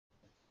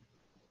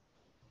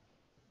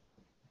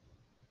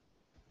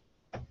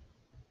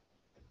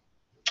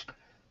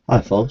Hi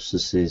folks,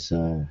 this is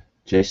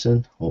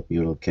Jason. Hope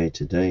you're okay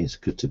today. It's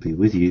good to be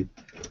with you.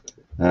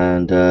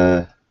 And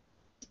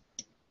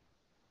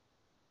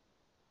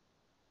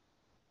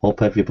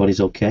hope everybody's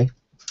okay.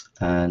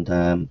 And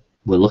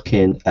we're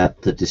looking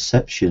at the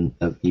deception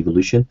of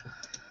evolution.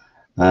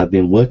 I've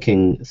been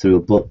working through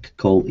a book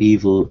called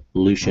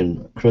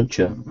Evolution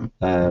Cruncher,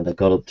 and I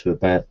got up to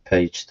about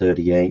page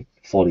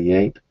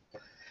 48.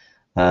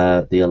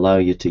 They allow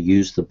you to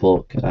use the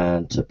book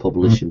and to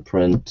publish in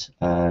print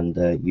and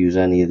use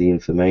any of the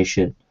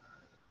information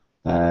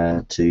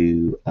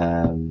to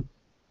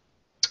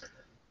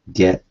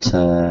get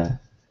the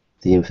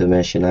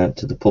information out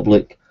to the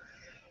public.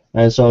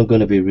 And so I'm going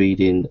to be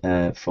reading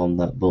from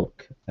that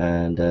book,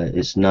 and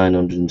it's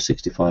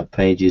 965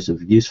 pages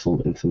of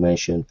useful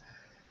information.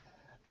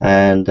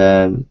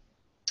 And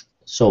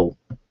so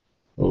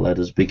let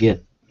us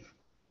begin.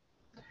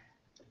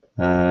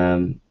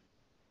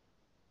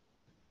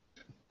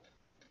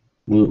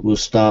 We'll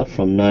start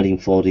from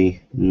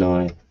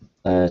 1949.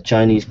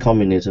 Chinese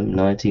communism,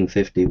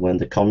 1950, when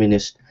the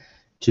communists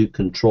took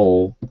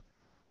control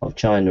of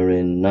China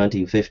in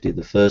 1950,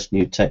 the first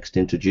new text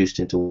introduced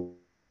into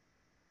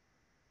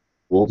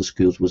all the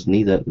schools was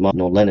neither Marxist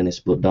nor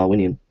Leninist but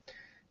Darwinian.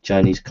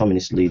 Chinese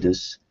communist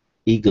leaders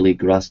eagerly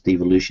grasped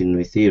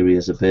evolutionary theory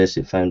as a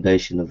basic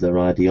foundation of their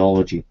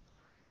ideology.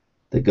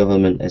 The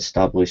government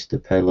established the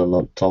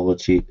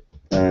Paleontological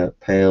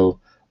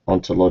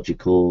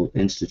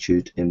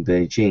Institute in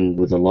Beijing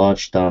with a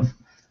large staff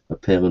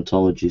of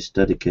paleontologists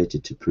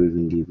dedicated to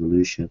proving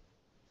evolution.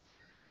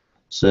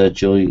 Sir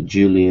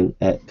Julian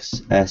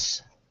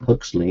S.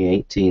 Huxley,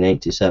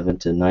 1887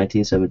 to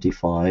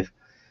 1975,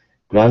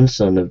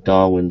 grandson of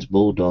Darwin's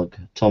bulldog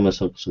Thomas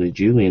Huxley,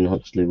 Julian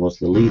Huxley was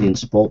the leading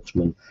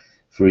spokesman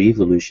for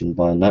evolution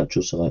by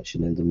natural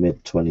selection in the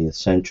mid-20th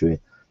century.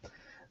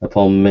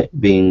 Upon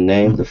being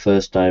named the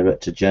first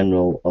Director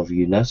General of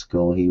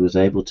UNESCO, he was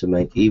able to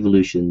make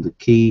evolution the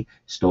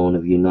keystone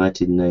of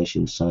United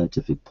Nations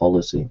scientific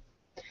policy.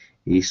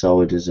 He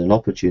saw it as an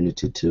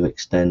opportunity to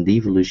extend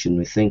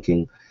evolutionary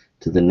thinking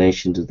to the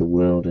nations of the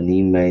world, and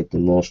he made the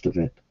most of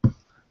it.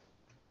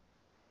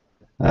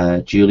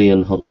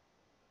 Julian Huxley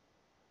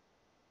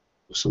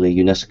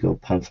UNESCO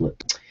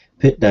pamphlet.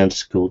 Pitdown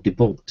skull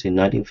debunked. In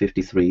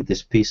 1953,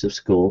 this piece of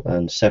skull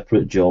and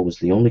separate jaw was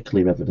the only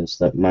clear evidence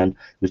that man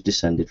was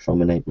descended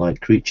from an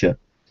ape-like creature.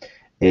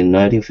 In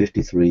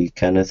 1953,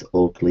 Kenneth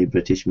Oakley,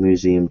 British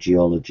Museum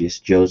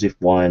geologist, Joseph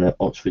Weiner,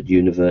 Oxford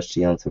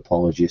University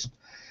anthropologist,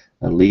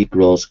 and Lee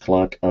Gross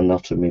Clark,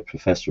 anatomy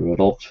professor at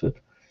Oxford,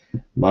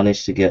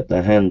 managed to get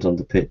their hands on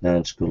the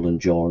Pitdown skull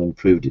and jaw and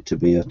proved it to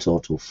be a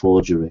total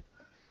forgery.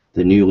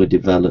 The newly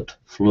developed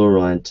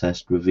fluorine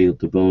test revealed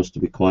the bones to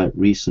be quite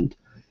recent.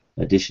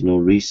 Additional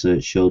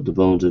research showed the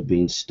bones had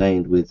been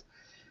stained with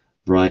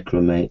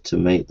bichromate to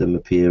make them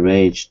appear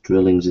aged.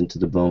 Drillings into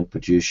the bone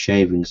produced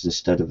shavings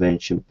instead of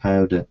ancient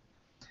powder.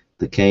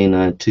 The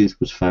canine tooth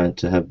was found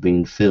to have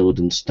been filled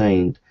and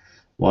stained.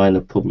 Weiner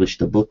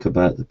published a book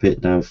about the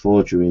Pitdown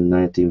forgery in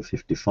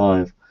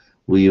 1955.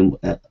 William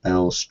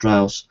L.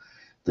 Strauss,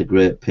 The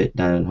Great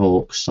Pitdown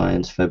Hoax,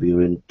 Science,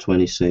 February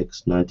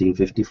 26,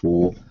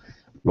 1954.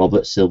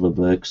 Robert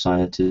Silverberg,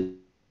 Scientist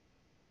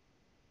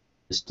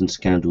and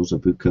Scandals, a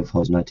Book of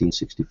Hoax,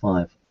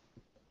 1965.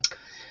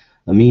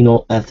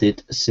 Amino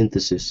acid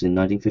synthesis in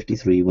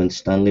 1953, when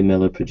Stanley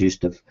Miller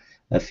produced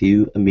a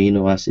few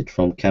amino acids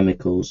from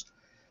chemicals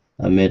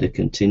amid a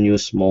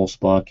continuous small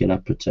sparking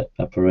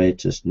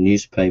apparatus.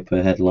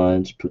 Newspaper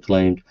headlines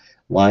proclaimed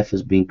life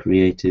has been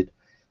created,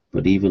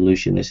 but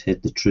evolutionists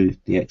hid the truth.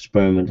 The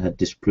experiment had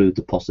disproved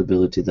the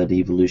possibility that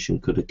evolution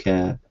could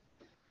occur.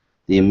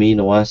 The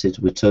amino acids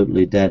were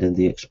totally dead, and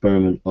the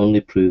experiment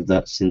only proved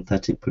that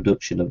synthetic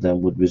production of them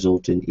would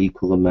result in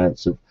equal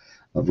amounts of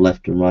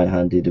left and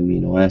right-handed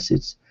amino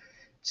acids.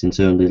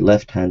 Since only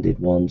left-handed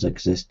ones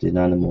exist in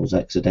animals,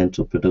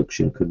 accidental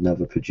production could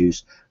never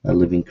produce a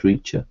living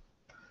creature.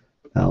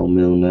 Al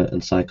Milner,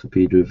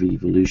 Encyclopedia of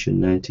Evolution,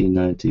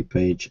 1990,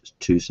 page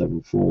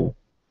 274.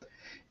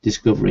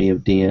 Discovery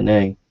of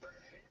DNA.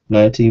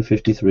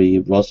 1953,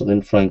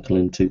 Rosalind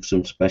Franklin took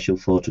some special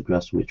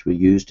photographs which were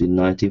used in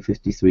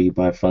 1953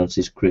 by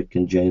Francis Crick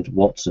and James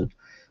Watson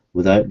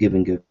without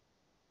giving her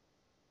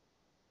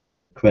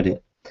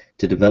credit.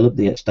 To develop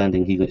the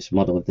outstanding helix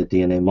model of the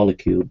DNA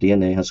molecule,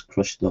 DNA has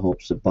crushed the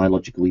hopes of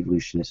biological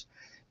evolutionists,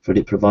 for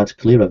it provides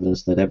clear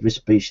evidence that every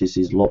species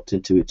is locked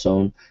into its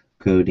own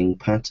coding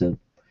pattern.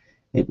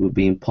 It would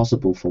be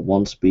impossible for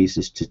one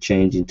species to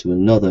change into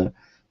another,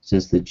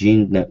 since the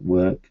gene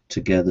network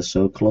together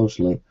so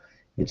closely.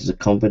 It is a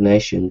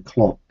combination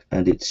clock,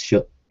 and it's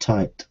shut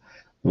tight.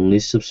 Only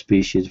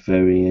subspecies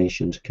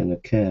variations can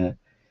occur.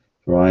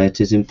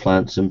 Varieties in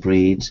plants and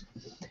breeds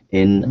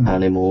in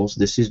animals.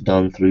 This is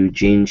done through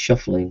gene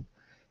shuffling.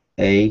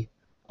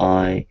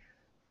 A.I.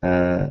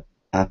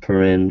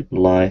 Appearin,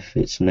 Life,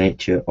 Its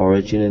Nature,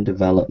 Origin and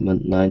Development,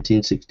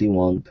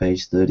 1961,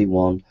 page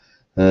 31.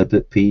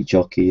 Herbert P.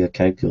 Jockey, A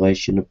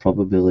Calculation of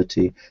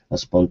Probability, A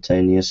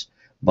Spontaneous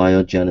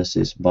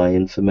Biogenesis,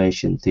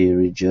 Bioinformation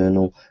Theory,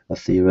 Journal of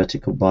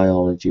Theoretical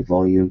Biology,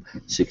 Volume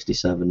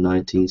 67,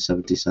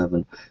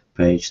 1977,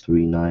 page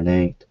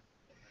 398.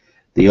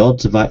 The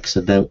odds of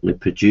accidentally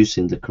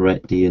producing the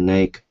correct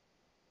DNA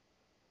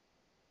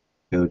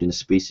code in a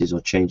species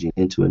or changing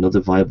into another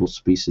viable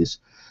species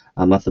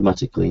are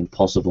mathematically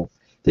impossible.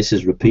 This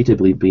has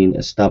repeatedly been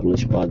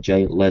established by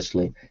J.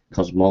 Leslie,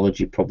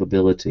 Cosmology,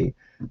 Probability,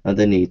 and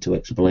the Need to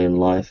Explain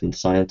Life in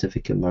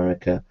Scientific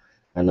America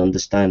and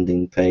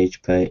Understanding, page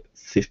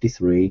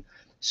 53,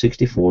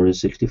 64 and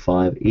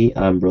 65, E.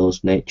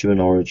 Ambrose, Nature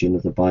and Origin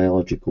of the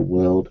Biological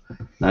World,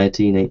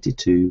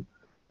 1982,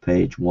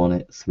 page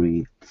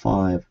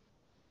 135.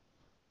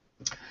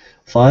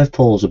 5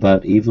 polls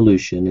about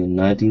evolution in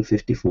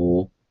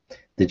 1954.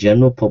 The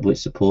general public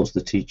supports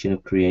the teaching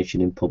of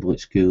creation in public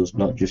schools,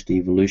 not just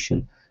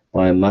evolution,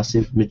 by a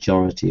massive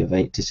majority of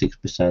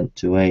 86%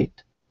 to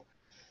 8.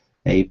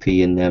 AP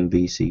and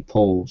NBC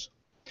polls.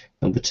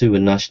 Number 2, a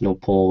national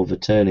poll of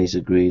attorneys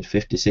agreed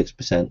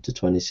 56% to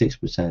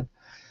 26%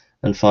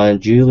 and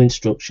find dual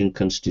instruction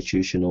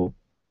constitutional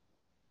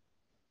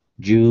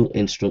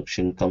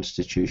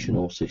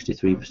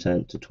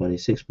 63% to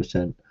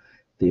 26%.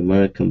 The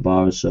American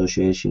Bar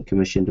Association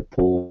commissioned a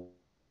poll.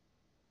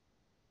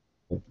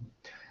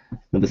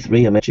 Number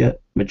 3, a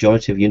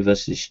majority of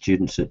university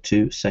students at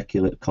 2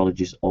 secular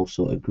colleges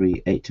also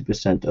agree,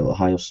 80% at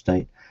Ohio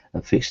State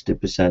and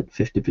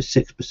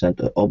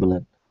 56% at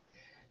Oberlin.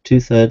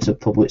 2/3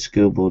 of public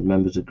school board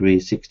members agree,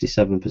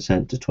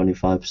 67% to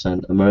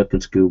 25%.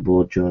 American School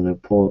Board Journal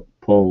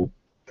poll.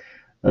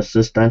 A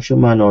substantial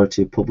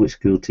minority of public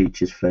school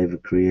teachers favor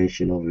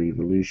creation over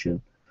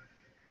evolution.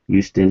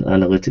 Houston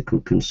Analytical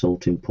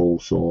Consulting poll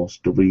source,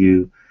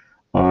 W.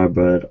 R.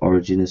 Bird,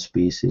 Origin of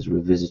Species,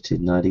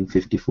 Revisited,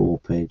 1954,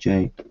 page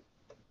 8.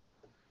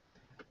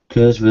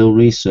 Kurzweil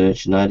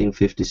Research,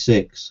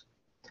 1956.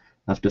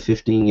 After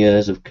 15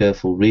 years of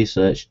careful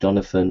research,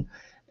 Donovan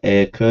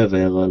A.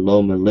 Kurzweil, a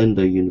Loma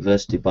Linda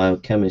University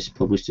biochemist,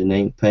 published an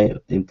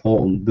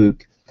important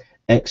book,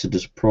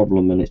 Exodus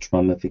Problem and its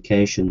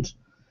Ramifications.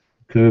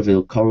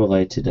 Kurzweil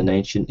correlated an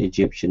ancient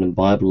Egyptian and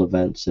Bible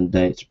events and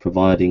dates,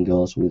 providing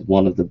us with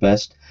one of the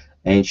best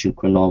ancient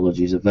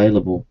chronologies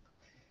available.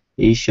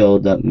 He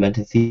showed that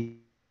Menethos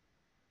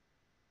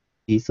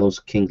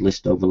king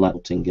list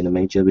overlapping in a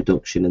major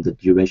reduction in the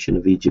duration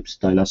of Egypt's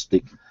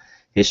dynastic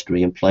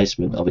history and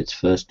placement of its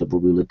first double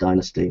ruler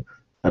dynasty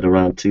at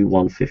around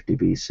 2150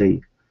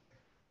 BC.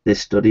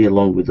 This study,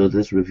 along with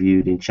others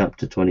reviewed in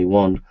Chapter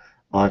 21,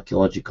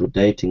 Archaeological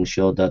Dating,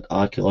 showed that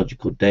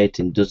archaeological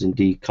dating does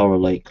indeed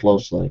correlate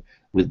closely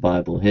with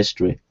Bible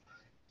history.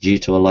 Due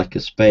to a lack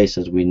of space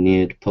as we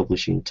neared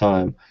publishing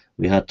time,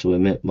 we had to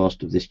omit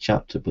most of this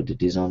chapter, but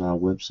it is on our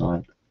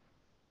website.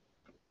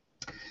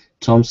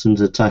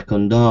 Thomson's attack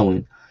on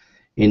Darwin.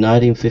 In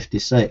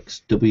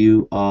 1956,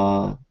 W.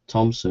 R.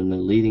 Thomson, a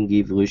leading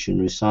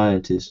evolutionary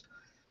scientist,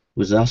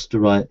 was asked to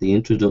write the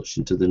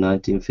introduction to the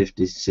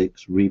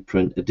 1956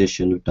 reprint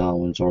edition of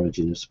Darwin's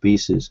Origin of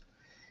Species.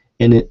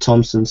 In it,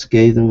 Thomson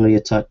scathingly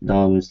attacked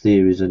Darwin's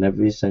theories and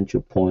every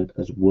essential point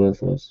as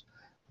worthless.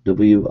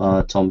 W.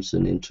 R.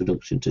 Thomson,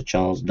 Introduction to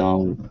Charles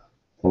Darwin,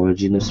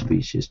 Origin of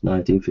Species,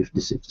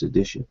 1956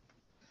 edition.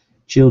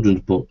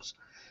 Children's books.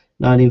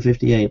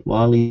 1958.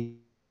 While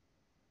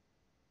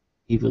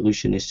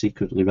evolutionists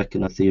secretly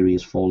recognize theory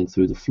is falling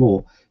through the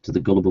floor, to the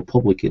gullible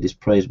public it is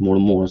praised more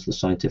and more as the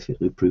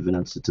scientifically proven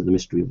answer to the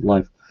mystery of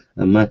life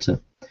and matter.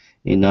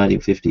 In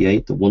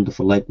 1958, The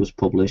Wonderful Egg was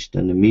published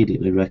and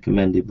immediately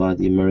recommended by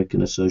the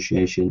American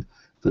Association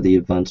for the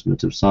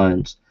Advancement of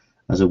Science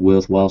as a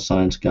worthwhile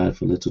science guide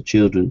for little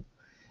children.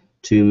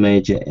 2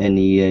 major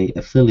NEA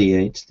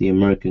affiliates, the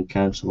American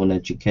Council on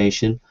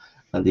Education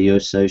and the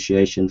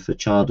Association for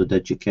Childhood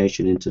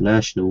Education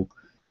International,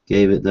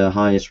 gave it their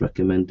highest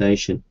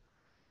recommendation.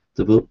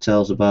 The book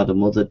tells about a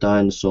mother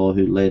dinosaur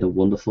who laid a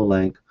wonderful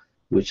egg,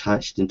 which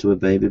hatched into a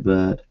baby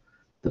bird,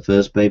 the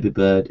first baby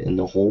bird in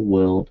the whole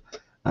world,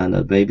 and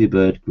a baby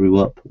bird grew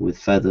up with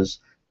feathers,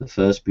 the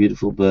first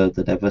beautiful bird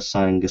that ever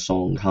sang a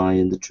song high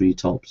in the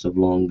treetops of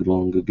long,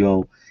 long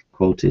ago,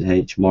 quoted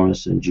H.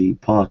 Morris and G.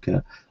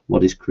 Parker,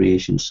 What is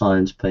Creation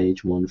Science,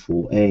 page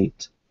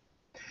 148.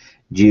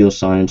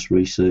 Geoscience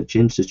Research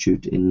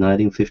Institute. In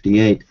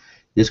 1958,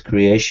 this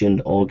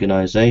creation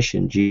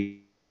organization,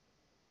 GRI,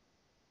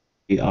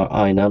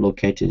 now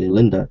located in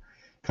Linda,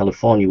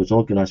 California, was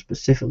organized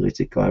specifically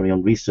to carry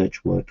on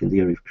research work in the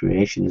area of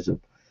creationism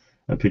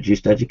and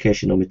produced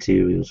educational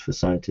materials for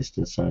scientists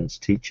and science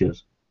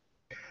teachers.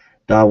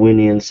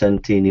 Darwinian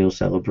Centennial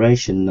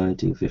Celebration,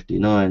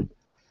 1959.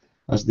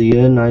 As the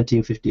year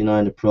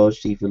 1959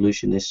 approached,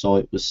 evolutionists saw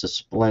it was a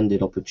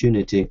splendid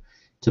opportunity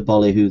to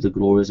ballyhoo the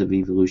glories of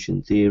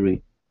evolution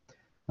theory.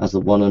 As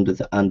the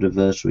 100th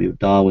anniversary of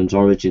Darwin's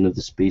Origin of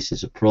the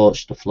Species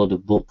approached, a flood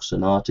of books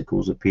and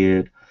articles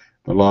appeared.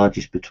 The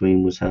largest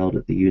between was held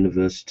at the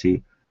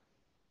University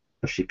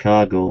of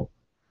Chicago,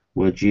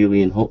 where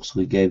Julian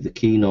Huxley gave the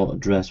keynote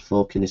address,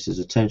 focusing his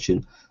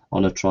attention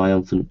on a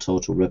triumphant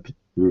total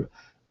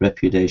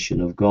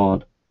repudiation of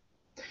God.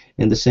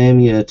 In the same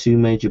year, two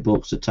major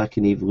books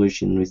attacking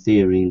evolutionary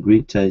theory in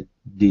great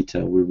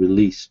detail were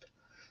released.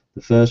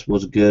 The first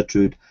was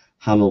Gertrude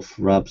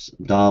Hamelfrab's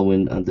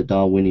Darwin and the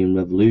Darwinian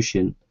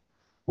Revolution.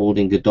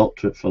 Holding a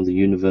doctorate from the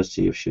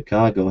University of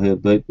Chicago, her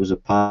book was a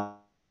powerful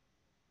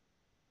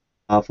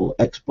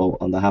expo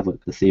on the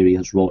havoc the theory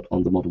has wrought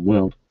on the modern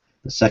world.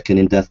 The second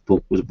in-depth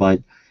book was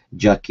by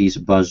Jacques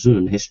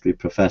Bazoun, history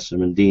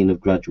professor and dean of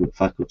graduate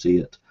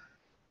faculty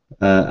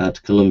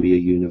at Columbia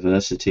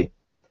University.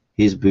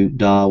 His book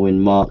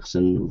Darwin, Marx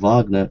and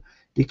Wagner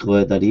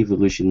declared that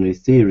evolutionary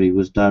theory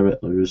was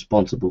directly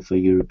responsible for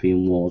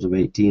European wars of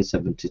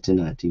 1870 to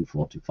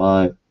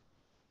 1945.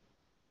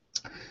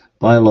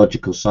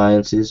 Biological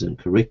Sciences and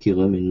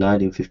Curriculum in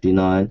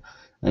 1959.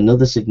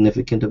 Another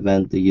significant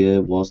event the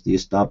year was the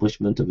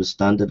establishment of a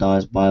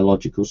standardized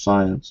biological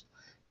science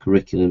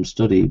curriculum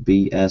study,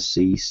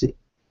 BSCS,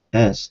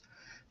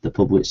 the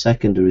public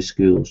secondary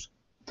schools.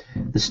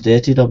 The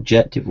stated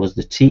objective was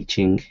the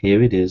teaching,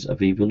 here it is,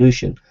 of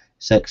evolution,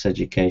 sex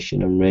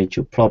education and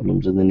racial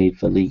problems and the need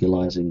for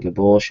legalizing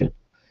abortion.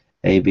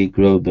 A.B.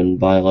 Groban,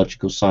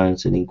 Biological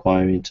Science and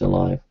Inquiry into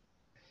Life.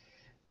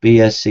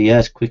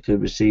 BSCS quickly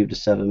received a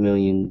 $7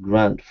 million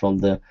grant from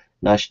the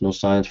National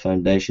Science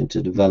Foundation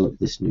to develop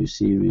this new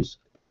series.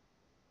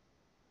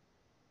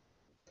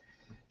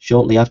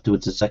 Shortly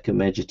afterwards, the second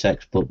major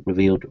textbook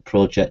revealed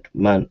Project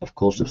Man, of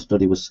course of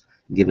study, was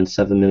given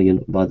 $7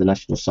 million by the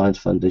National Science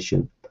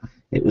Foundation.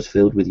 It was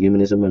filled with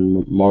humanism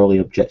and morally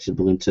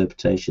objectionable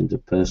interpretations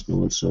of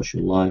personal and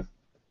social life.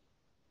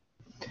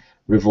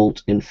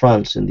 Revolt in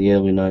France in the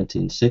early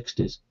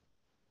 1960s.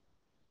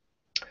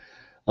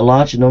 A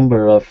large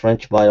number of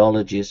French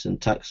biologists and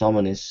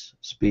taxonomists,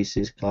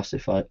 species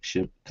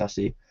classification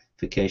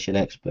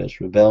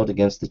experts, rebelled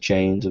against the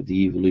chains of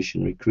the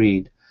evolutionary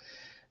creed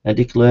and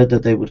declared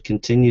that they would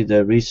continue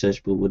their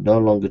research but would no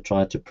longer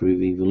try to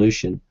prove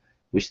evolution,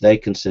 which they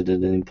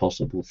considered an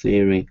impossible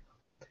theory.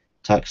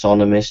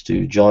 Taxonomists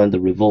who joined the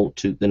revolt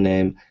took the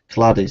name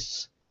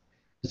cladists.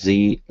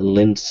 Z.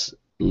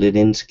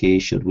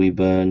 Lidinsky, Should We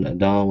Burn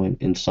Darwin,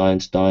 in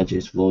Science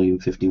Digest, Volume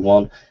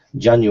 51,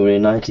 January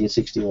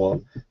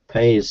 1961,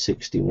 page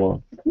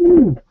 61.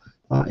 Ooh,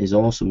 that is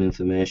awesome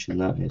information,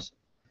 that is.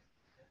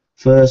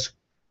 First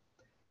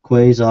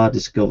quasar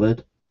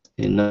discovered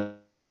in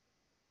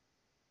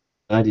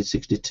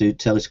 1962,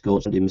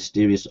 telescopes found a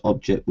mysterious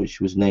object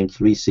which was named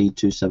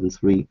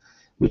 3C273,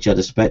 which had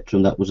a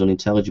spectrum that was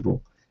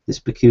unintelligible. This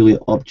peculiar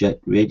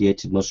object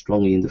radiated most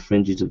strongly in the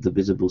fringes of the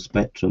visible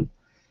spectrum.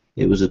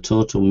 It was a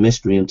total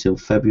mystery until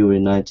February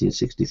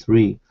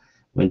 1963,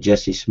 when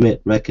Jesse Smith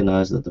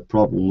recognized that the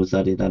problem was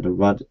that it had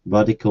a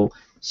radical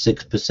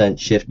 6%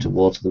 shift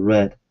towards the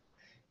red.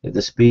 If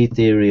the speed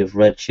theory of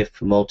redshift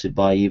promoted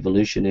by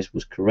evolutionists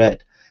was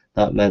correct,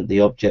 that meant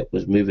the object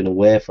was moving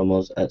away from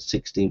us at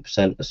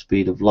 16% the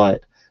speed of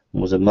light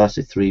and was a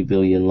massive 3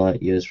 billion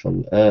light years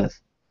from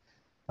Earth.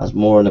 As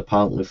more and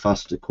apparently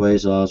faster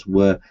quasars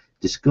were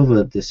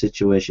discovered, the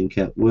situation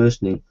kept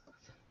worsening.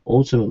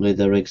 Ultimately,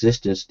 their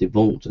existence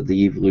debunked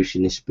the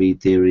evolutionist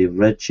speed theory of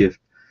redshift,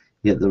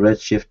 yet the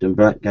redshift and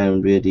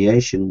background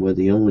radiation were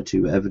the only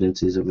two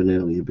evidences of an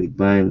earlier Big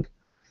Bang.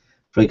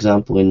 For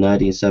example, in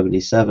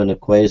 1977, a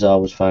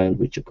quasar was found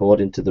which,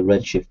 according to the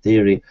redshift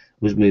theory,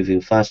 was moving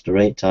faster,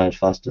 8 times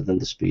faster than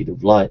the speed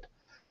of light.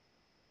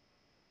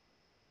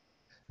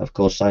 Of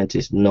course,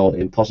 scientists know it's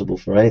impossible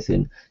for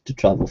anything to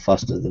travel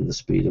faster than the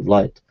speed of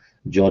light.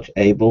 George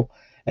Abel,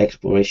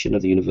 Exploration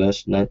of the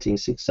Universe,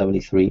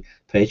 1973,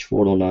 page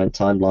 409,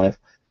 Time Life,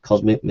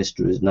 Cosmic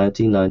Mysteries,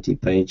 1990,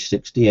 page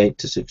 68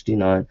 to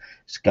 69,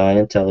 Sky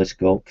and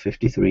Telescope,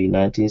 53,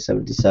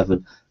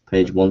 1977,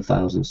 page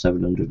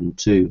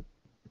 1702.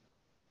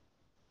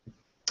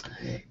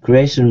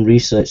 Creation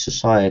Research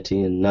Society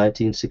in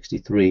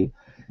 1963.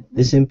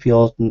 This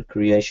important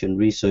creation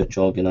research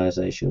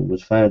organization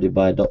was founded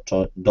by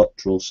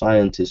doctoral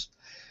scientists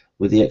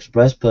with the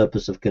express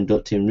purpose of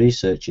conducting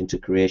research into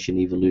creation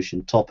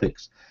evolution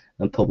topics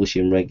and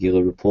publishing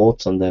regular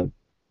reports on them.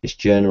 Its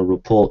journal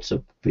reports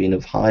have been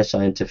of high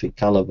scientific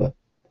caliber.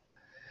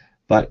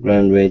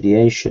 Background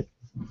radiation.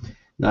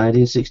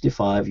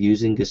 1965,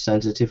 using a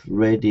sensitive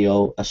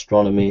radio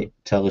astronomy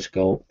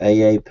telescope,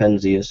 A.A.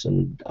 Penzias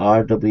and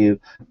R.W.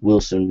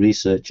 Wilson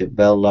research at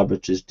Bell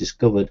Laboratories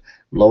discovered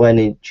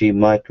low-energy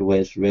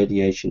microwave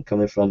radiation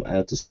coming from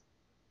outer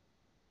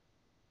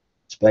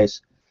space.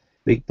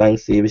 Big Bang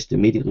theorists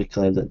immediately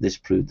claimed that this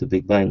proved the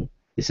Big Bang.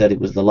 They said it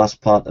was the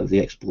last part of the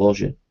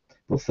explosion,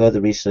 but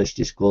further research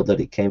discovered that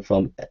it came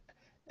from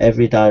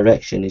every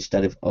direction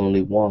instead of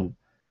only one,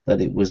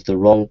 that it was the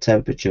wrong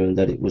temperature and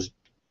that it was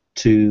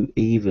too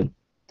even.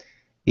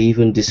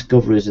 Even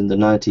discoveries in the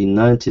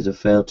 1990s have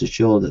failed to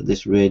show that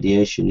this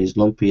radiation is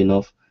lumpy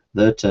enough,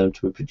 their term,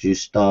 to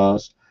produce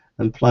stars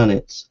and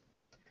planets.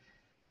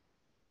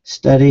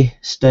 Steady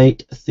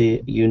state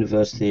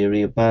universe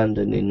theory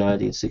abandoned in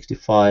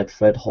 1965.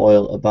 Fred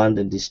Hoyle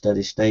abandoned his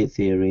steady state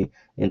theory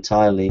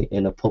entirely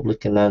in a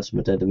public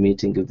announcement at a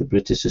meeting of the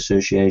British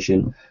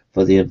Association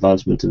for the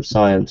Advancement of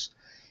Science.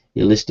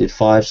 He listed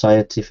 5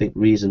 scientific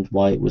reasons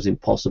why it was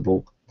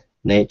impossible.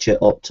 Nature,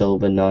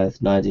 October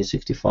 9th,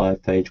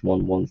 1965, page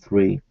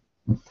 113.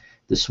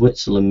 The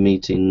Switzerland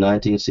Meeting,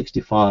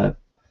 1965.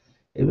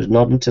 It was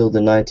not until the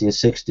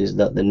 1960s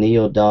that the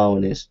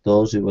neo-Darwinists,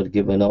 those who had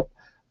given up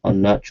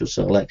on natural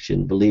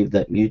selection, believed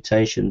that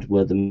mutations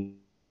were the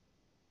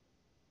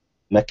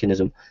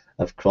mechanism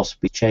of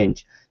cross-species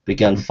change,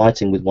 began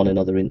fighting with one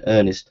another in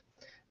earnest.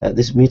 At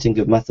this meeting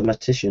of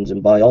mathematicians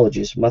and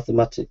biologists,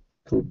 mathematical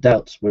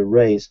doubts were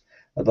raised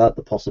about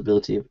the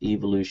possibility of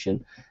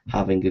evolution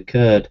having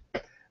occurred.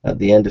 At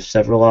the end of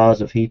several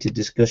hours of heated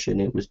discussion,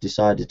 it was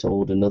decided to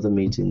hold another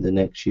meeting the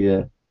next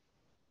year.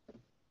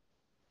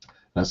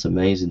 That's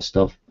amazing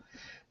stuff.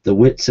 The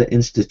Witzer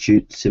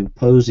Institute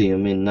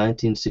Symposium in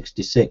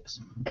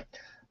 1966.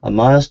 A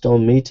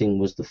milestone meeting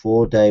was the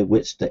four-day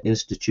Witzer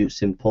Institute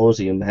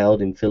Symposium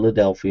held in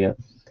Philadelphia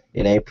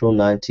in April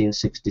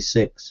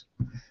 1966.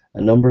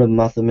 A number of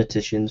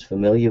mathematicians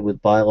familiar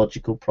with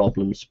biological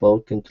problems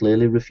spoke and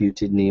clearly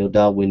refuted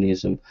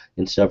neo-Darwinism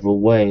in several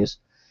ways.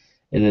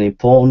 And an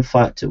important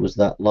factor was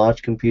that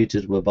large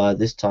computers were by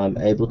this time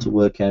able to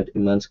work out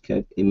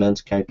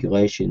immense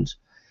calculations,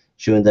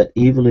 showing that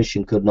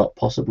evolution could not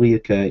possibly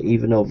occur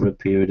even over a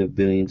period of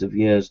billions of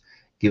years,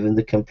 given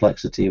the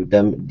complexity of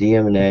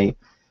DNA,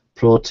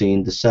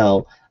 protein, the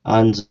cell,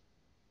 enzymes,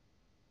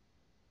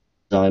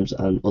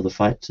 and other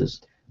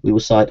factors. We will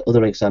cite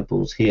other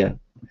examples here.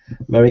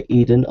 Merritt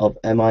Eden of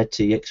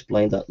MIT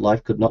explained that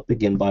life could not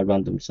begin by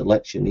random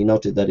selection. He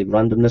noted that if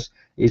randomness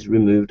is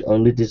removed,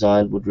 only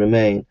design would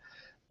remain,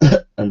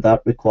 and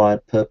that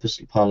required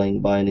purposeful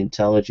planning by an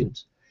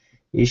intelligence.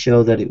 He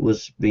showed that it would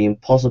be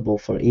impossible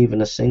for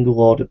even a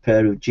single-ordered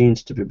pair of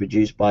genes to be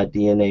produced by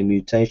DNA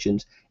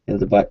mutations in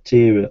the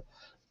bacteria.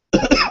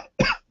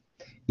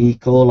 E.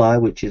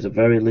 coli, which is a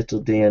very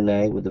little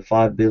DNA with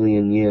 5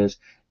 billion years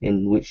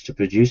in which to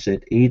produce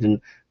it.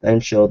 Eden then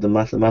showed the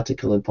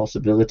mathematical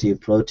impossibility of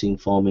protein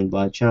forming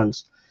by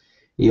chance.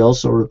 He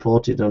also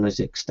reported on his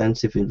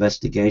extensive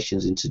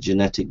investigations into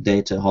genetic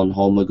data on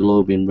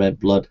hemoglobin red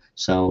blood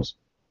cells.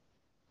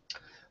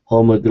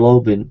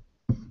 Hemoglobin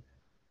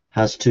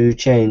has two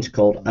chains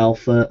called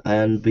alpha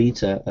and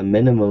beta. A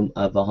minimum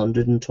of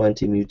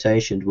 120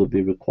 mutations would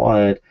be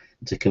required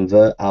to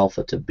convert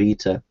alpha to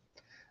beta.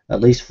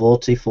 At least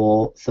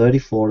 34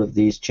 of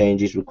these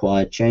changes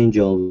required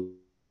changeovers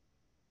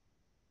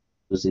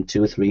in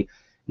 2 or 3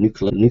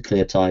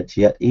 nucleotides.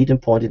 Yet Eden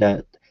pointed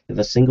out if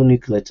a single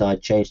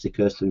nucleotide change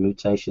occurs through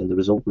mutation, the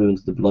result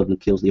ruins the blood and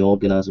kills the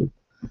organism.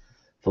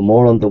 For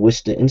more on the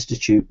Witzer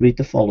Institute, read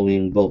the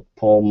following book,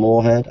 Paul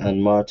Moorhead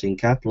and Martin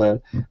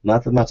Kaplan,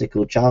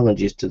 Mathematical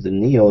Challenges to the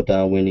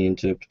Neo-Darwinian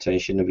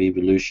Interpretation of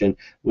Evolution,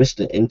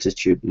 Witzer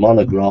Institute,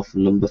 monograph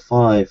number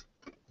 5.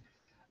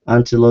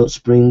 Antelope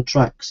Spring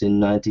Tracks in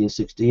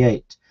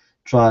 1968.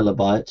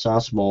 Trilobites are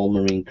small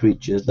marine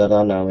creatures that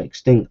are now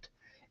extinct.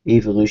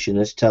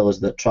 Evolutionists tell us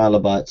that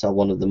trilobites are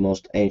one of the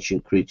most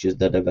ancient creatures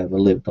that have ever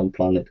lived on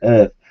planet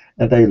Earth,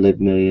 and they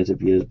lived millions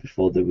of years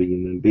before they were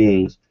human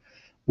beings.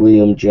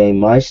 William J.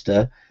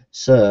 Meister,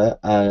 Sr.,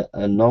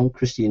 a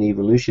non-Christian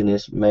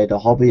evolutionist, made a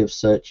hobby of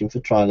searching for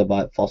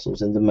trilobite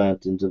fossils in the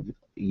mountains of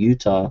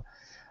Utah.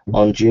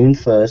 On June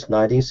 1st,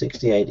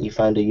 1968, he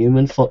found a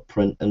human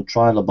footprint and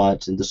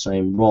trilobites in the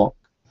same rock,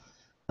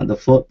 and the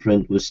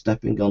footprint was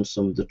stepping on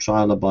some of the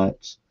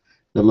trilobites.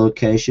 The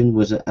location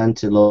was at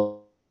Antelope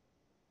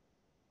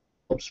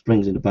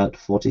Springs in about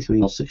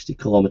 43 or 60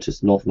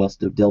 kilometers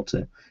northwest of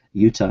Delta,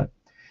 Utah.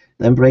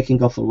 Then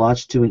breaking off a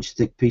large 2-inch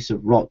thick piece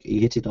of rock, he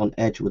hit it on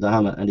edge with a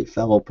hammer and it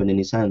fell open in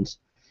his hands.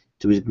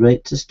 To his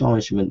great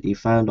astonishment, he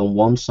found on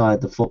one side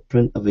the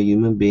footprint of a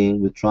human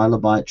being with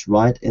trilobites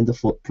right in the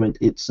footprint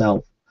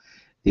itself.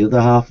 The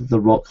other half of the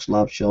rock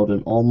slab showed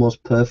an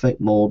almost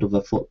perfect mold of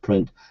a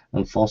footprint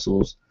and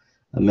fossils.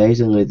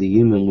 Amazingly, the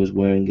human was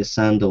wearing a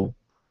sandal.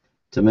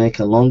 To make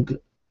a longer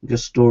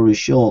story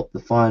short, the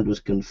find was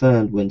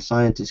confirmed when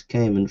scientists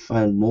came and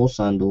found more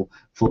sandal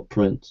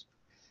footprints.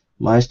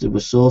 Meister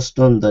was so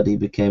stunned that he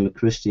became a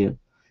Christian.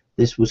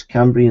 This was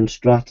Cambrian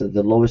strata,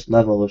 the lowest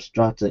level of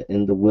strata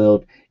in the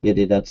world, yet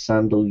it had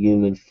sandal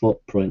human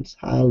footprints.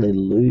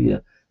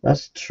 Hallelujah.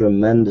 That's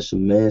tremendous,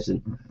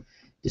 amazing.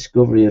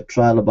 Discovery of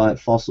trilobite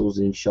fossils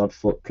in shod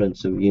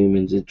footprints of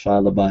humans in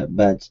trilobite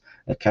beds,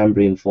 a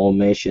Cambrian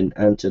formation,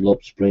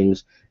 Antelope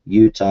Springs,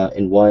 Utah,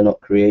 in Why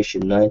Not Creation,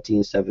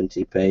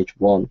 1970, page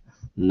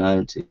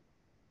 190.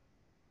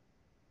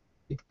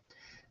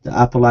 The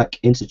Appalachian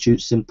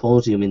Institute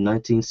Symposium in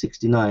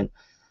 1969.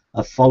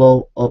 A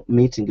follow-up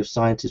meeting of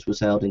scientists was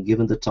held and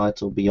given the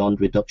title Beyond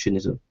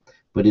Reductionism,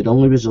 but it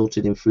only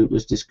resulted in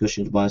fruitless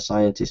discussions by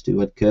scientists who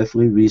had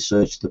carefully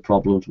researched the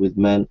problems with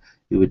men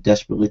who were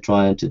desperately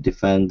trying to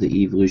defend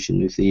the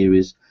evolutionary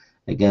theories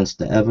against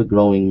the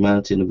ever-growing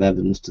mountain of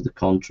evidence to the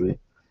contrary.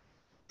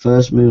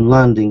 First moon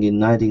landing in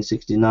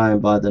 1969.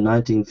 By the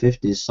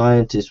 1950s,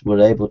 scientists were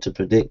able to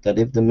predict that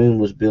if the moon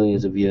was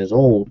billions of years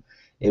old,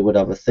 it would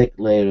have a thick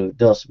layer of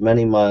dust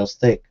many miles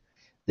thick.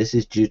 This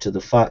is due to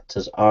the fact,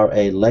 as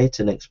R.A.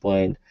 Layton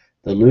explained,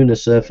 the lunar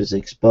surface is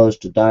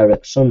exposed to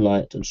direct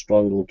sunlight and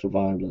strong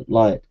ultraviolet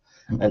light.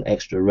 and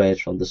extra rays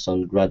from the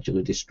sun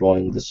gradually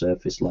destroying the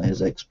surface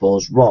layers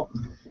exposed rock,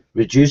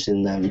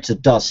 reducing them to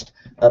dust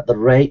at the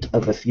rate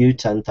of a few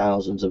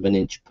 10,000ths of an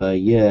inch per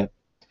year.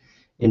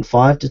 In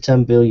 5 to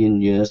 10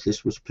 billion years,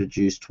 this was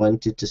produced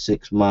 20 to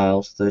 6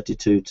 miles,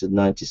 32 to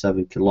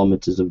 97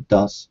 kilometers of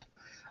dust.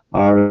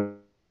 R.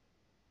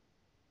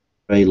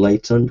 A.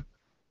 Layton,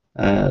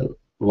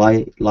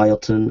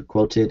 Lytton,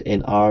 quoted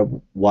in R.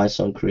 Weiss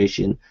on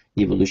Creation,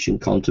 Evolution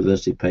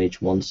Controversy,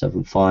 page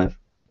 175.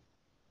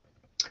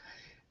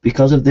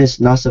 Because of this,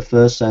 NASA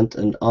first sent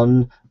an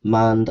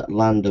unmanned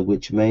lander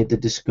which made the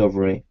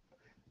discovery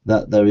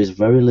that there is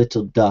very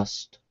little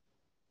dust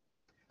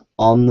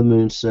on the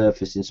moon's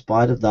surface. In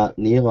spite of that,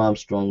 Neil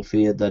Armstrong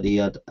feared that he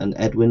and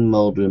Edwin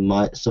Muldrin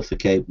might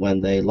suffocate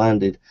when they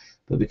landed,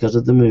 but because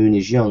of the moon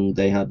is young,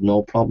 they had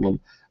no problem.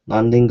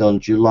 Landing on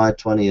July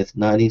 20th,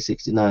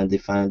 1969, they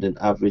found an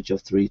average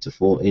of 3 to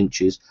 4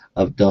 inches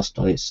of dust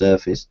on its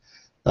surface.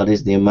 That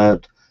is the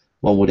amount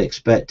one would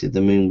expect if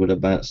the moon were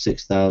about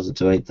 6,000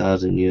 to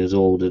 8,000 years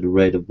old at a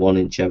rate of 1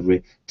 inch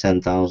every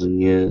 10,000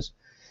 years.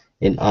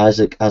 In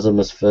Isaac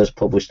Asimov's first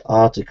published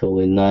article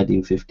in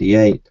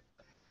 1958,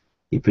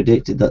 he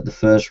predicted that the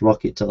first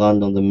rocket to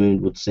land on the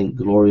moon would sink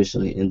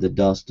gloriously in the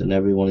dust and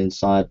everyone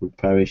inside would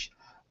perish.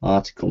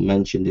 Article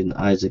mentioned in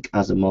Isaac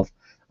Asimov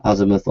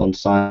on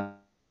Science,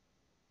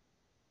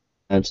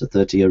 a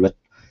 30-year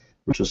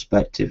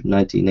retrospective,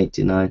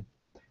 1989,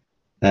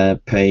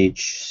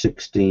 page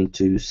 16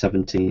 to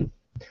 17.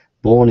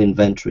 Born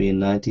inventory in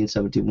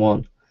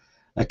 1971.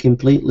 A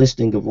complete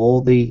listing of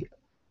all the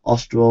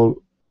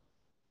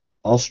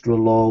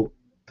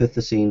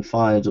Australopithecine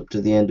finds up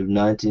to the end of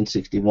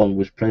 1961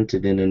 was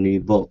printed in a new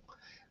book.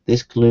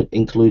 This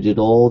included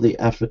all the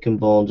African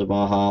bones of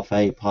our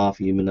half-ape,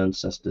 half-human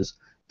ancestors.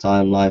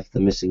 Time, Life, The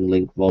Missing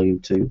Link, Volume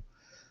 2.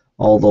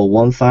 Although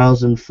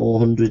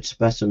 1,400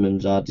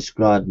 specimens are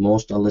described,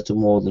 most are little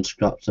more than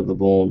scraps of a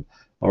bone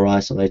or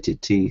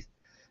isolated teeth.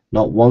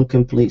 Not one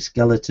complete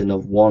skeleton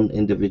of one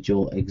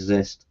individual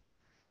exists.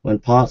 When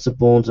parts of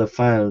bones are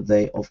found,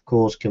 they of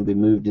course can be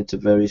moved into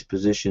various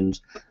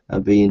positions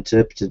and be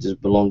interpreted as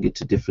belonging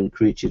to different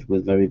creatures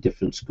with very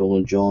different skull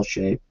and jaw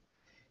shape.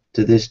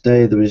 To this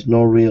day, there is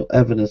no real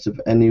evidence of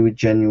any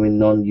genuine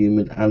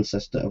non-human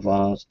ancestor of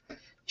ours.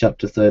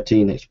 Chapter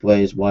 13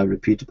 explains why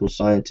reputable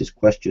scientists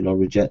question or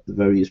reject the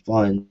various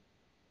finds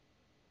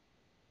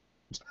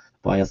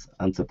by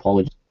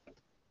anthropologists.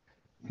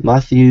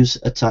 Matthews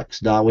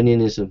attacks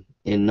Darwinianism.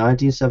 In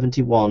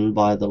 1971,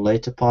 by the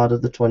later part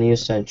of the 20th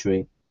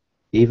century,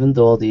 even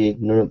though the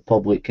ignorant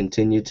public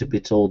continued to be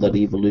told that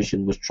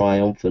evolution was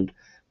triumphant,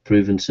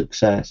 proven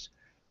success,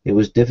 it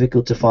was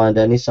difficult to find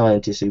any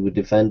scientist who would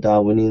defend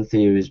Darwinian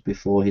theories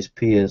before his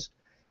peers.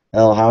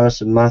 L.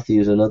 Harrison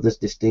Matthews, and other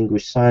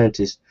distinguished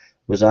scientists,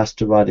 was asked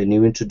to write a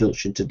new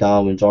introduction to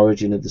Darwin's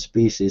Origin of the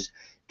Species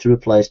to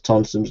replace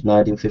Thompson's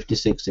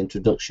 1956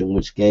 introduction,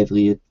 which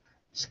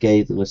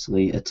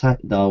scathelessly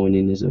attacked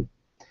Darwinianism.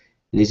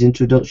 In his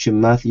introduction,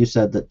 Matthews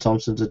said that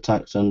Thompson's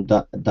attacks on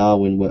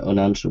Darwin were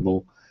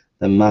unanswerable.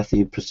 Then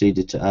Matthews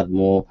proceeded to add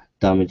more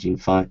damaging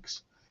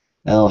facts.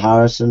 L.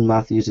 Harrison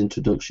Matthews'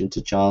 Introduction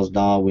to Charles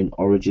Darwin,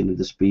 Origin of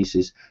the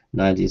Species,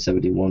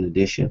 1971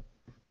 edition.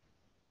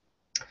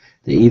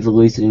 The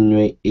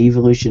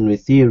evolutionary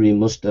theory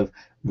must have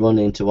run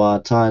into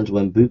our times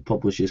when book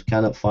publishers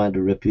cannot find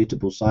a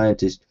reputable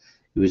scientist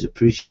who is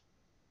appreciative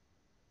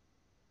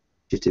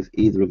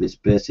either of its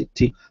basic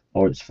teaching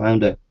or its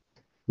founder.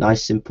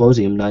 Nice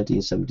Symposium,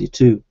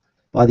 1972.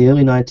 By the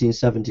early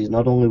 1970s,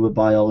 not only were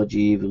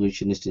biology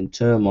evolutionists in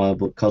turmoil,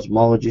 but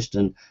cosmologists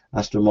and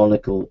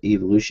astronomical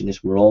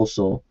evolutionists were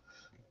also.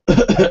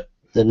 The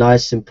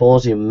Nice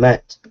Symposium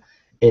met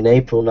in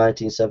April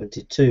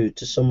 1972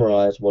 to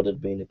summarize what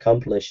had been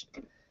accomplished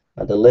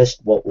and to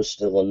list what was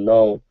still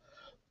unknown.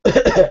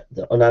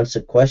 The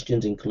unanswered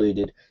questions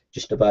included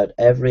just about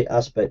every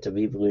aspect of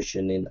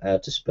evolution in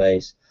outer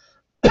space.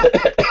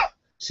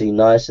 See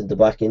Nice at the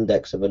back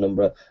index of a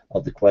number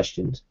of the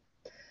questions.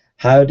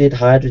 How did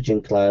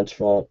hydrogen clouds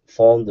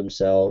form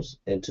themselves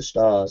into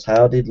stars?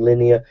 How did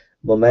linear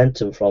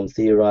momentum from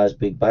theorized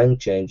Big Bang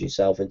change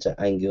itself into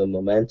angular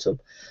momentum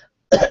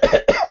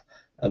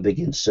and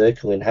begin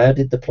circling? How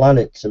did the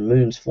planets and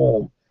moons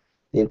form?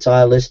 The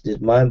entire list is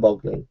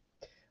mind-boggling.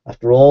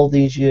 After all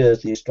these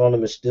years, the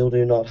astronomers still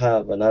do not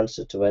have an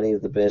answer to any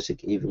of the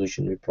basic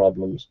evolutionary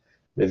problems.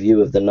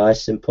 Review of the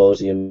Nice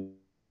Symposium,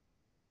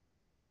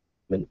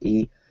 and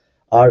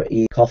R.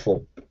 E.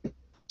 Koffel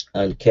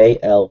and K.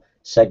 L.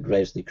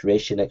 Sedgraves, The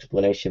Creation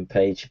Explanation,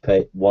 page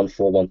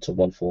 141 to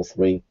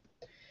 143.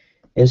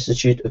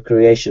 Institute of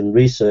Creation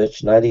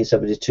Research,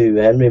 1972.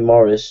 Henry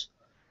Morris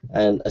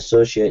and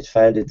Associates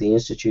founded the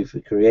Institute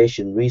for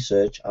Creation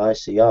Research,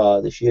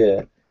 ICR, this year.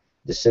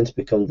 It has since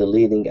become the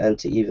leading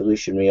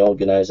anti-evolutionary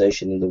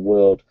organization in the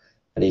world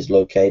and is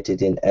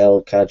located in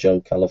El Cajon,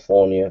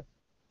 California.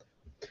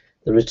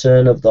 The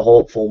Return of the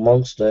Hopeful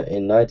Monster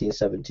in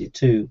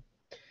 1972.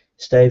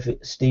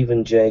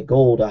 Stephen Jay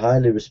Gould, a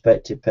highly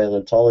respected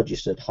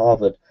paleontologist at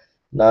Harvard,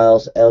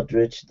 Niles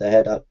Eldredge, the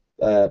head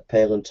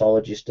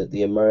paleontologist at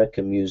the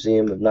American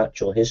Museum of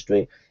Natural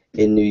History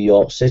in New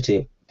York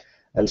City,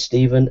 and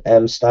Stephen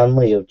M.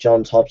 Stanley of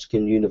Johns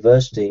Hopkins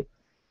University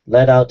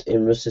led out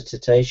in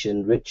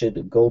resuscitation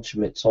Richard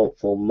Goldschmidt's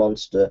hopeful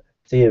monster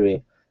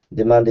theory,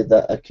 demanded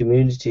that a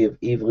community of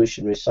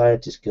evolutionary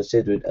scientists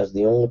consider it as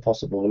the only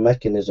possible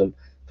mechanism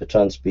for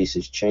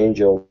trans-species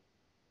changeovers.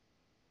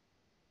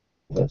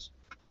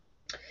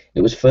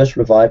 It was first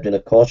revived in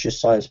a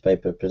cautious science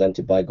paper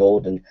presented by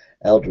Gold and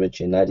Eldridge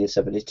in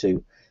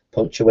 1972,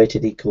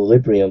 punctuated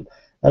Equilibrium,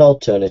 an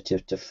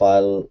alternative to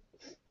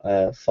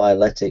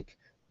phyletic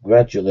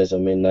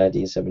gradualism in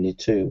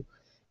 1972,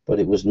 but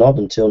it was not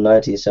until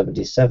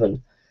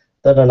 1977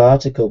 that an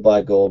article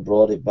by Gold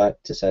brought it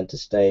back to center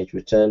stage,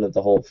 Return of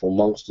the Hopeful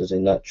Monsters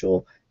in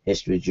Natural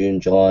History,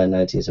 June-July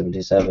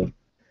 1977.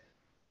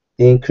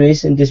 The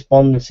increasing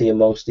despondency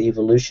amongst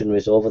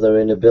evolutionists over their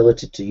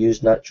inability to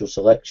use natural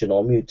selection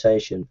or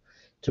mutation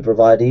to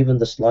provide even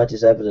the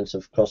slightest evidence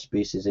of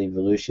cross-species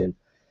evolution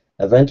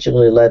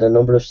eventually led a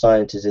number of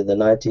scientists in the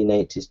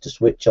 1980s to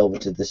switch over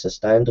to this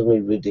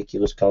astoundingly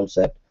ridiculous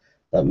concept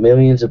that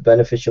millions of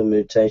beneficial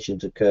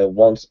mutations occur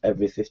once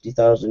every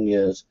 50,000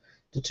 years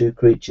to two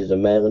creatures, a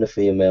male and a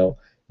female,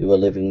 who are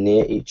living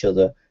near each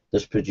other,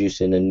 thus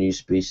producing a new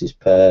species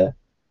pair.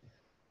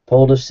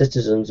 Polled of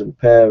citizens and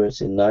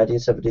parents in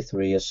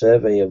 1973, a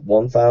survey of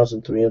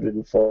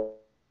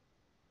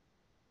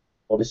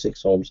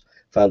 1,346 homes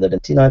found that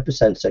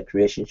 89% said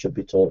creation should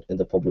be taught in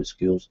the public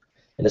schools.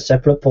 In a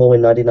separate poll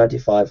in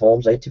 1995,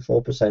 Holmes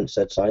 84%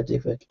 said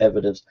scientific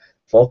evidence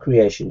for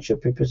creation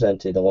should be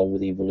presented along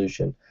with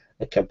evolution,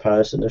 a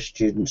comparison of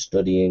students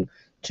studying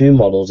two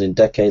models in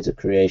Decades of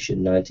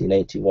Creation,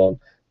 1981,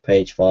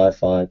 page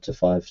 55 to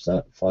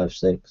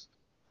 56.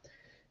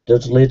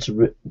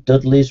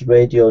 Dudley's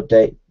radio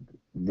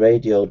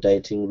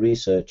dating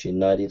research in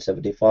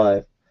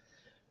 1975.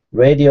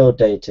 Radio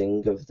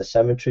dating of the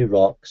cemetery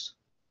rocks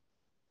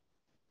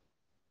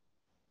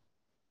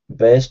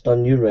based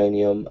on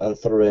uranium and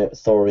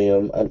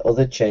thorium and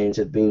other chains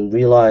had been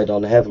relied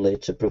on heavily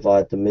to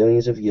provide the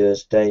millions of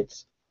years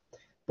dates,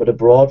 but a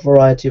broad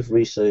variety of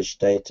research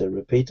data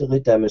repeatedly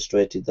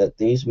demonstrated that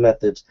these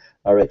methods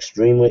are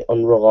extremely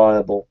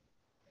unreliable.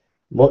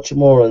 Much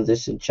more on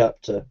this in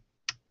Chapter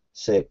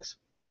 6.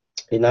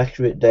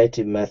 Inaccurate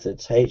dating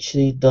methods.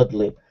 H.C.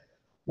 Dudley,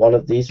 one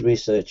of these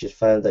researchers,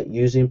 found that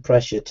using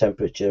pressure,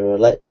 temperature,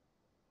 electric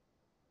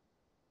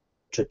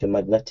and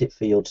magnetic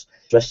fields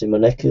dressed in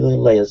molecular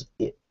layers,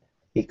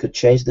 he could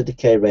change the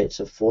decay rates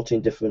of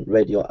 14 different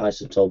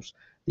radioisotopes.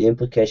 The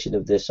implications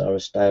of this are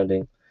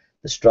astounding.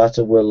 The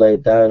strata were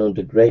laid down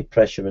under great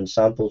pressure and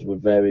samples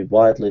would vary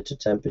widely to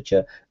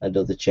temperature and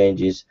other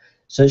changes.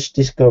 Such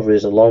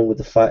discoveries, along with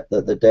the fact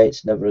that the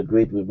dates never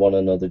agreed with one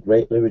another,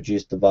 greatly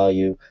reduced the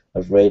value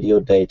of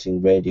radio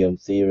dating radium,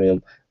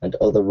 thorium, and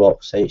other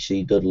rocks.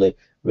 H.C. Dudley,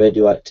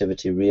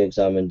 Radioactivity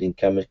Re-examined in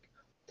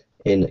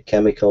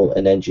Chemical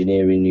and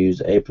Engineering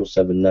News, April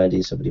 7,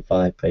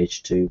 1975,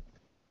 page 2.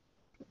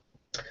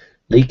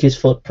 Leakey's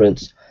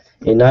footprints.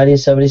 In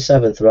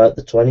 1977, throughout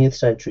the 20th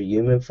century,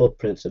 human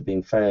footprints have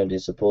been found in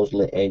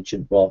supposedly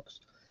ancient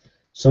rocks,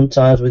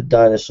 sometimes with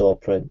dinosaur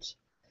prints.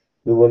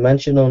 We will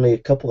mention only a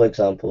couple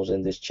examples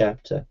in this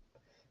chapter.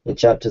 In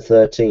Chapter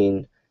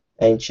 13,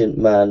 Ancient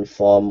Man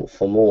for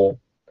More.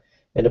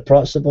 In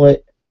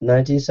approximately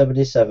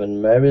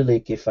 1977, Mary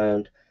Leakey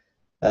found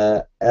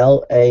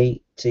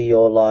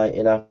L.A.T.O.L.I.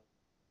 in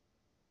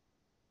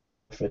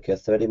Africa,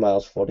 30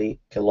 miles, 40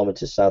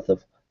 kilometers south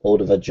of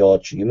Oldova,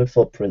 Georgia, human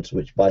footprints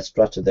which by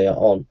strata they are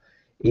on,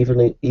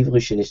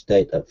 evolutionists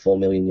date at 4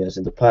 million years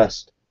in the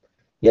past.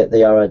 Yet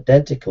they are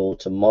identical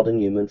to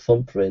modern human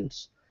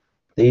footprints.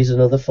 These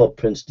and other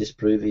footprints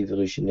disprove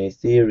evolutionary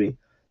theory,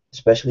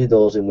 especially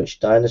those in which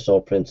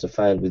dinosaur prints are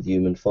found with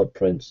human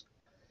footprints.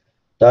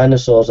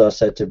 Dinosaurs are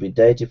said to be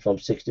dated from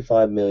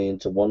 65 million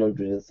to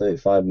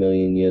 135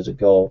 million years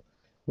ago,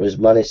 whereas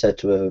man is said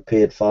to have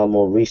appeared far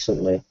more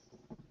recently.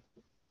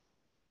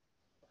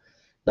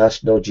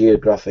 National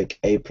Geographic,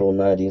 April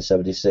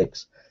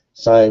 1976.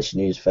 Science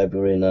News,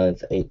 February 9,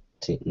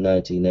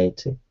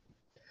 1980.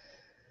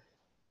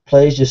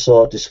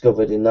 Plesiosaur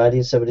discovered in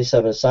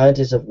 1977.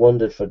 Scientists have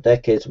wondered for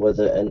decades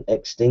whether an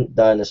extinct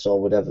dinosaur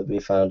would ever be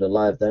found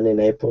alive. Then in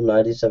April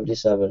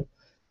 1977,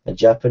 a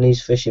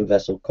Japanese fishing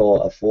vessel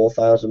caught a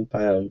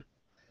 4,000-pound,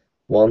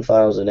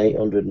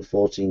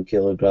 1,814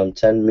 kilogram,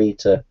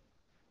 10-meter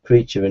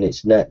creature in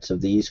its nets of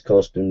the east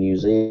coast of New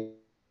Zealand.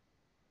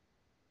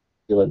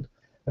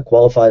 A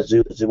qualified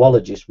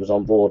zoologist was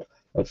on board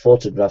and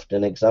photographed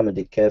and examined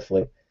it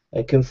carefully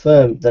and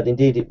confirmed that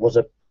indeed it was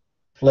a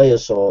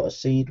plesiosaur, a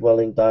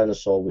sea-dwelling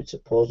dinosaur which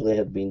supposedly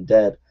had been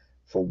dead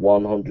for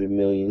 100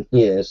 million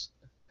years.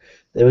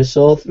 They were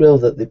so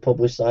thrilled that they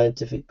published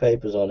scientific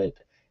papers on it,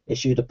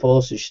 issued a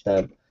postage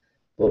stamp,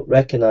 but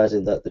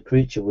recognizing that the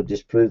creature would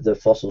disprove their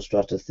fossil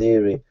strata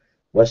theory,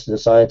 Western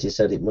scientists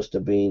said it must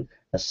have been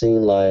a sea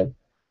lion.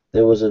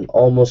 There was an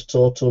almost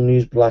total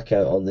news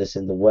blackout on this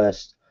in the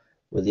West,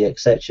 with the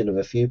exception of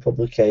a few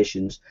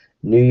publications.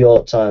 New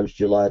York Times,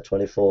 July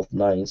 24,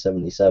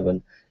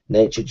 1977,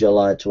 Nature,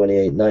 July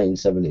 28,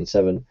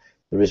 1977.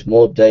 There is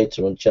more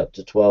data on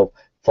Chapter 12,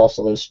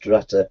 Fossil and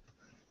Strata.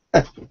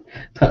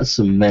 That's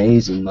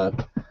amazing, man.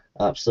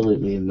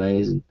 Absolutely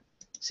amazing.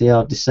 See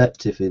how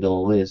deceptive it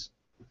all is.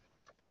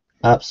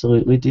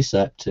 Absolutely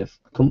deceptive.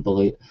 Couldn't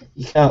believe.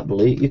 You can't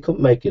believe. You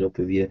couldn't make it up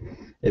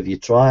if you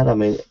tried. I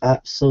mean,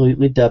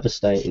 absolutely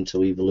devastating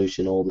to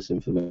evolution. All this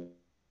information,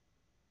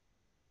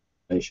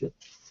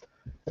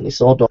 and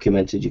it's all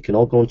documented. You can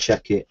all go and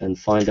check it and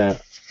find out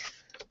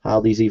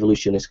how these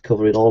evolutionists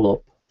cover it all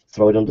up,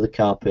 throw it under the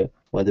carpet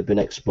where they've been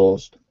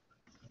exposed.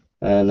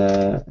 And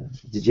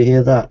did you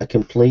hear that? A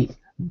complete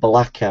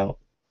blackout,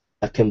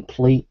 a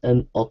complete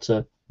and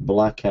utter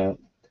blackout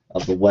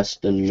of the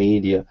Western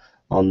media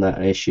on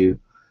that issue.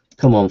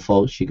 Come on,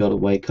 folks, you got to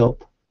wake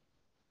up.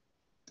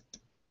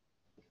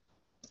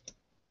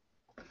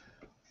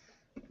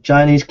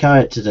 Chinese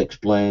characters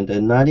explained.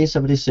 In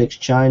 1976,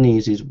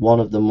 Chinese is one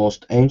of the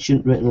most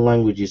ancient written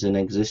languages in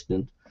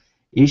existence.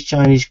 Each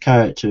Chinese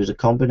character is a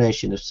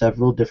combination of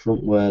several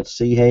different words.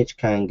 C.H.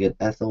 Kang and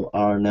Ethel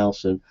R.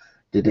 Nelson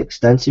did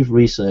extensive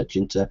research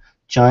into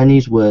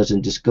Chinese words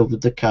and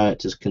discovered the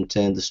characters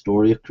contained the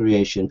story of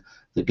creation,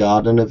 the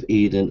Garden of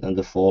Eden, and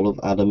the fall of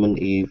Adam and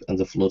Eve, and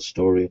the flood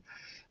story.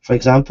 For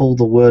example,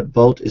 the word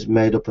boat is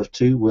made up of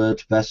two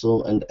words,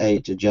 vessel and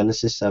eight,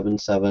 Genesis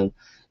 7:7,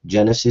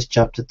 Genesis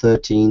chapter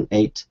 13,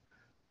 8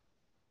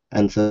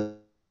 and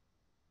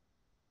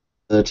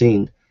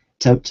 13.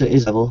 Tempter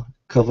is devil,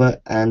 cover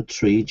and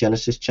tree,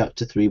 Genesis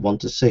chapter 3,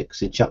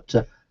 1-6. In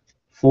chapter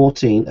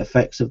 14,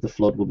 effects of the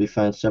flood, will be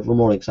found several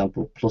more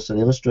examples, plus an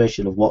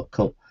illustration of what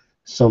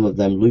some of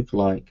them look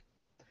like.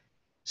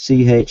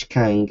 C.H.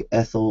 Kang,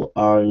 Ethel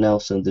R.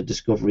 Nelson, The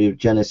Discovery of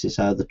Genesis,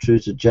 How the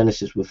Truths of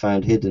Genesis Were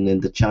Found Hidden in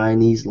the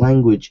Chinese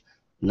Language,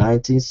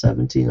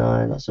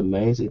 1979. That's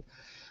amazing.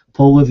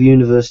 Poll of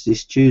University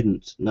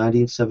Students,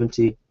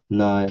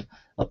 1979.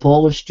 A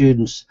poll of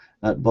students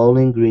at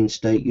Bowling Green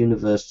State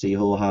University,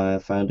 Ohio,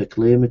 found a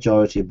clear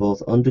majority of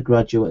both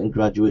undergraduate and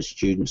graduate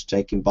students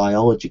taking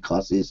biology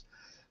classes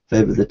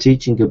favor the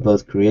teaching of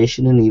both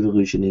creation and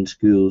evolution in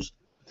schools.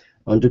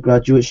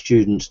 Undergraduate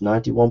students,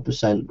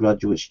 91%,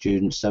 graduate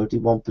students,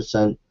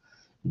 71%,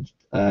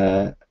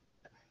 and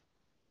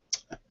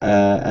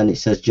it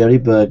says Jerry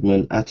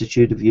Bergman,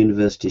 Attitude of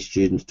University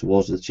Students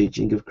Towards the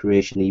Teaching of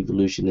Creation and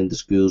Evolution in the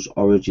Schools,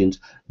 Origins,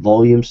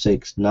 Volume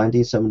 6,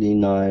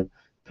 1979,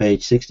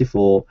 page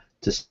 64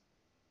 to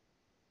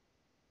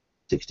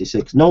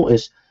 66.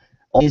 Notice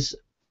all these,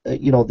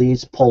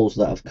 these polls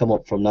that have come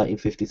up from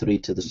 1953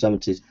 to the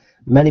 70s,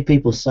 many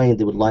people saying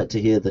they would like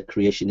to hear the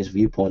creationist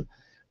viewpoint,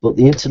 but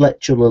the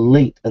intellectual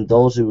elite and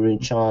those who were in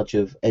charge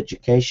of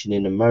education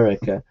in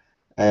America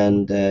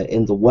and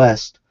in the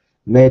West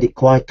made it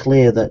quite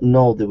clear that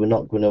no, they were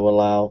not going to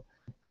allow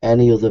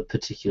any other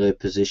particular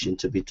position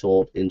to be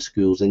taught in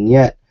schools. And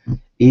yet,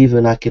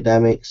 even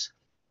academics,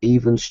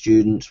 even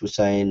students were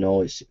saying,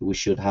 no, we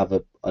should have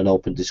an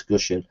open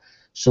discussion.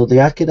 So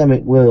the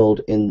academic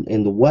world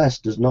in the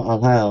West does not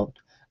allow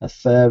a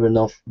fair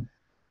enough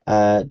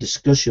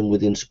discussion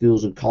within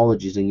schools and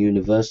colleges and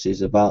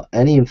universities about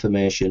any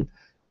information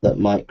that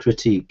might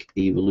critique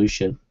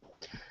evolution.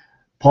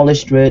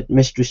 Polystrate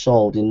mystery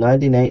solved. In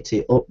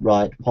 1980,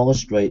 upright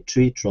polystrate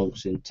tree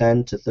trunks in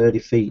 10 to 30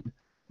 feet,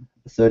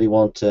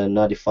 31 to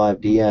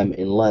 95 dm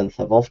in length,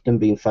 have often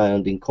been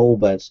found in coal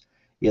beds,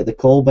 yet the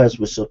coal beds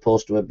were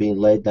supposed to have been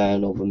laid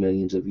down over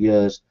millions of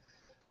years.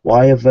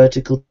 Why are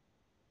vertical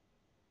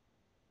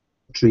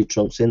tree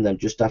trunks in them?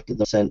 Just after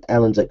the St.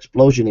 Helens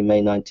explosion in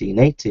May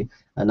 1980,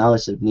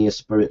 analysis near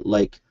Spirit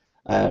Lake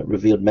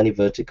revealed many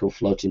vertical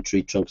floating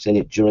tree trunks in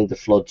it. During the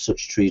flood,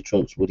 such tree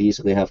trunks would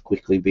easily have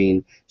quickly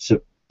been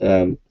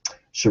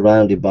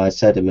surrounded by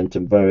sediment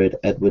and buried.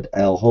 Edward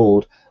L.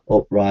 Hoard,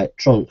 upright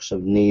trunks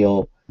of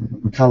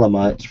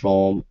neocalamites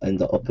form in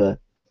the upper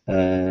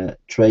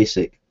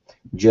Triassic.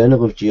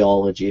 Journal of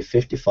Geology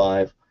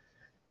 55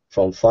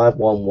 from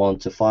 511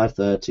 to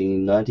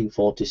 513,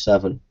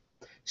 1947.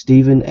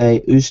 Stephen A.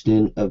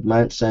 Ustin of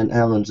Mount St.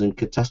 Helens and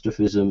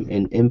Catastrophism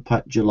in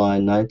Impact, July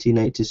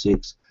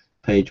 1986,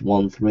 page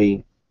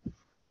 13.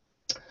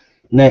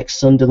 Next,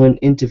 Sunderland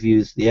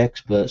interviews the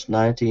experts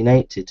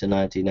 1980 to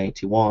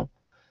 1981.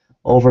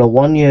 Over a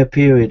one-year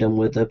period and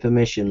with their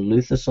permission,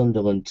 Luther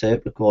Sunderland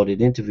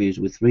tape-recorded interviews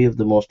with three of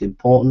the most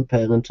important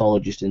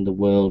paleontologists in the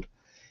world,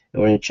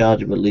 who are in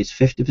charge of at least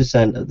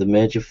 50% of the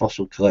major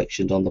fossil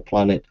collections on the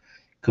planet,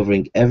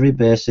 covering every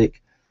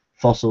basic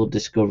fossil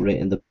discovery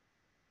in the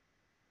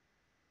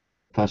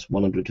past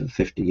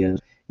 150 years.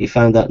 He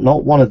found that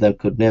not one of them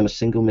could name a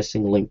single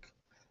missing link.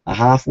 A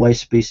halfway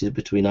species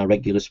between our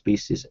regular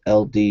species.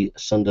 L.D.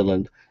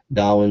 Sunderland,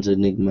 Darwin's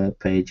Enigma,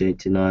 page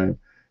 89.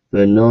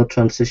 There are no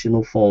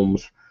transitional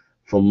forms.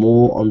 For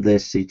more on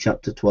this, see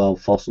Chapter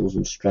 12, Fossils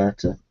and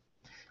Strata.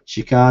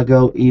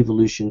 Chicago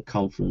Evolution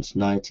Conference,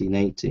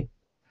 1980.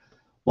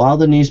 While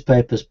the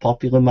newspapers,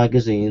 popular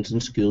magazines,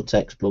 and school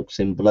textbooks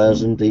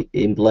emblazoned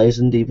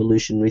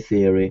evolutionary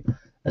theory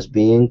as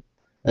being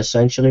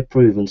essentially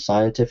proven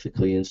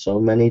scientifically in so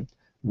many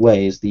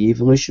ways, the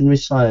evolutionary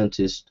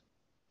scientists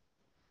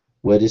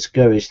were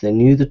discouraged. They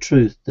knew the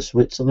truth. The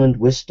Switzerland,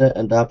 Worcester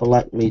and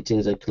Appalach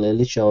meetings had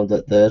clearly shown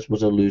that theirs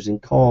was a losing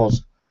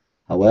cause.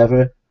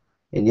 However,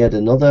 in yet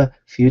another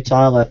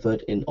futile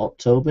effort, in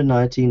October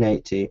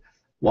 1980,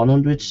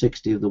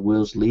 160 of the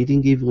world's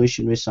leading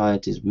evolutionary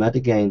scientists met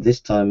again, this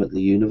time at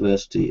the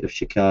University of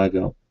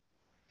Chicago.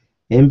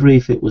 In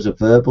brief, it was a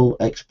verbal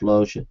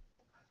explosion.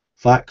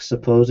 Facts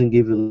opposing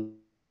evolution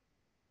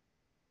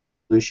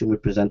were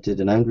presented,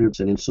 and angry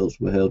and insults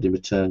were hurled in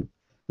return.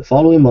 The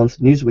following month,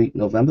 Newsweek,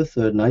 November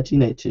 3,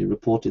 1980,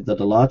 reported that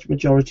a large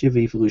majority of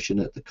evolution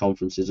at the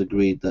conferences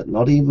agreed that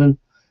not even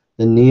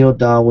the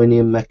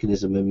neo-Darwinian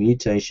mechanism of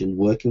mutation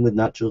working with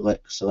natural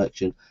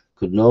selection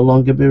could no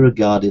longer be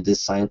regarded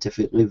as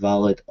scientifically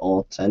valid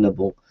or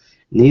tenable.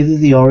 Neither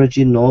the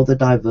origin nor the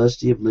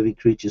diversity of living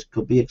creatures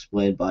could be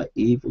explained by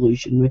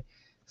evolutionary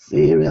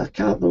theory. I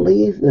can't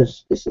believe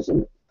this. This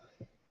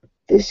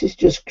is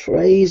just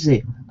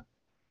crazy.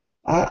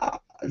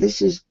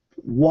 This is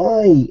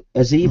why,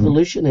 as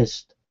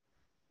evolutionists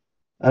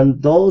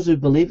and those who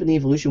believe in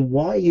evolution,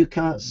 why you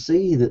can't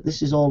see that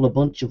this is all a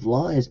bunch of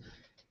lies.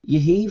 You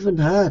even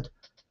had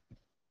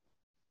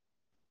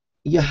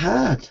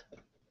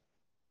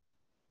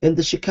in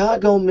the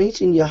Chicago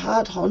meeting, you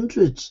had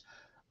hundreds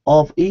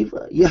of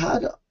you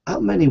had, how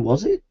many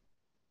was it?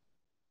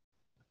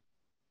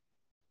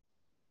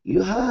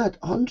 You had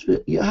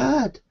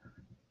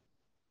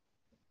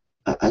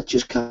I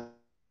just can't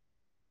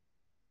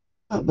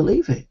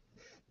believe it.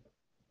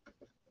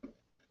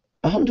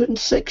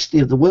 160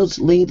 of the world's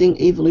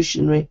leading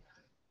evolutionary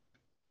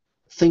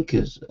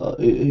thinkers,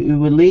 who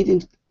were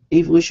leading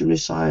evolutionary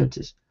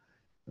scientists,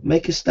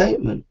 make a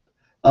statement.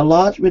 A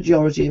large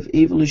majority of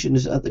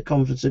evolutionists at the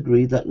conference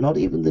agreed that not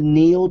even the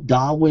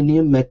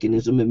neo-Darwinian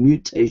mechanism of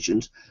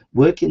mutations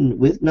working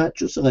with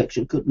natural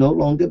selection could no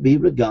longer be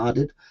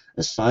regarded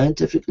as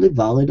scientifically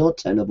valid or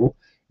tenable.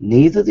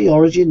 Neither the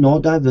origin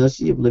nor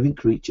diversity of living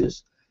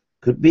creatures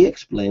could be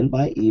explained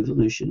by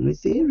evolutionary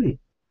theory.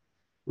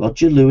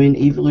 Roger Lewin,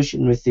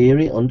 Evolutionary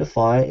Theory Under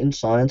Fire in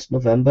Science,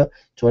 November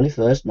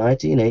 21st,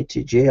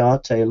 1980. J.R.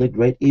 Taylor,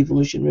 Great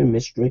Evolutionary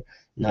Mystery,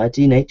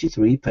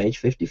 1983, page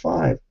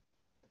 55.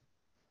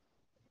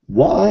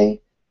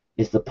 Why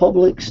is the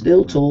public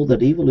still told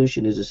that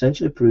evolution is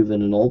essentially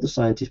proven and all the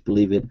scientists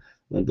believe it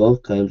when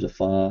both claims are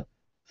far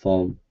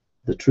from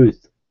the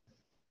truth?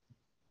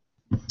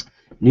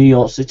 New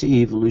York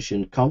City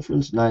Evolution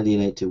Conference,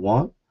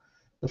 1981.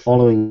 The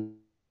following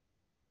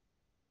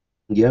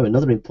year,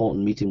 another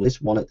important meeting was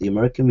this one at the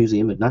American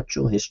Museum of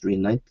Natural History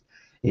in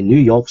New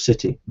York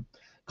City.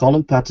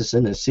 Colin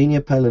Patterson, a senior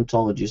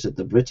paleontologist at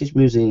the British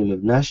Museum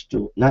of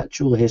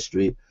Natural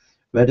History,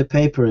 read a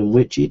paper in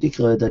which he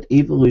declared that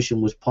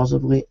evolution was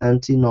possibly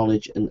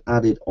anti-knowledge and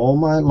added, "All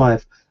my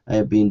life I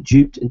have been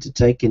duped into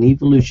taking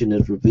evolution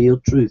as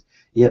revealed truth."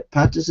 Yet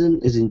Patterson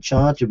is in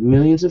charge of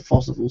millions of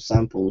fossil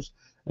samples,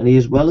 and he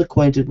is well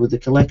acquainted with the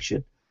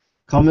collection.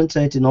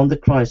 Commentating on the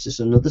crisis,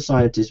 another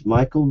scientist,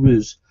 Michael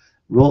Ruse,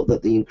 wrote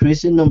that the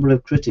increasing number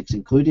of critics,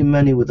 including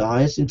many with the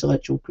highest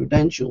intellectual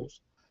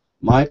credentials,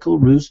 Michael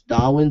Ruse,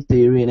 Darwin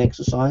Theory and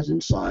Exercise in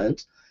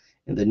Science,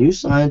 in the New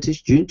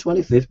Scientist, June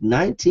 25th,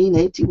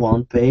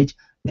 1981, page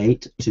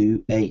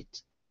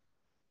 828.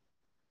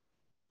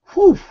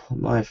 Whew,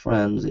 my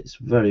friends, it's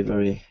very,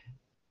 very,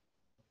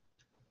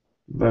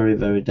 very,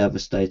 very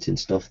devastating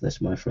stuff, this,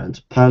 my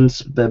friends.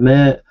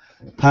 Panspermia,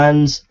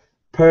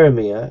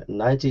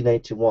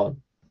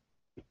 1981.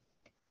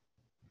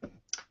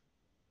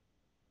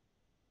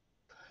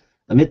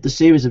 Amid the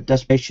series of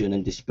desperation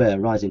and despair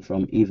rising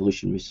from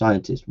evolutionary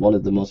scientists, one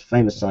of the most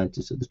famous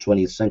scientists of the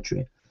 20th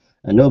century,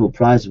 a Nobel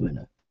Prize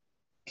winner,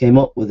 came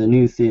up with a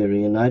new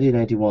theory. In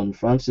 1981,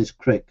 Francis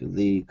Crick,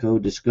 the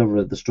co-discoverer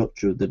of the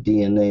structure of the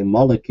DNA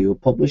molecule,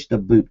 published a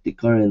book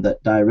declaring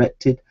that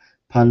directed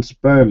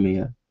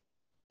panspermia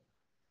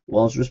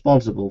was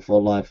responsible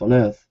for life on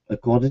Earth.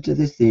 According to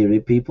this theory,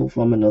 people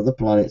from another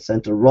planet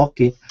sent a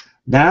rocket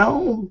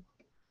down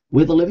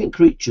with living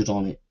creatures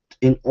on it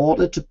in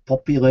order to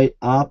populate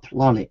our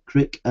planet.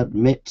 Crick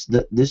admits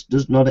that this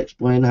does not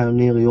explain how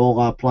nearly all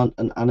our plant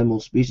and animal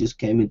species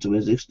came into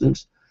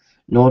existence,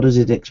 nor does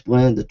it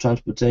explain the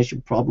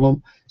transportation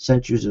problem.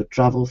 Centuries of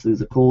travel through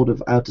the cold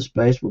of outer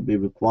space would be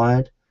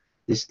required.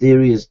 This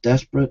theory is a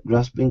desperate,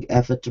 grasping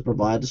effort to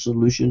provide a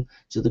solution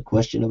to the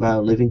question of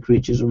how living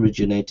creatures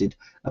originated,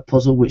 a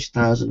puzzle which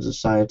thousands of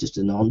scientists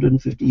in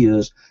 150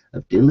 years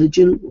of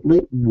diligent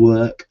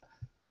work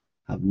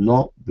have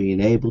not been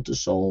able to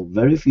solve.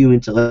 Very few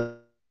intellectuals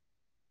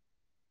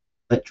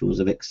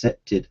have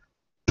accepted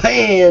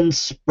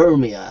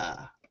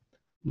panspermia.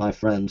 My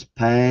friends,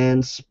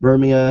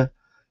 panspermia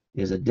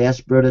is a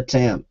desperate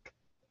attempt.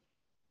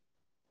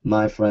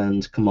 My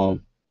friends, come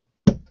on.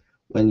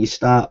 When you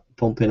start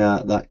pumping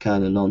out that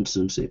kind of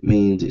nonsense, it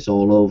means it's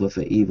all over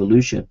for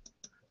evolution.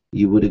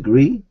 You would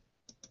agree?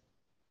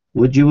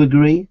 Would you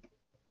agree?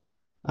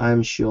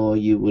 I'm sure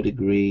you would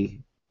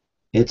agree.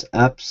 It's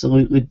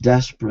absolutely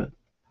desperate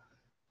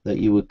that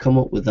you would come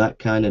up with that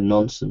kind of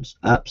nonsense.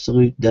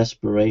 Absolute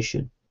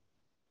desperation.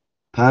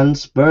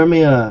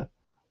 Panspermia.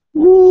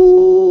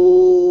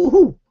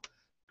 Woo!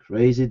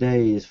 Crazy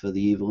days for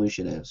the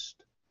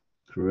evolutionist.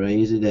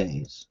 Crazy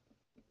days.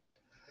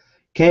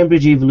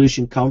 Cambridge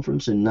Evolution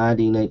Conference in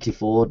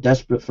 1984.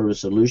 Desperate for a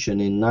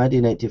solution, in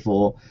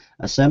 1984,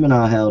 a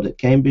seminar held at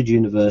Cambridge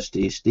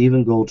University,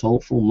 Stephen Gould's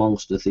hopeful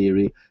monster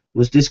theory,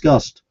 was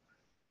discussed.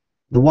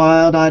 The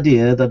wild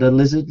idea that a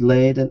lizard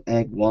laid an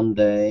egg one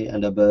day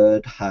and a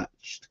bird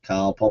hatched.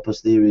 Karl Popper's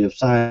theory of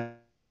science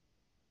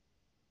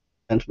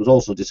was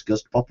also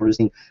discussed. Popper is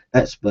an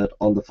expert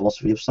on the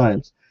philosophy of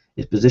science.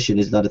 His position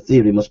is that a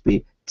theory must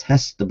be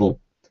testable.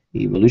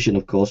 Evolution,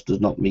 of course, does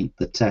not meet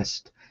the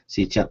test.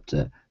 See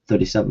chapter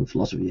 37,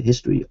 Philosophy of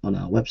History, on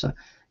our website.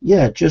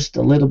 Yeah, just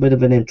a little bit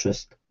of an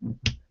interest.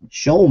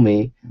 Show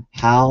me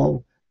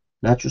how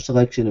natural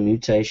selection and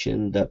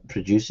mutation that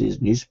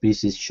produces new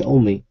species. Show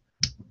me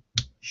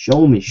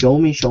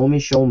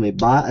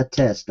by a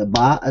test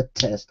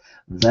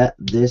that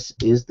this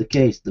is the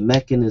case. The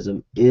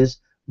mechanism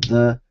is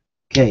the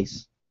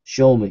case.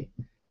 Show me.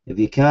 If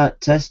you can't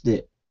test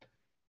it,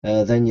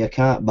 then you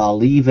can't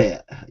believe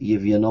it,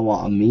 if you know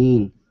what I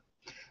mean.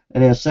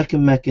 And a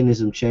second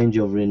mechanism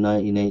changeover in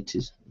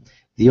 1980s.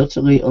 The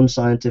utterly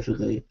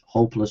unscientifically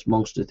hopeless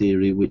monster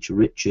theory which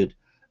Richard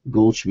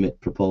Goldschmidt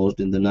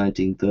proposed in the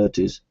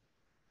 1930s.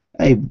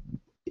 Hey,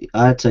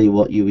 I tell you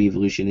what you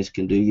evolutionists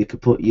can do. You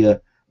could put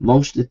your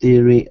monster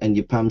theory and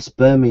your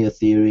panspermia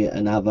theory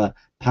and have a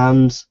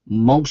pans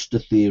monster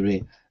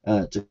theory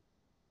to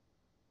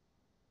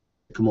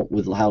come up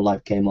with how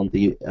life came on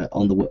the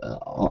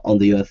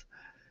earth.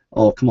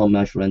 Oh, come on,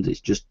 my friends,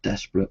 it's just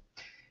desperate.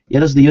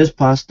 Yet as the years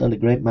passed and a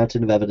great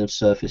mountain of evidence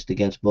surfaced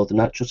against both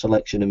natural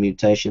selection and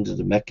mutations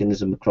as a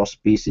mechanism across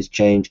species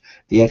change,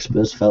 the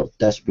experts felt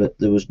desperate.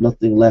 There was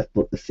nothing left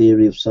but the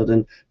theory of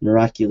sudden,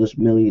 miraculous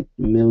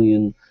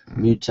million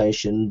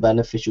mutation,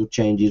 beneficial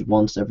changes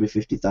once every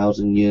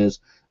 50,000 years,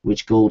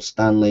 which Gould,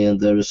 Stanley and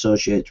their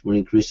associates were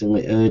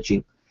increasingly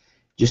urging.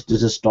 Just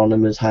as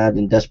astronomers had,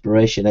 in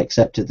desperation,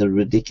 accepted the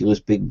ridiculous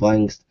Big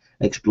Bang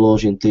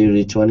explosion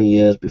theory 20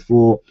 years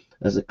before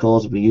as the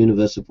cause of a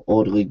universe of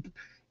orderly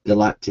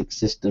galactic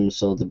systems,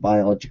 so the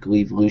biological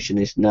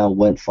evolutionists now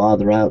went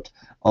farther out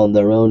on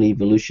their own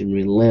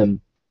evolutionary limb.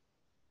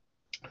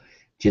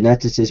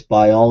 Geneticists,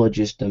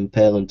 biologists and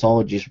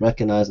paleontologists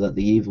recognized that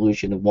the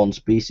evolution of one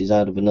species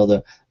out of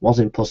another was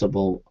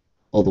impossible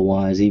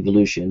otherwise.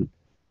 Evolution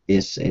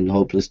is, in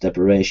hopeless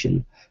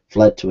desperation,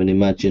 fled to an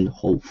imagined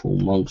hopeful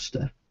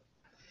monster.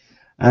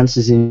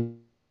 Answers in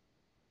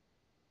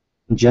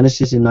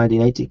Genesis in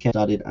 1980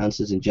 started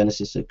Answers in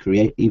Genesis, a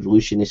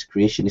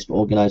creationist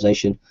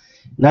organization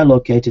now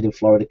located in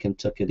Florida,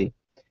 Kentucky.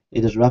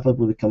 It has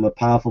rapidly become a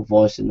powerful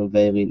voice in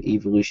unveiling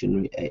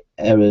evolutionary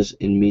errors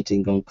in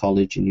meeting on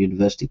college and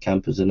university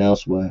campus and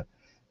elsewhere.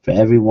 For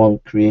every one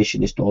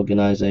creationist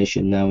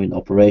organization now in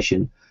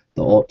operation,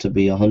 there ought to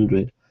be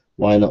 100.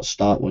 Why not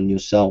start one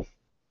yourself?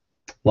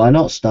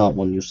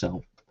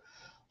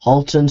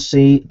 Halton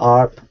C.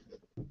 Arp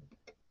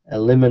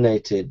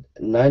eliminated.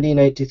 In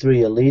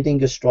 1983, a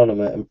leading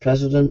astronomer and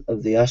president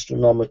of the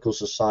Astronomical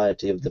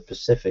Society of the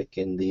Pacific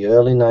in the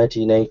early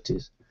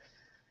 1980s,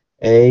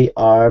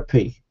 ARP,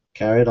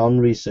 carried on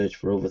research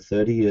for over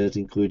 30 years,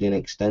 including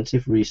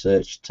extensive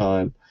research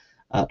time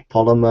at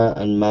Palomar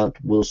and Mount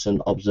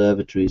Wilson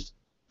observatories.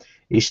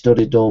 He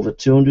studied over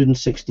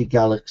 260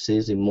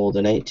 galaxies in more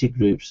than 80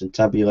 groups and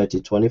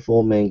tabulated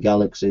 24 main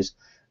galaxies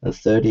and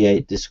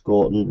 38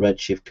 discordant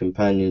redshift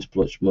companions,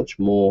 plus much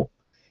more.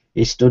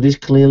 His studies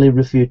clearly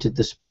refuted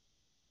the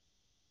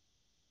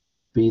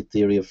speed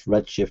theory of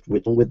redshift,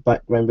 which, with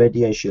background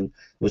radiation,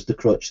 was the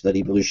crutch that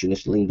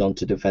evolutionists leaned on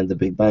to defend the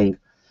Big Bang.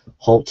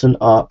 Halton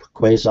Arp,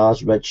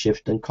 Quasars,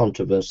 Redshift and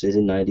Controversies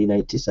in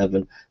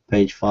 1987,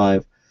 page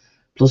 5,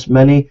 plus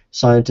many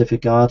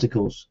scientific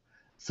articles.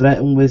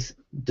 Threatened with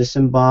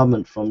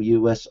disbarment from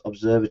U.S.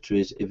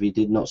 observatories if he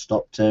did not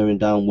stop tearing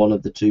down one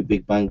of the two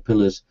Big Bang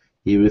pillars,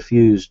 he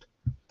refused.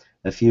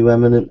 A few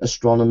eminent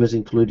astronomers,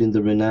 including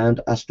the renowned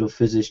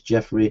astrophysicist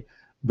Geoffrey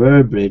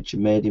Burbridge,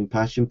 made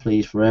impassioned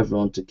pleas for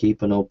everyone to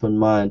keep an open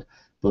mind,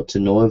 but to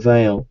no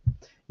avail.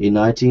 In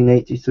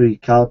 1983,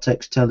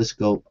 Caltech's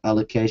Telescope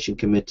Allocation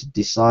Committee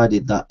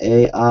decided that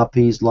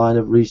ARP's line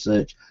of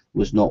research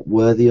was not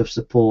worthy of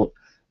support,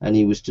 and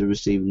he was to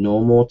receive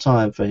no more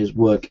time for his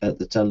work at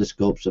the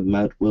telescopes of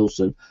Mount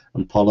Wilson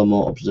and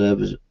Palomar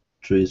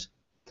observatories.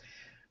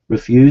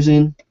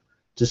 Refusing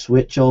to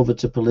switch over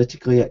to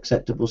politically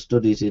acceptable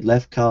studies, he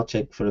left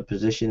Caltech for a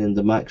position in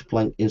the Max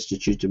Planck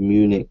Institute of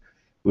Munich,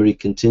 where he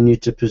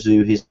continued to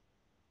pursue his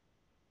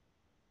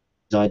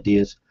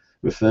ideas.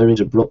 Referring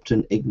to abrupt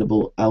and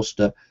ignoble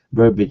ouster,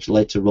 Burbridge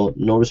later wrote,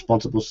 "No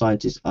responsible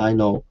scientist I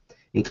know,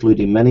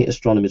 including many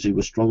astronomers who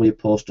were strongly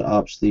opposed to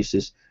Arp's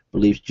thesis,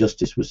 believes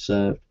justice was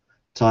served."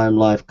 Time,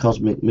 Life,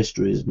 Cosmic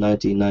Mysteries,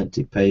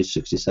 1990, page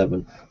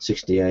 67,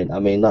 68. I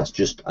mean,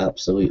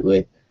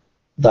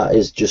 that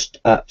is just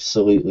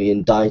absolutely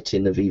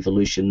indicting of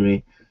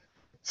evolutionary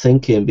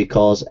thinking,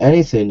 because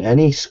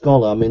any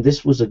scholar, I mean,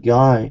 this was a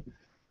guy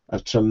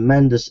of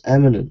tremendous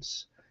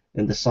eminence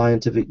in the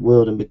scientific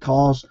world, and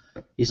because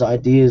his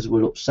ideas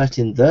were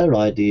upsetting their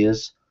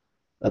ideas,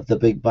 of the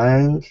Big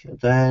Bang,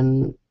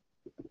 then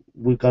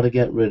we've got to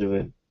get rid of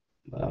it.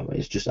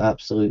 It's just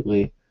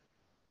absolutely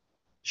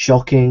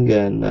shocking,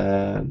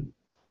 and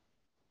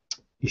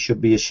you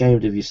should be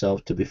ashamed of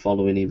yourself to be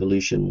following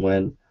evolution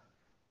when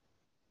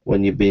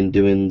you've been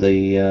doing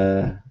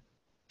the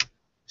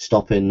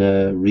stopping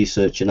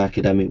research and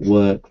academic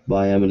work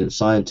by eminent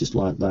scientists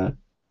like that.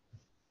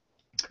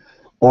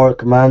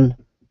 Orkman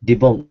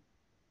debunked.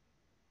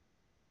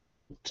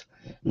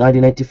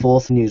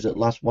 1984 news at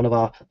last, one of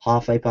our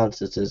half-ape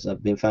ancestors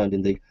have been found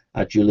in the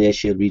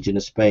Adulasia region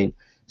of Spain.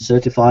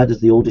 Certified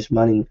as the oldest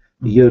man in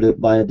Europe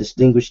by a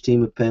distinguished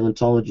team of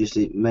paleontologists,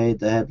 it made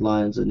the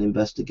headlines. An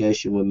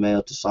investigation was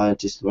mailed to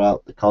scientists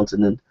throughout the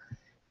continent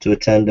to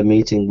attend a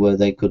meeting where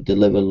they could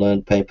deliver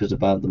learned papers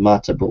about the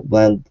matter. But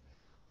then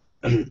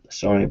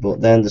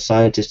the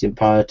scientists in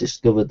Paris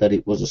discovered that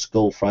it was a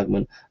skull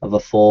fragment of a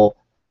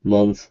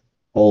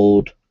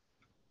 4-month-old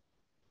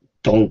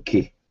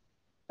donkey.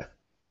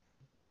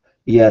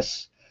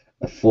 Yes,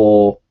 a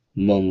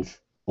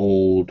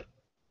 4-month-old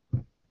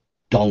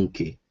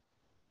donkey.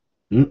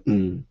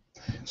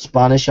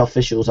 Spanish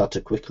officials had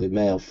to quickly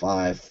mail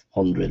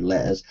 500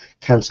 letters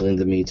cancelling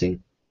the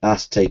meeting.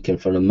 As taken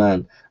from a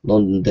man.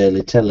 London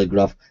Daily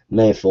Telegraph,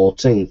 May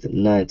 14th,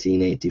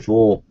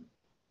 1984.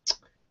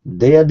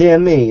 Dear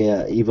me,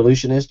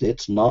 evolutionist,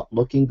 it's not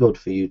looking good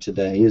for you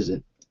today, is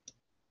it?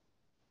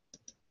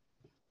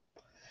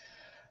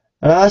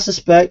 And I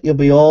suspect you'll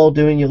be all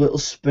doing your little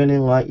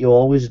spinning like you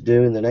always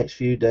do in the next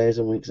few days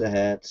and weeks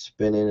ahead,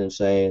 spinning and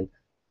saying,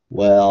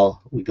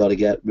 well, we got to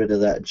get rid of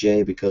that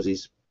Jay because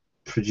he's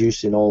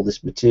producing all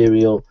this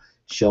material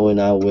showing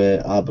how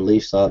our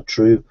beliefs aren't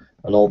true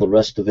and all the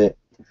rest of it.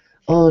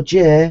 Oh,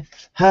 Jay,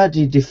 how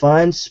do you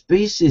define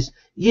species?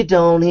 You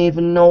don't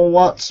even know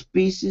what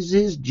species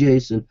is,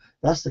 Jason.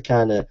 That's the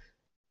kind of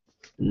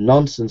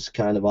nonsense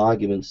kind of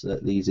arguments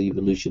that these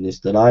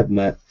evolutionists that I've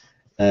met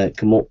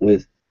come up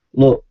with.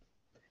 Look,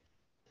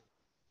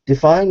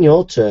 define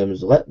your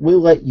terms. We'll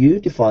let you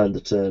define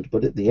the terms,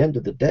 but at the end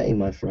of the day,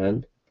 my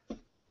friend,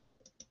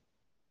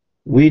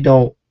 we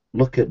don't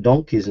look at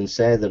donkeys and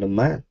say they're a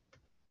man,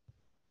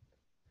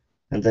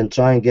 and then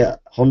try and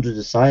get hundreds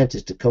of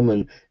scientists to come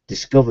and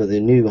discover the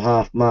new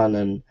half man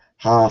and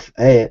half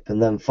ape,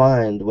 and then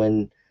find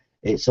when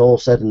it's all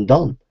said and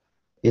done,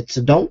 it's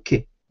a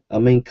donkey. I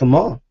mean, come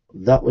on.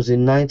 That was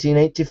in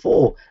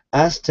 1984.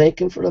 As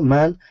taken from a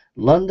man,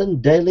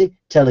 London Daily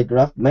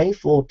Telegraph, May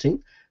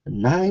 14th,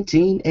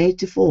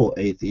 1984.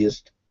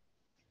 Atheist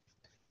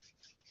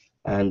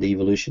and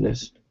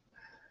evolutionist.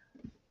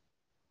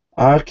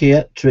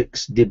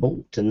 Archaeopteryx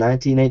debunked in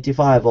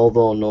 1985,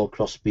 although no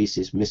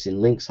cross-species missing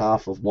links,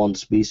 half of one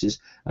species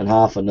and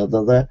half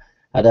another,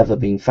 had ever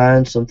been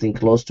found. Something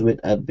close to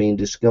it had been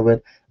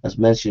discovered. As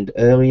mentioned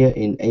earlier,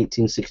 in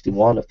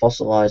 1861, a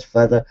fossilized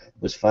feather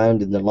was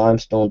found in the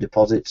limestone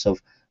deposits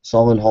of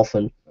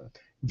Sollenhofen,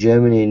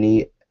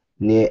 Germany,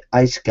 near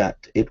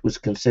Eichstätt. It was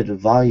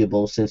considered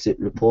valuable since it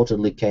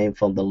reportedly came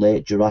from the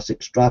late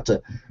Jurassic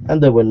strata,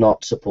 and there were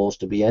not supposed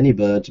to be any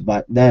birds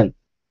back then.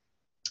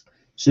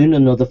 Soon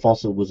another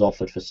fossil was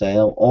offered for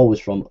sale,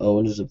 always from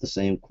owners of the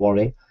same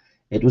quarry.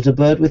 It was a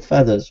bird with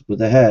feathers, with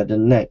a head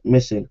and neck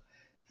missing.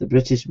 The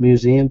British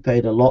Museum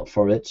paid a lot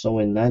for it, so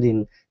in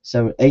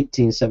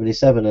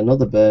 1877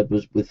 another bird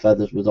with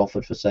feathers was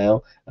offered for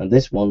sale, and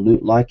this one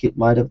looked like it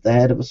might have the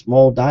head of a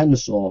small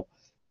dinosaur.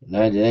 In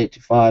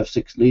 1985,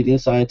 6 leading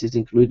scientists,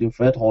 including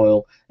Fred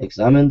Hoyle,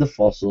 examined the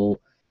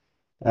fossil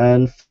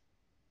and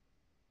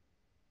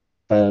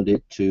found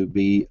it to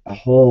be a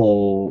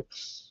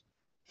hoax.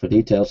 For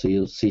details, so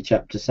you'll see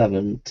Chapter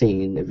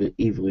 17 of the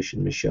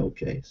Evolutionary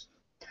Showcase.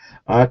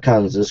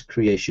 Arkansas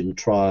Creation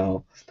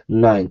Trial,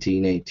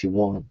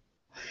 1981.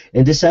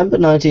 In December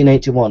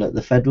 1981, at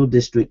the Federal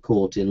District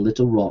Court in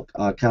Little Rock,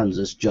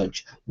 Arkansas,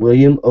 Judge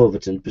William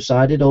Overton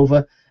presided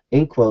over,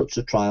 in quotes,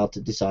 a trial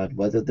to decide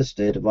whether the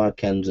state of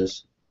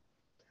Arkansas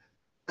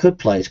could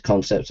place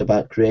concepts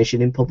about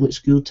creation in public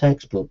school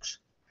textbooks.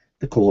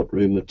 The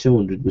courtroom of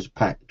 200 was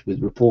packed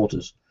with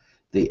reporters.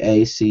 The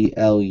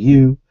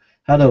ACLU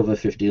had over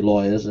 50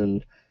 lawyers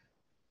and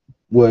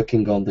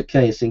working on the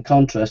case. In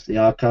contrast, the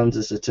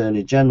Arkansas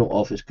Attorney General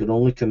Office could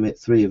only commit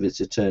 3 of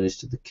its attorneys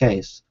to the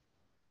case.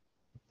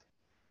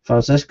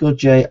 Francesco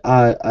J.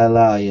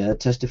 Ayala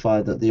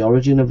testified that the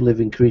origin of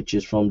living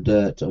creatures from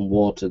dirt and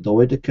water, though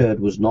it occurred,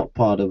 was not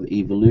part of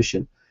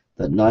evolution.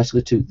 That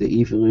nicely took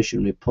the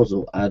evolutionary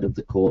puzzle out of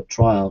the court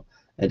trial.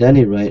 At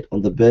any rate,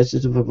 on the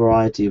basis of a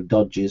variety of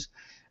dodges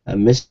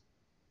and misstatements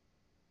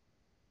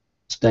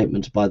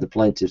by the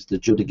plaintiffs, the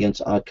judge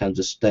against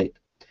Arkansas State.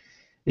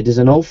 It is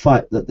an old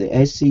fact that the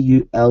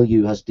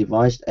ACLU has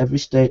advised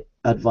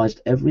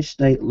every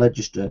state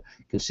legislature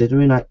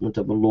considering enactment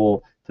of a law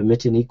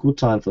permitting equal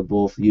time for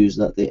both views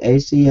that the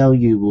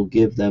ACLU will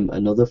give them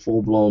another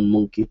full-blown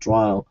monkey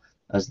trial,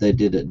 as they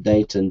did at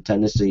Dayton,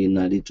 Tennessee in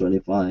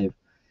 1925.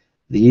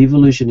 The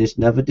evolutionists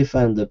never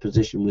defend their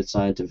position with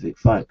scientific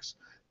facts,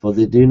 for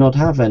they do not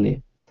have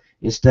any.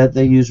 Instead,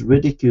 they use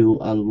ridicule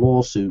and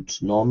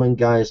lawsuits. Norman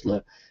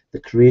Geisler,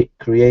 the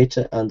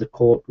creator and the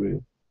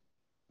courtroom.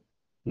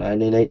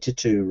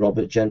 1982,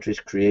 Robert Gentry's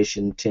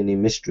Creation Tiny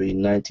Mystery,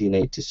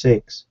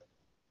 1986.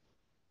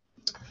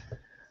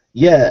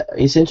 Yeah,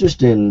 it's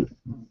interesting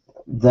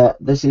that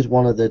this is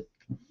one of the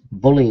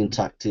bullying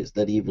tactics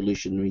that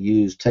evolutionary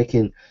use,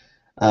 taking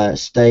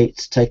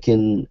states,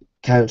 taking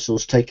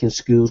councils, taking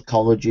schools,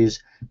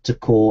 colleges to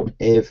court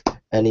if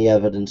any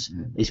evidence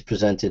is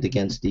presented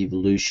against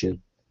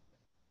evolution.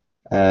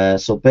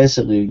 So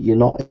basically, you're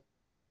not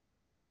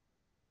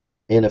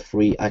in a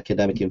free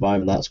academic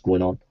environment that's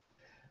going on.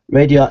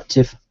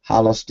 Radioactive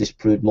halos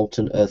disproved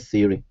molten earth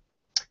theory.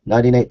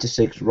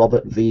 1986,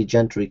 Robert V.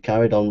 Gentry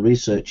carried on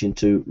research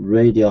into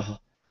radio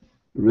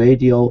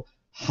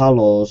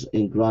halos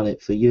in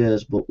granite for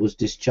years, but was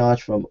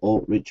discharged from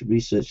Oak Ridge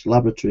Research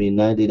Laboratory in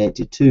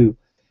 1982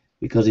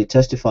 because he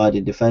testified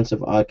in defense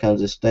of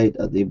Arkansas State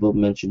at the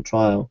above-mentioned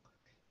trial.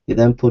 He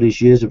then put his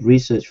years of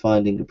research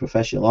finding and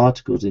professional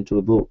articles into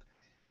a book,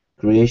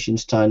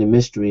 Creation's Tiny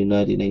Mystery, in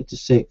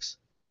 1986.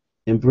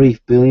 In brief,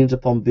 billions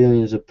upon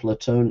billions of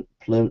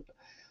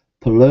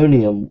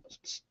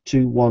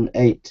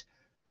polonium-218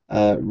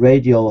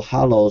 radio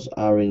halos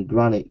are in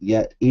granite,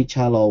 yet each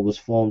halo was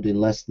formed in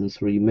less than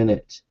 3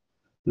 minutes.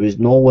 There is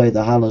no way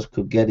the halos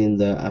could get in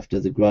there after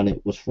the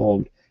granite was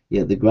formed,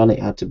 yet the granite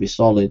had to be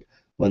solid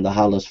when the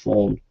halos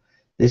formed.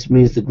 This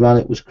means the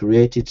granite was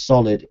created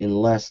solid in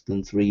less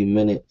than 3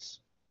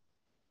 minutes.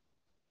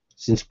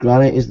 Since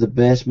granite is the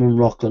basement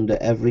rock under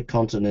every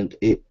continent,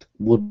 it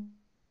would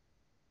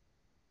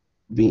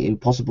be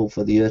impossible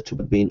for the Earth to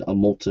have been a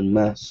molten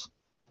mass,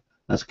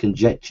 as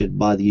conjectured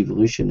by the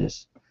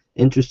evolutionists.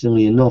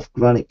 Interestingly enough,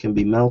 granite can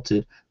be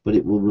melted, but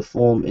it will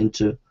reform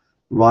into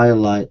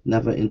rhyolite,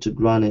 never into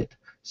granite.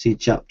 See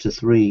Chapter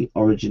 3,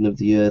 Origin of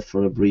the Earth,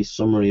 for a brief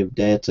summary of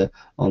data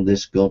on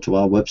this. Go to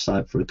our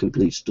website for a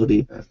complete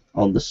study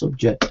on the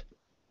subject.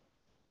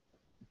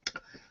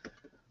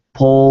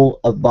 Poll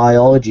of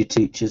biology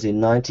teachers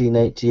in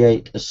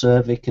 1988, a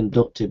survey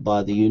conducted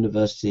by the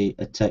University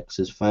of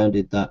Texas found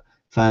that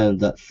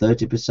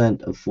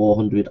 30% of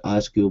 400 high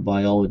school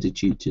biology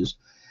teachers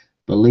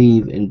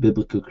believe in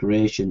biblical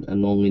creation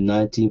and only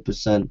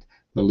 19%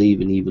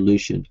 believe in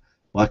evolution.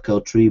 Waco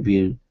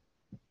Tribune,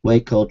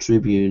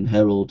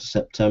 Herald,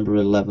 September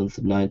 11th,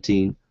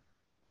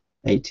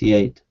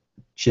 1988.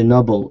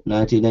 Chernobyl,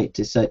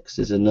 1986,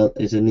 is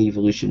an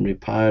evolutionary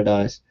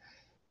paradise.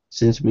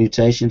 Since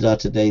mutations are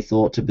today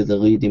thought to be the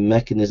leading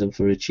mechanism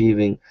for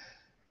achieving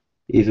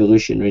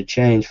evolutionary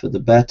change for the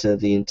better,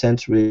 the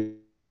intense radiation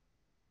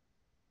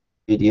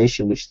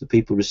which the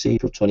people received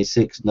April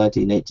 26,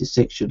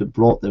 1986 should have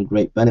brought them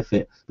great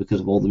benefit because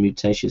of all the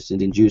mutations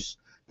it induced.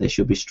 They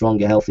should be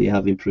stronger, healthier,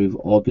 have improved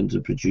organs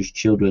and produce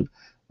children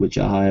which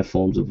are higher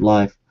forms of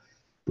life.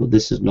 But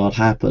this has not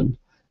happened.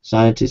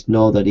 Scientists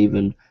know that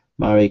even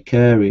Marie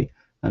Curie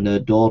and her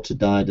daughter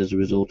died as a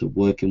result of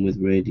working with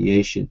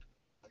radiation.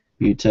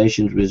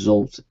 Mutations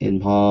result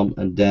in harm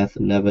and death,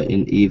 never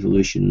in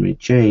evolutionary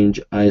change.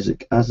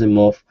 Isaac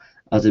Asimov,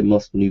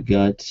 Asimov's New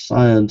Guide to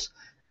Science,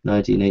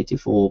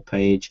 1984,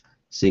 page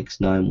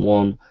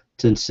 691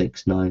 to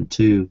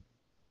 692.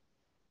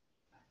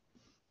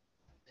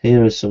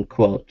 Here are some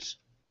quotes.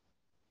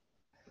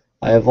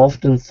 I have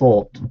often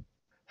thought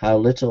how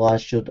little I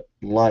should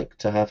like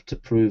to have to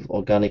prove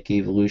organic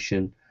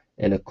evolution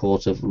in a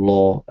court of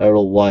law.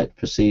 Errol White,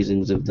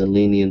 Proceedings of the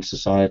Linnean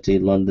Society,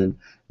 London,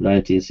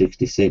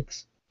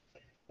 1966.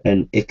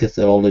 An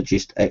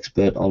ichthyologist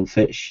expert on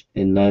fish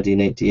in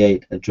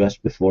 1988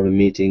 addressed before a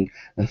meeting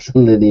of the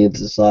Linnean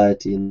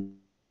Society in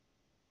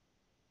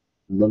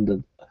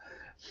London.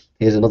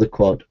 Here's another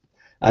quote.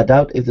 I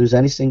doubt if there is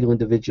any single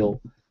individual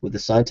with the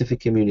scientific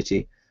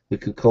community who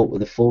could cope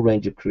with a full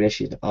range of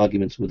creation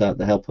arguments without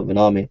the help of an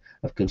army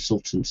of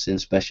consultants in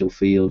special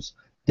fields.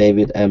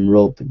 David M.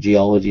 Rupp,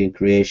 Geology and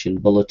Creation,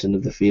 Bulletin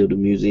of the Field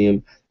and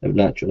Museum of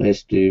Natural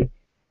History,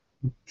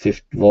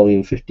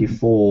 Volume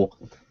 54,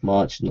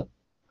 March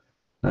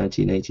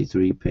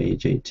 1983,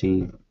 page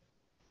 18.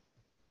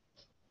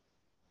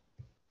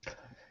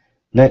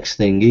 Next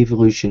thing,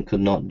 evolution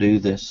could not do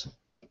this.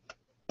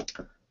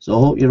 So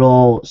I hope you're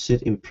all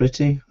sitting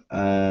pretty.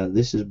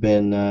 This has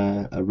been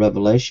a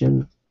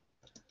revelation,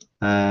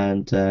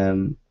 and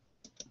I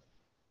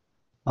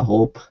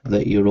hope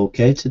that you're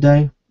okay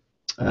today.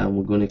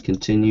 We're going to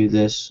continue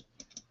this,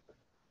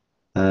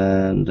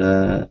 and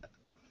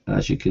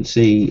as you can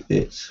see,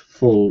 it's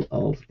full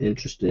of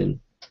interesting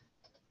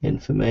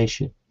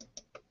information.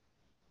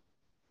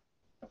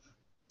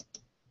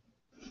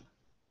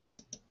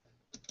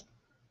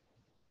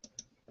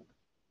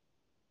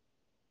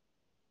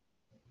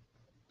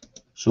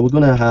 So we're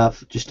going to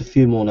have just a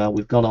few more now.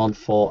 We've gone on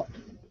for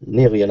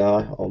nearly an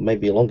hour, or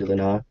maybe longer than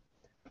an hour,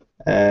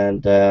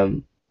 and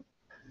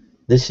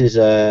this is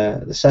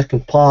the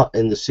second part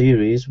in the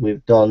series.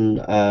 We've done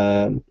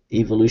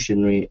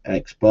Evolutionary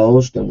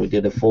Exposed, and we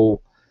did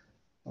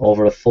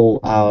over a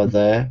full hour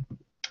there,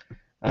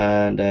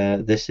 and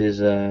this is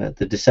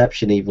the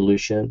Deception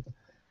Evolution,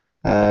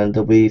 and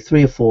there'll be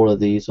 3 or 4 of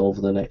these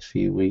over the next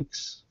few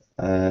weeks,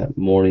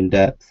 more in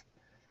depth,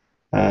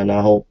 and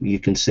I hope you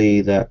can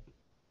see that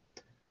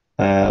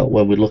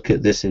when we look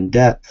at this in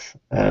depth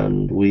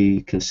and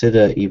we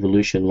consider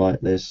evolution like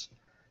this,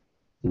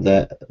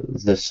 that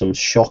there's some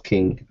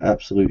shocking,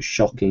 absolute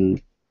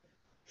shocking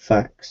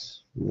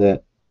facts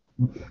that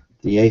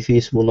the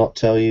atheist will not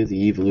tell you,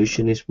 the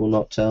evolutionist will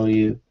not tell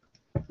you,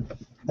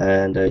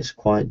 and it's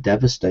quite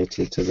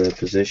devastating to their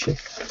position.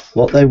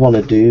 What they want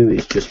to do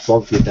is just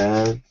bog you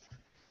down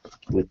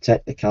with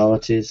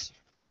technicalities,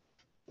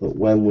 but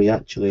when we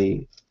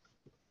actually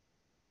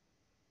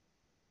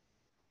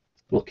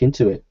look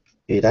into it,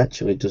 it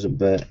actually doesn't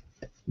bear.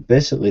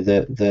 Basically,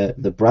 they're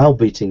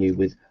browbeating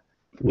you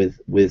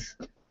with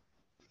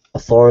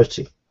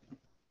authority,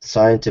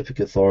 scientific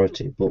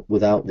authority, but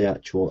without the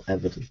actual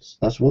evidence.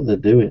 That's what they're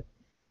doing.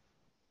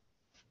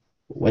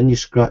 When you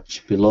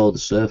scratch below the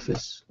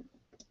surface,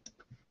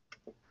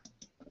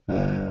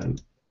 when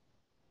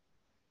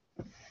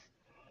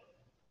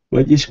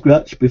you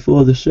scratch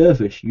before the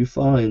surface, you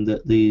find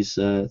that these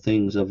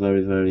things are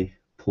very, very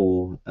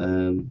poor.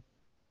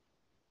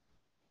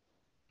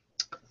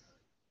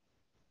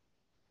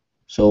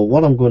 So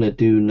what I'm going to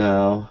do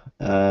now,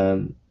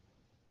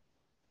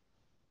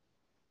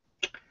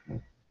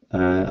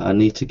 I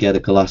need to get a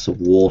glass of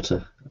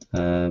water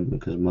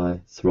because my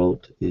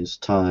throat is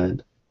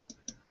tired,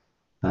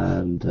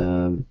 and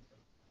I'll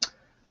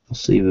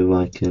see if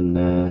I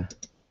can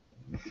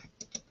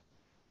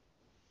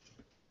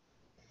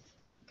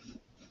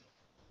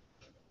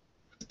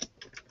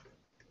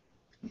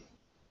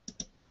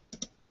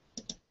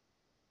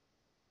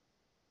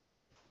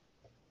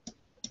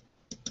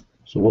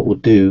so what we'll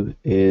do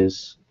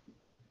is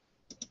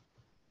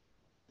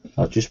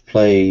I'll just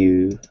play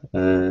you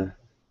a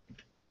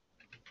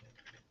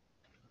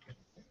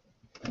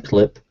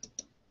clip.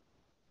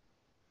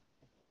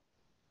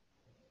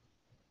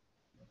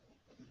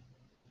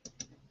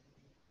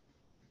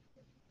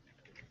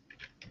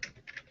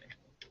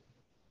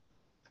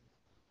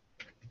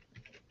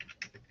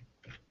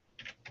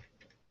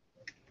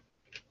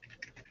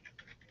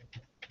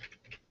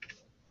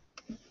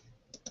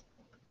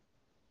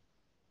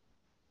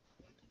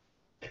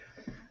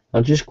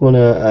 I'm just going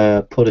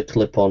to put a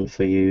clip on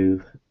for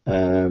you.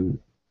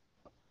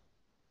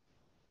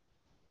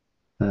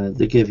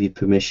 They give you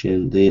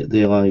permission,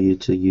 they allow you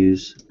to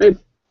use the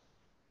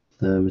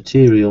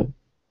material,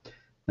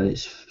 and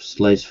it's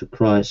Slaves for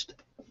Christ.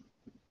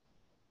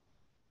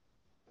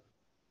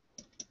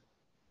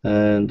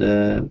 And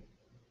it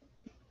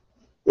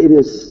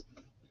is.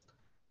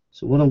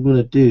 So what I'm going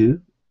to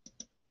do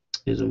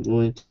is I'm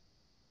going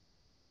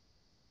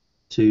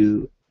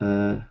to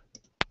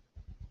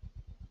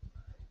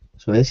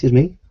so this is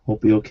me,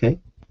 hope you're okay.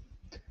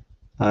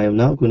 I am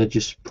now going to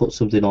just put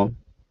something on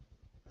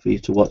for you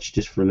to watch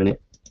just for a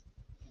minute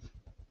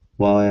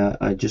while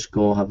I just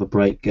go have a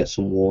break, get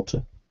some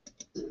water.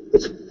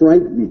 It's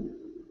frightening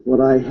what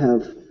I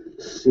have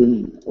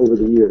seen over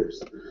the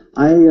years.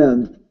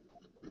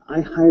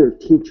 I hire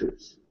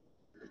teachers,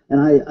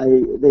 and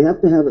they have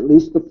to have at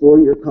least a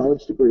 4-year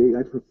college degree.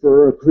 I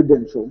prefer a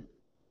credential.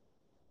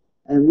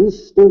 And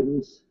these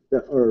students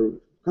that are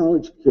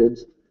college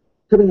kids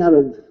coming out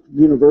of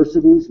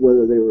universities,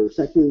 whether they were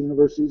secular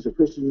universities or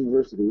Christian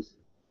universities,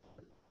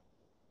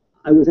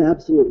 I was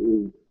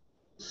absolutely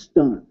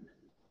stunned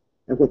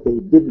at what they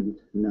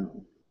didn't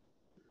know.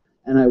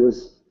 And I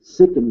was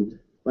sickened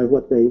by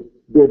what they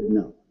did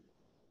know.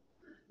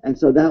 And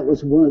so that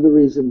was one of the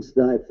reasons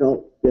that I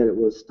felt that it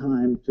was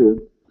time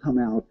to come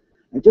out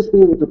and just be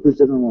able to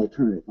present an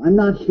alternative. I'm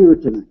not here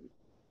tonight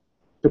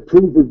to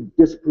prove or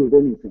disprove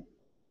anything.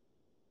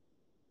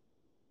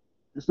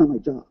 That's not my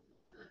job.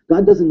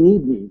 God doesn't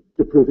need me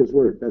to prove his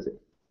word, does he?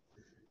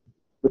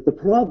 But the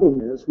problem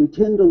is we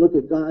tend to look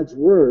at God's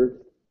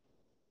word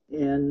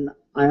in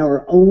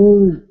our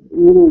own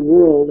little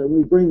world, and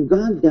we bring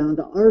God down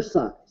to our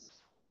size.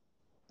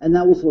 And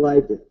that was what I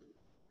did.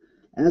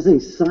 As a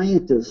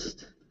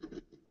scientist,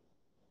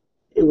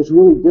 it was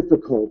really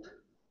difficult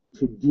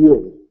to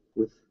deal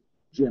with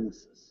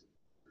Genesis.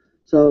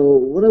 So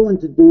what I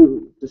wanted to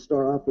do to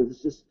start off with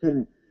is just kind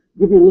of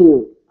give you a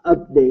little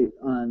update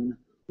on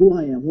who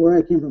I am, where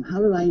I came from,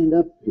 how did I end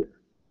up here?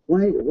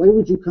 Why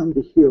would you come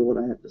to hear what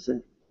I have to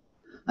say?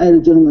 I had a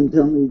gentleman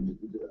tell me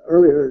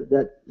earlier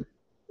that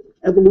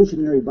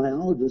evolutionary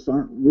biologists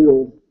aren't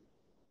real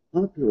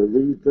popular.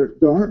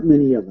 There aren't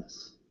many of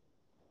us.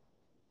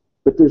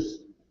 But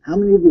how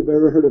many of you have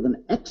ever heard of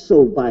an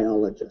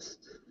exobiologist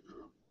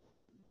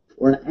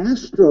or an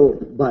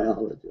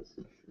astrobiologist?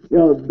 You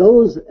know,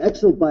 those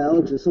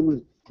exobiologists,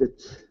 someone that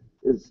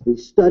is the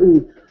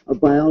study of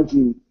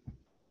biology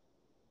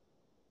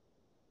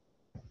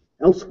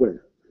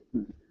elsewhere.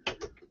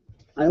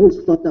 I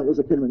always thought that was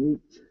a kind of a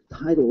neat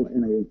title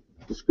and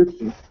a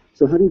description.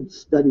 So how do you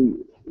study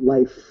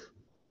life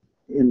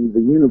in the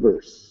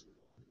universe?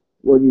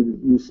 Well,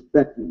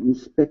 you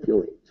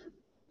speculate.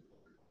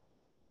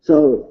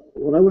 So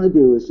what I want to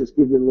do is just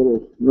give you a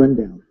little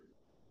rundown.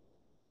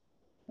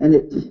 And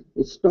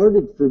it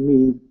started for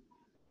me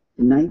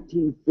in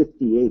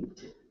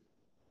 1958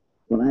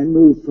 when I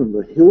moved from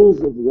the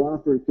hills of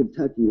Wofford,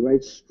 Kentucky,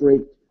 right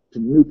straight to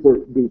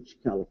Newport Beach,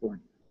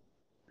 California.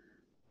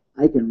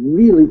 I can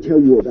really tell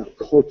you about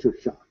culture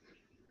shock.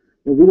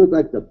 And we look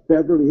like the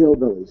Beverly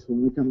Hillbillies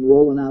when we come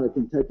rolling out of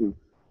Kentucky.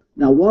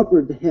 Now,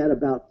 Wofford had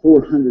about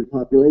 400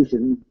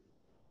 population.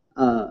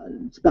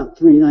 It's about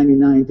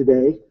 399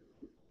 today.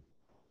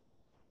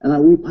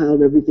 And we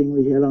piled everything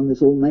we had on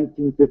this old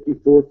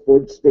 1954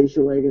 Ford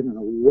station wagon, and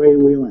away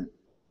we went.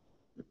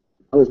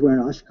 I was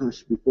wearing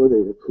Oshkosh before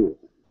they were cool.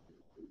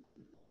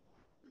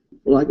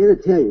 Well, I got to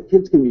tell you,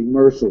 kids can be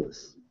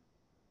merciless.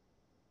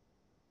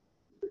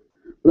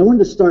 But I wanted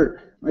to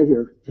start right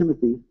here,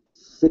 Timothy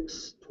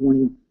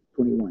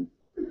 6:20-21.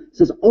 It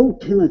says, O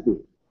Timothy,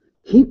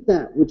 keep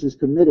that which is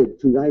committed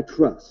to thy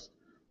trust,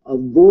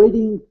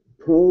 avoiding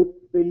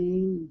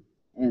profane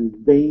and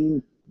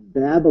vain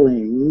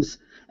babblings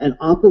and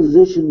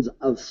oppositions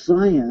of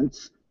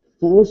science,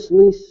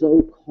 falsely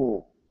so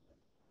called,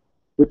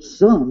 which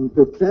some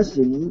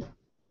professing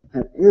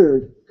have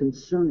erred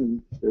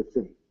concerning their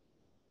faith.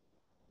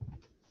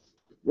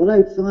 What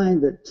I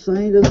find that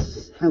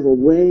scientists have a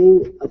way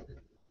of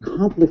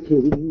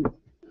complicating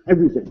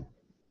everything.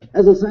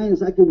 As a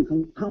scientist, I can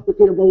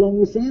complicate a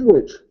bologna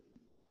sandwich.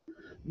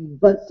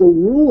 But the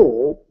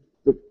rule,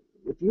 if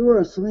you are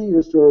a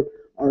scientist or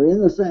are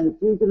in the science,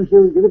 you're going to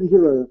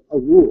hear a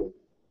rule.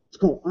 It's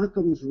called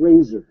Occam's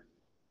razor.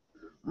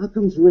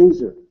 Occam's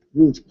razor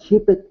means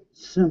keep it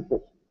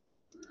simple.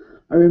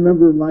 I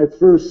remember my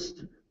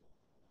first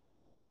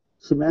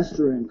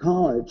semester in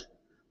college,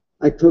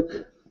 I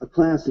took a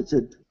class that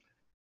said,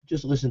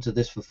 just listen to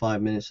this for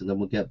 5 minutes and then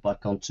we'll get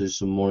back onto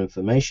some more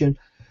information.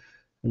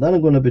 And then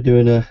I'm going to be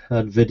doing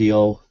a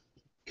video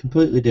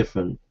completely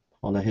different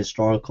on a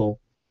historical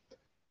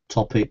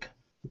topic.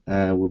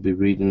 We'll be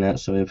reading out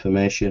some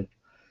information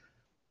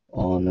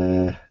on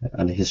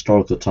a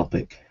historical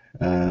topic.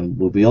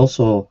 We'll be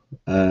also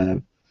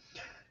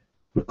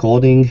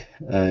recording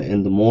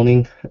in the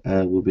morning.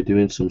 We'll be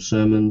doing some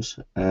sermons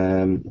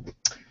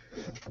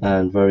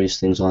and various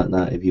things like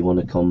that if you want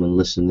to come and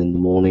listen in the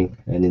morning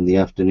and in the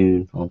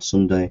afternoon on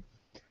Sunday.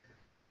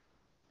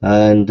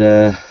 And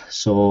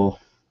so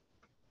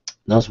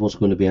that's what's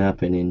going to be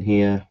happening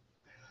here.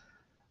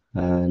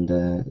 And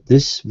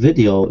this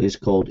video is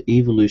called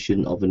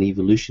Evolution of an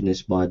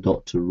Evolutionist by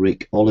Dr.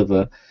 Rick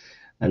Oliver,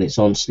 and it's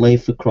on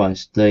Slave for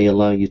Christ. They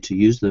allow you to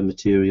use their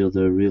material.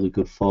 They're really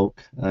good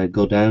folk.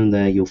 Go down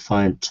there, you'll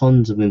find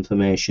tons of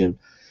information.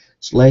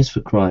 Slaves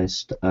for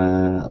Christ,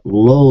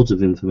 loads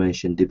of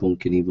information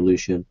debunking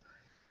evolution.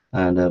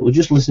 And we'll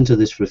just listen to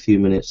this for a few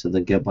minutes and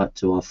then get back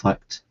to our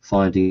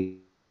fact-finding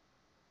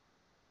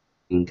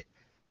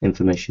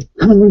information.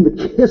 Coming with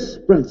the KISS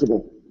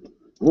principle.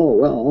 Oh,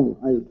 well,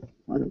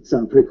 that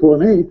sounds pretty cool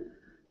to me.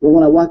 But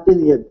when I walked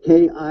in, you had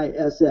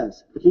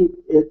KISS. Keep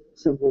it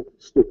simple,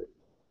 stupid.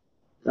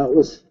 That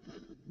was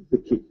the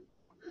key.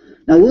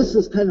 Now, this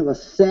is kind of a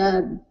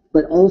sad,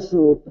 but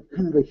also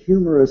kind of a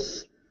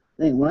humorous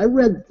thing.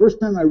 When first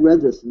time I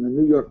read this in the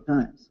New York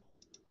Times,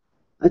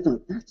 I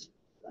thought, that's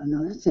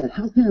sad.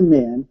 How can a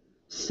man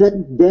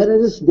sit dead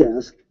at his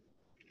desk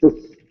for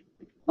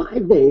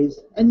 5 days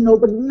and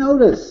nobody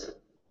notice?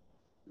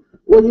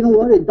 Well, you know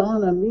what? It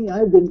dawned on me.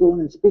 I've been going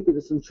and speaking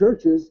to some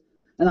churches,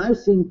 and I've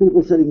seen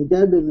people sitting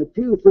dead in the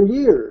pew for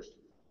years.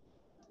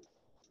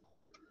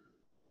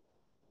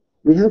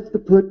 We have to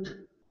put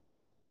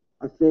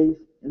our faith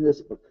in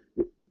this book.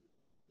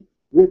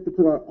 We have to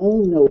put our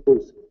own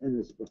nose in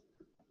this book.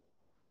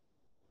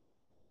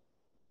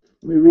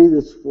 Let me read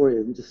this for you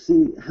and just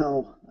see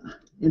how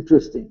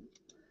interesting.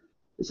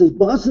 It says,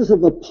 bosses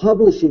of a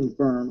publishing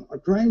firm are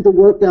trying to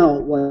work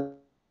out why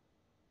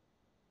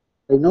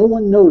no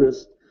one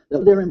noticed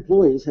that their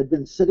employees had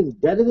been sitting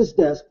dead at his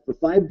desk for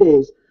 5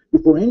 days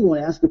before anyone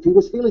asked if he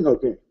was feeling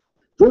okay.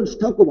 George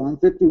Tuckelbaum,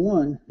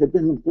 51, had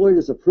been employed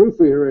as a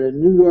proofreader at a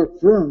New York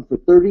firm for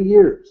 30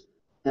 years,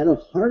 had a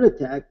heart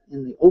attack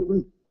in the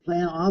open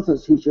plan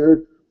office he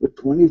shared with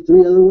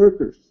 23 other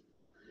workers.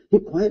 He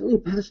quietly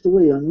passed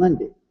away on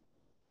Monday,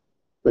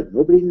 but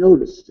nobody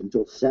noticed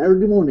until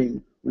Saturday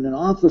morning when an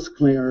office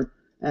cleaner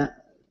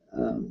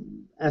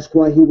asked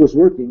why he was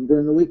working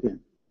during the weekend.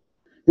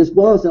 His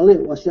boss,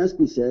 Elliot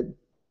Washewski, said,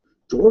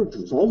 George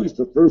was always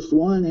the first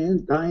one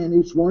in, dying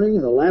each morning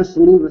and the last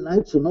to leave at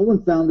night, so no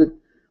one found it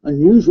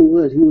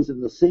unusual that he was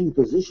in the same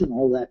position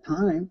all that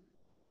time.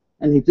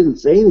 And he didn't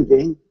say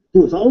anything. He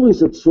was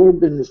always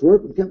absorbed in his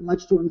work and kept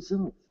much to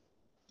himself.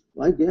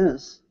 Well, I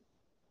guess.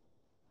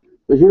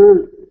 But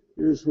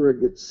here's where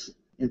it gets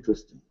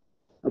interesting.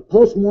 A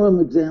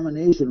post-mortem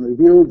examination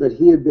revealed that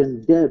he had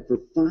been dead for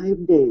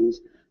 5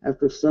 days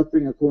after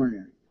suffering a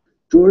coronary.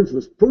 George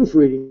was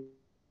proofreading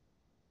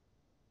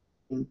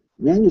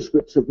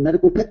manuscripts of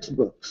medical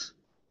textbooks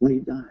when he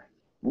died.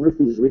 I wonder if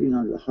he's reading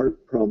on the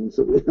heart problems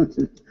that we have.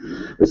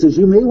 It says,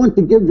 you may want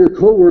to give your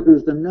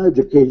coworkers the nudge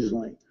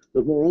occasionally.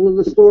 The moral of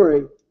the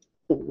story,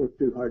 don't work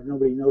too hard.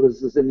 Nobody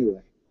notices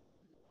anyway.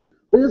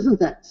 But isn't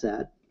that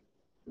sad?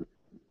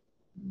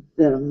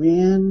 That a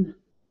man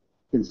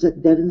can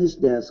sit dead in his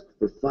desk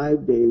for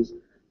 5 days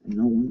and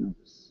no one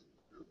knows.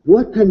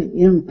 What kind of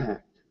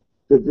impact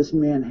did this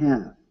man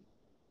have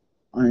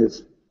on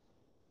his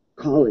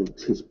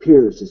colleagues, his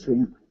peers, his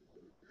family?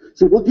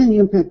 So what kind of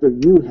impact are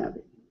you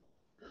having?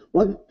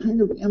 What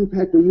kind of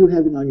impact are you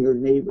having on your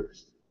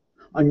neighbors,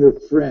 on your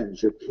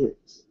friends, your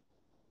kids?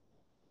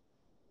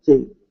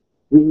 See,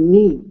 we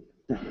need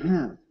to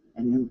have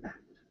an impact.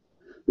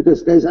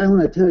 Because, guys, I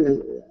want to tell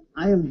you,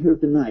 I am here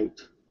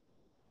tonight,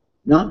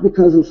 not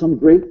because of some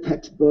great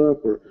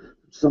textbook or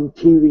some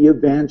TV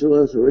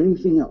evangelist or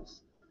anything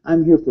else.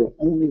 I'm here for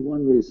only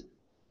one reason,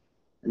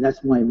 and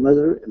that's my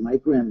mother and my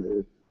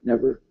grandmother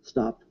never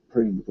stopped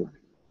praying for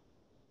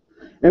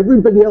me.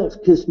 Everybody else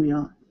kissed me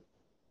on.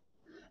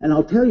 And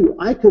I'll tell you,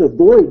 I could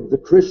avoid the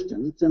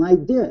Christians, and I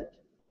did.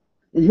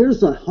 And here's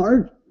the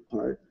hard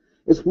part.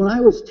 It's when I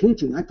was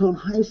teaching, I taught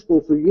high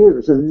school for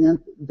years, and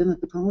then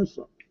at the college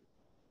level.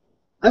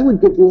 I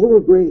would give lower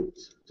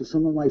grades to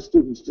some of my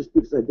students just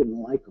because I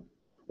didn't like them,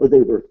 or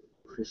they were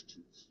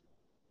Christians.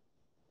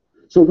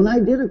 So when I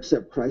did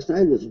accept Christ, I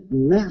had this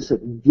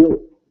massive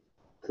guilt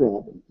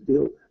problem to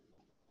deal with.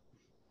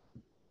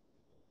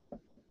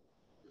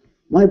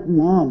 My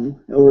mom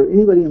or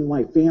anybody in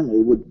my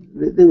family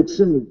would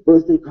send me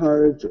birthday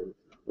cards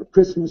or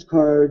Christmas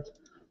cards.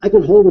 I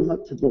could hold them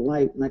up to the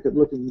light and I could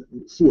look and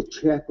see a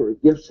check or a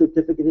gift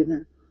certificate in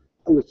there.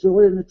 I would throw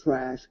it in the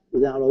trash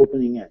without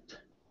opening it.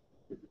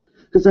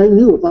 Because I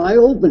knew if I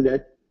opened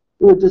it,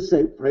 it would just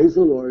say, praise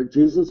the Lord,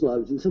 Jesus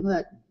loves you, some of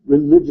that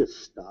religious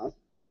stuff.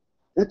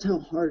 That's how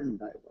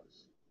hardened I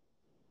was.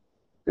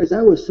 Guys,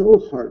 I was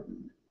so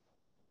hardened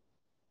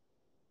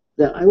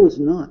that I was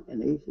not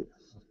an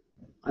atheist.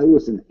 I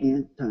was an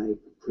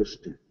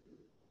anti-Christian.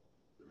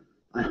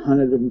 I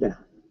hunted them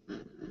down.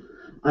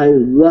 I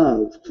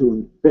loved to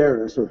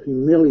embarrass or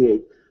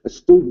humiliate a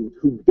student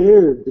who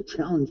dared to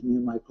challenge me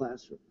in my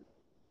classroom.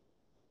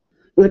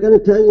 But I got to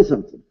tell you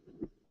something.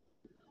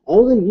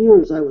 All the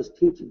years I was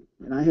teaching,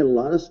 and I had a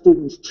lot of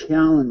students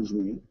challenge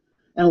me,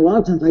 and a lot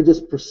of times I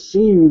just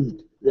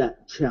perceived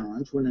that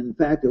challenge when in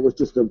fact it was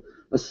just a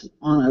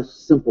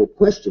honest, simple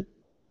question.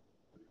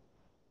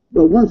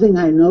 But one thing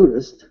I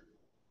noticed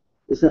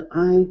is that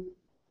I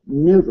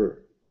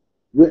never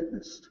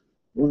witnessed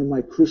one of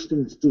my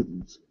Christian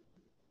students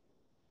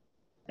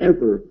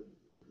ever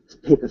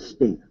take a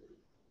stand.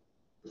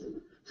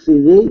 See,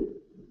 they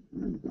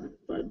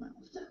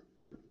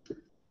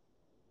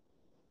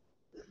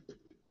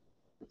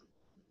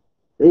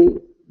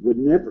would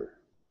never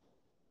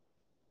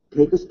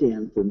take a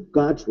stand for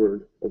God's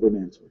word over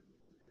man's word.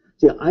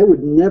 See, I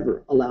would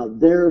never allow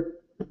their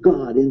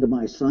God into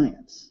my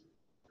science,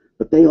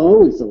 but they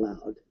always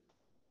allowed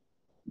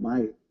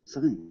my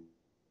science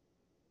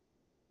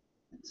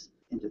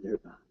into their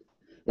God.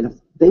 And if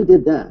they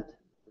did that,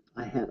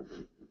 I had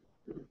them.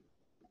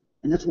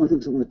 And that's one of the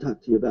things I want to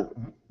talk to you about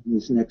in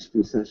these next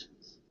few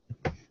sessions.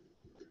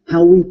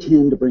 How we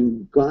tend to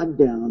bring God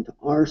down to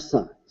our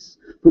size,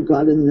 put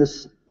God in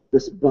this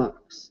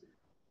box.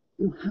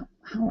 You know,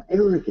 how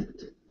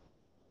arrogant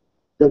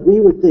that we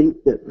would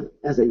think that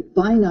as a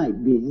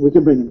finite being, we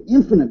can bring an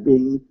infinite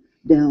being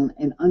down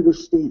and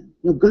understand.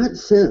 You know, God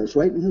says,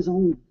 right in his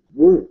own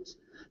words,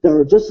 there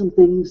are just some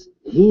things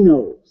he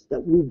knows that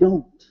we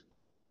don't.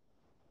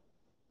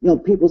 You know,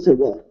 people say,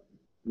 well,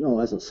 you know,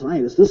 as a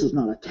scientist, this is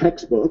not a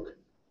textbook.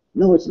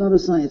 No, it's not a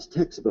science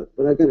textbook,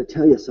 but I've got to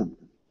tell you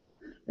something.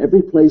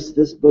 Every place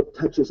this book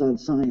touches on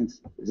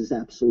science, it is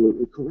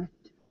absolutely correct.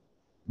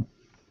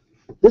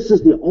 This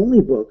is the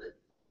only book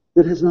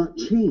that has not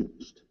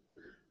changed.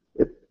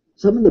 If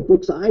some of the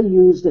books I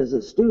used as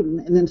a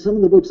student and then some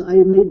of the books I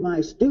made my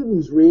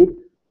students read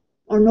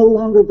are no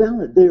longer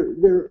valid.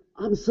 They're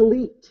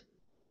obsolete.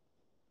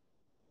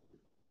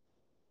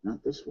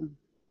 Not this one.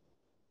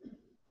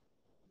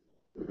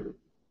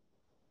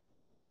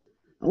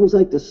 I always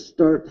like to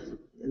start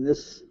in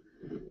this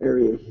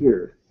area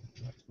here,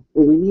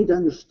 where we need to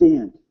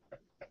understand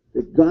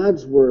that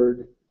God's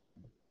word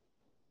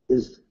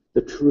is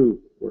the true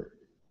word.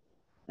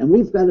 And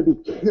we've got to be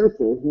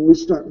careful when we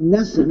start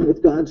messing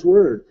with God's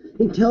word.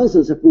 He tells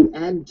us if we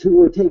add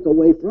to or take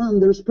away from,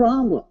 there's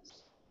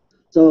problems.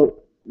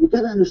 So we've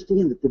got to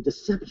understand that the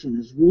deception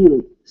is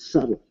really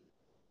subtle.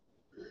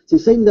 See,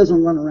 Satan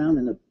doesn't run around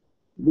in a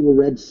little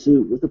red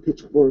suit with a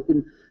pitchfork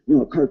and, you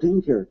know, a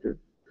cartoon character.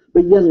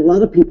 But yet a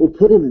lot of people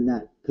put him in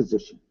that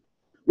position.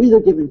 We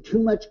either give him too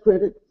much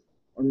credit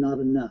or not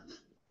enough.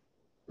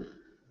 I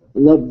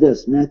love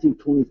this, Matthew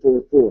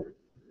 24:4.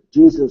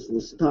 Jesus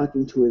was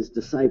talking to his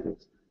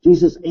disciples.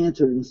 Jesus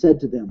answered and said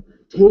to them,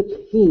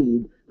 take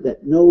heed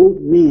that no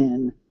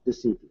man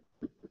deceive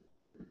you.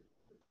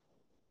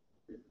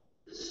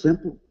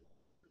 Simple,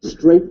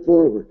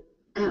 straightforward,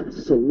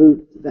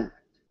 absolute fact.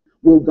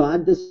 Will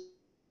God deceive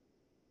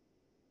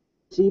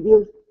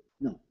you?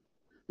 No.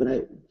 But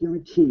I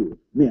guarantee you,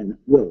 men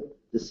will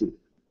deceive.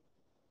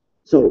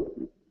 So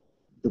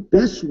the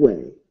best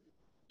way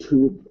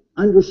to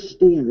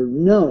understand or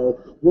know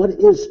what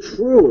is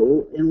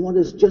true and what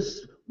is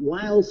just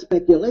wild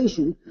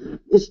speculation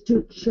is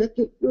to check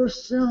it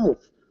yourself.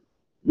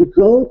 You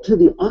go to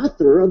the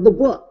author of the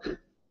book,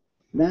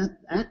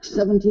 Acts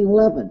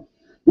 17:11.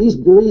 These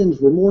Bereans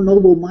were more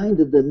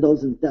noble-minded than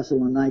those in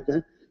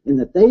Thessalonica, in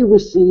that they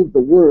received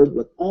the word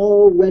with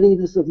all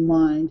readiness of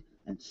mind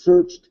and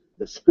searched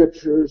the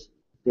scriptures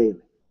daily.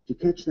 Did you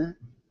catch that?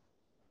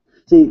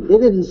 See, they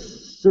didn't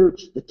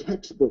search the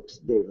textbooks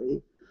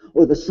daily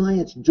or the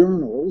science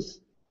journals.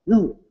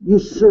 No, you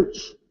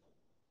search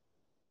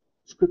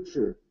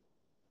scripture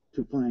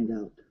to find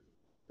out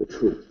the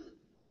truth.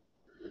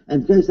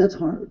 And guys, that's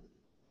hard.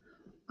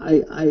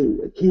 I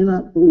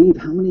cannot believe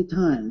how many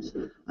times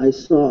I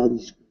saw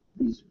these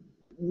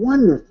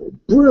wonderful,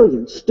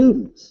 brilliant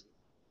students,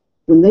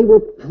 when they were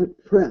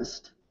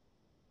pressed,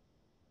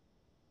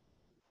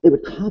 they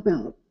would cop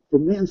out for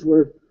man's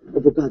word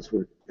over God's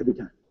word every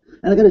time.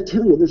 And I got to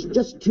tell you, there's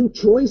just two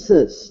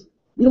choices.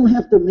 You don't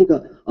have to make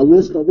a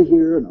list over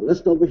here and a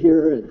list over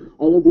here and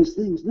all of these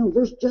things. No,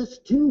 there's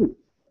just two.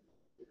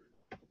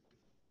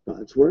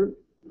 God's word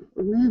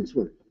or man's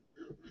word.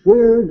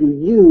 Where do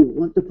you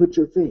want to put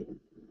your faith?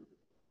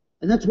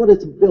 And that's what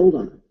it's built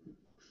on.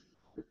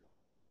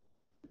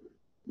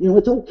 You know,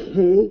 it's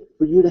okay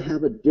for you to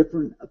have a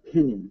different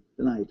opinion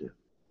than I do.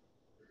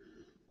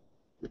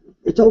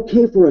 It's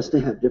okay for us to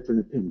have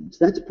different opinions.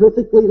 That's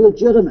perfectly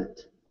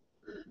legitimate.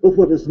 But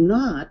what is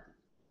not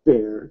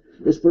fair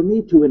is for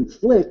me to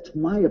inflict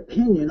my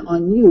opinion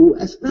on you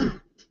as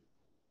fact.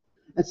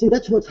 And see,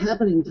 that's what's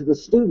happening to the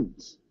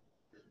students.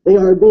 They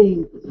are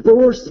being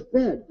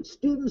force-fed.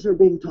 Students are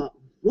being taught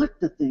what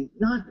to think,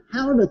 not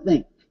how to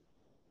think.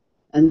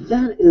 And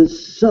that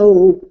is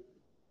so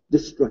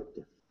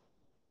destructive.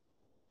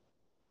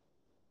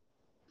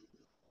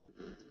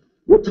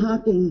 We're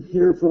talking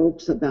here,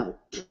 folks, about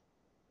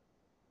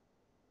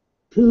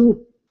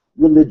two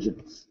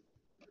religions,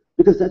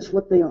 because that's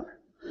what they are.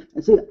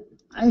 And see,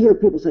 I hear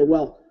people say,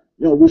 well,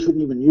 you know, we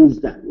shouldn't even use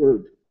that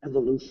word,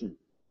 evolution.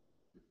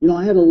 You know,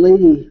 I had a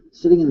lady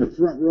sitting in the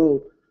front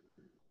row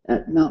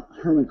at Mount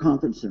Hermon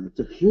Conference Center. It's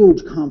a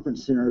huge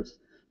conference center. It's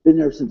been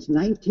there since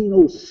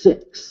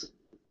 1906.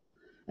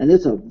 And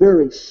it's a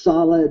very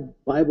solid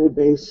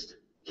Bible-based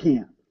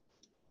camp,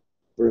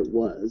 where it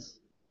was.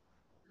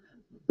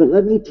 But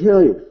let me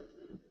tell you,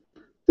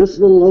 this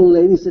little old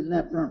lady sitting in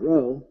that front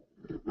row,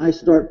 I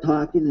start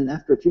talking, and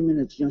after a few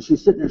minutes, you know,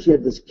 she's sitting there, she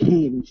had this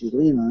cane, and she's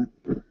leaning on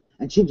it,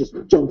 and she just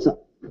jumps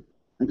up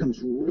and comes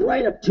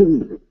right up to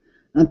me. And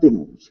I'm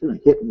thinking, she's going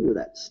to hit me with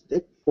that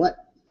stick, what?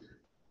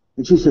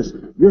 And she says,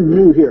 you're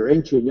new here,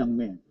 ain't you, young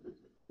man?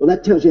 Well,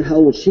 that tells you how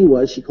old she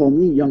was. She called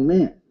me young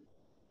man.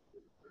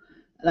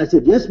 And I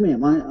said, yes,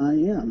 ma'am, I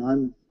am.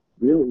 I'm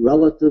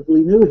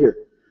relatively new here.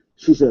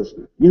 She says,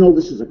 you know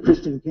this is a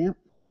Christian camp?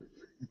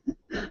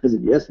 I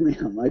said, yes,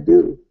 ma'am, I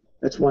do.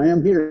 That's why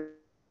I'm here.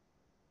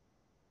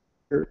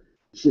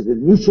 She said,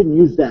 you shouldn't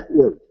use that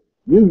word.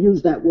 You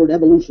used that word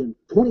evolution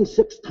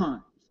 26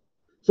 times.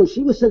 So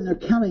she was sitting there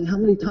counting how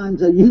many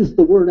times I used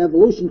the word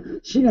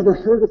evolution. She never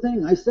heard a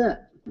thing I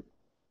said.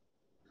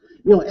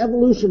 You know,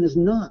 evolution is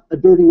not a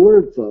dirty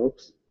word,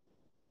 folks.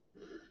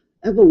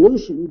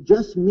 Evolution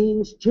just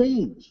means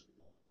change.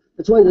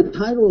 That's why the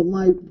title of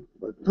my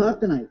talk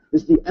tonight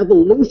is The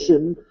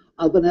Evolution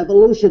of an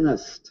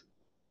Evolutionist.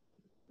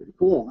 Pretty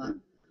cool, huh?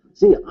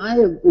 See, I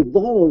have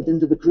evolved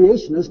into the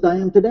creationist I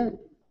am today.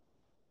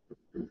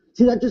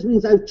 See, that just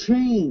means I've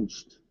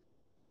changed.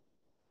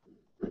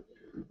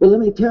 But let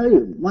me tell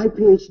you, my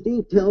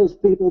PhD tells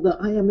people that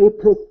I am a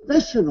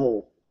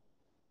professional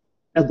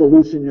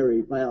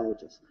evolutionary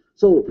biologist.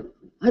 So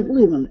I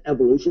believe in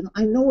evolution.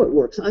 I know it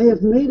works. I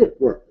have made it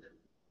work.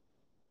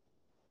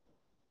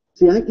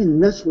 See, I can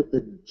mess with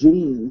the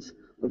genes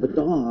of a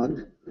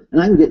dog,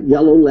 and I can get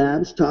yellow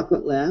labs,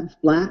 chocolate labs,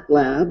 black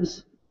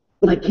labs,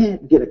 but I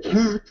can't get a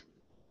cat.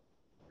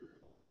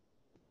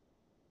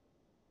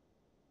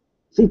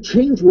 See,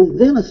 change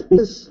within us,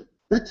 because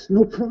that's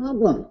no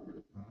problem.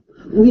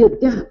 We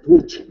adapt,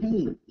 we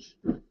change.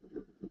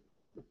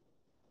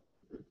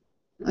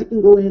 I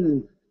can go in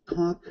and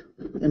talk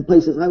in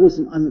places.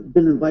 I've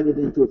been invited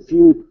into a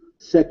few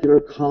secular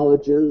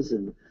colleges,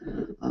 and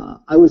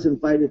I was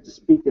invited to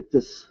speak at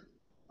this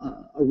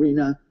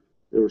arena.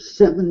 There were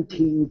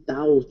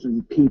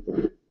 17,000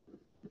 people.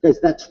 Guys,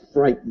 that's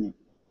frightening.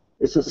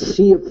 It's a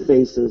sea of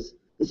faces.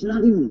 It's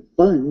not even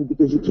fun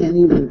because you can't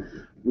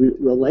even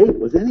relate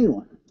with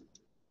anyone.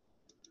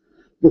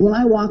 But when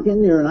I walk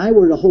in there and I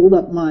were to hold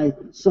up my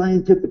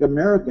Scientific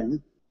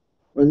American,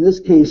 or in this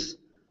case,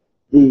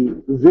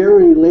 the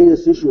very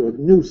latest issue of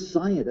New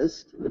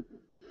Scientist,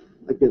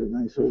 I get a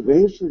nice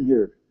ovation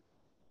here.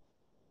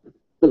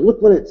 But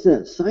look what it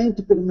says.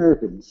 Scientific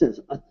American. It says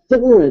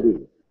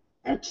authority,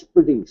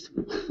 expertise,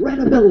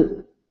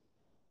 credibility.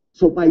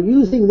 So by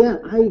using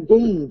that, I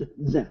gained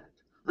that.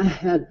 I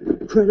had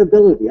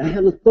credibility. I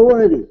had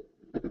authority.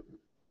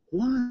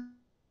 Why?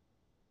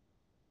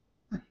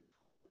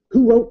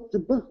 Who wrote the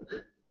book?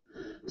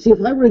 See, if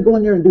I were to go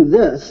in there and do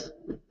this,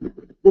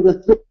 they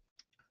would think.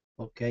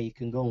 Okay, you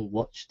can go and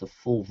watch the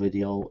full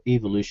video,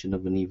 Evolution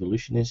of an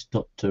Evolutionist,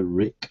 Dr.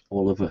 Rick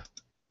Oliver.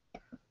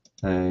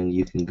 And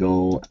you can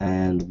go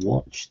and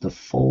watch the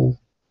full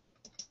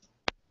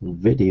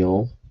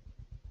video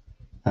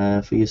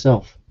for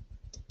yourself.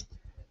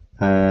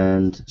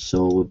 And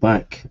so we're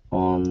back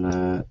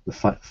on the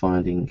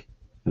fact-finding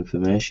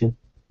information.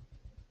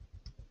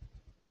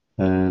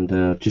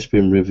 and just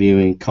been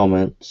reviewing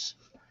comments.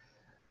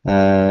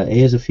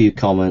 Here's a few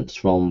comments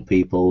from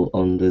people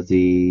under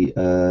the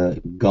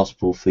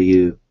Gospel for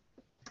You.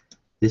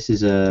 This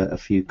is a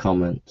few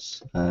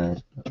comments.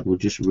 We'll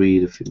just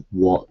read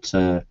what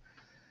a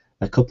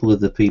couple of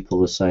the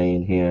people are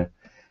saying here.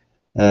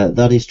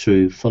 That is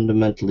true.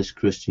 Fundamentalist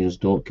Christians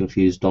don't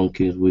confuse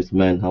donkeys with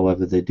men.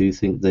 However, they do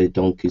think their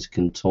donkeys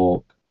can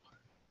talk.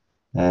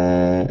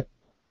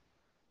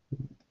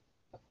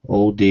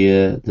 Oh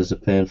dear, there's a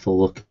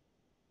painful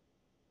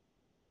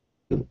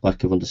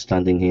lack of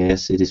understanding here.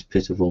 Yes, it is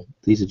pitiful.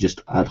 These are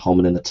just ad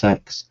hominem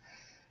attacks.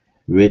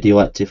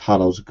 Radioactive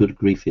halos, good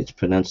grief, it's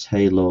pronounced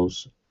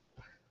halos.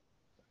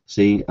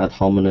 See, ad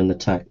hominem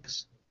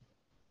attacks.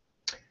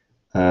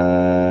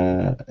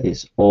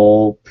 It's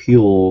all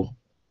pure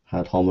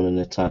ad hominem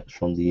attacks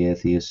from the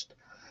atheist.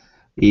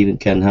 Even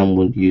Ken Ham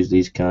wouldn't use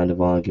these kind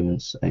of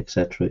arguments,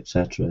 etc.,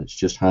 etc. It's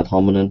just ad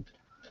hominem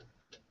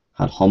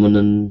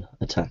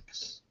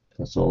attacks.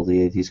 That's all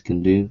the atheist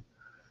can do.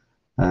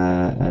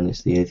 And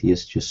it's the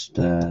atheist just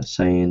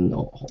saying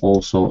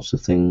all sorts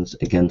of things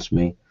against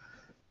me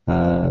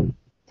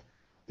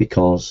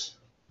because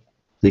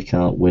they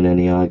can't win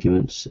any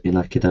arguments in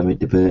academic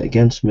debate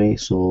against me,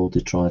 so they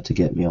try to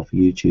get me off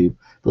YouTube,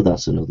 but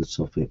that's another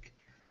topic.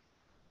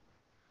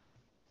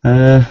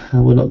 We're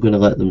not going to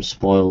let them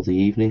spoil the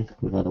evening.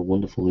 We've had a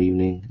wonderful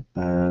evening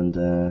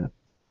and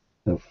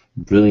of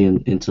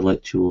brilliant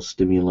intellectual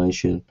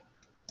stimulation,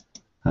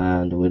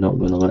 and we're not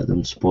going to let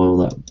them spoil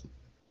that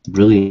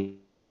brilliant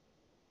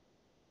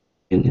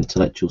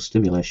intellectual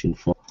stimulation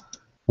for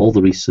all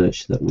the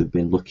research that we've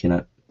been looking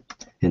at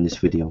in this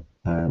video,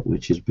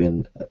 which has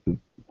been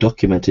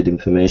documented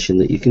information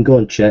that you can go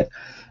and check,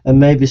 and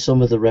maybe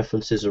some of the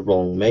references are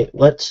wrong.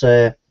 Let's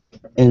say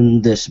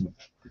in this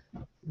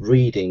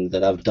reading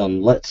that I've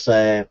done, let's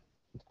say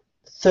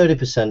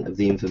 30% of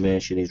the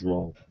information is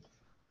wrong.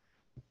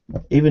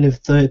 Even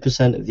if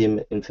 30% of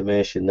the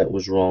information that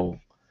was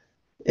wrong,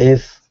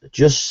 if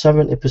just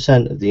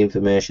 70% of the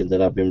information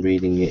that I've been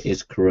reading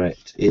is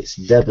correct, it's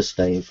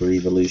devastating for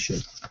evolution.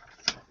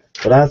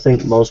 But I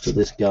think most of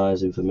this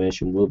guy's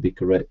information will be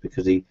correct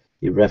because he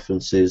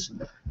references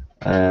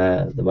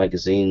the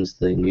magazines,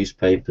 the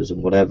newspapers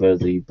and whatever,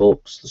 the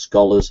books, the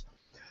scholars.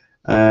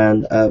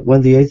 And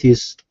when the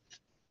atheists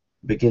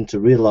begin to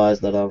realize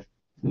that I'm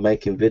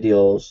making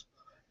videos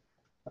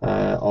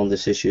on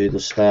this issue, they'll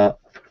start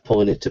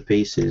pulling it to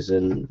pieces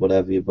and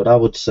whatever. But I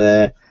would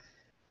say,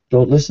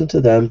 don't listen to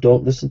them,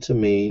 don't listen to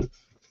me,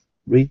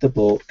 read the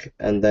book,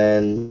 and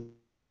then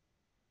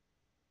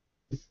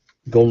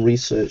go and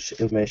research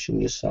information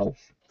yourself.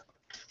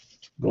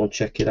 Go and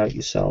check it out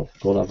yourself.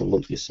 Go and have a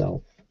look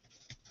yourself.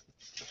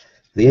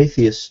 The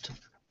atheist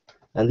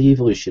and the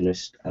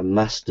evolutionist are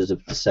masters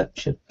of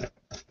deception.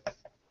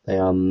 They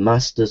are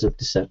masters of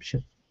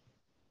deception.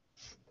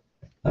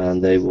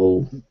 And they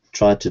will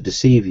try to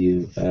deceive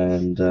you,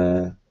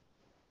 and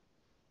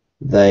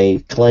they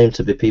claim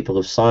to be people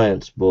of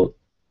science, but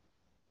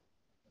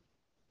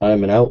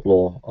I'm an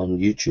outlaw on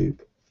YouTube.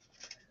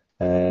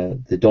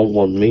 They don't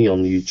want me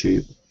on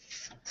YouTube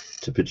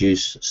to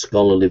produce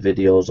scholarly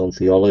videos on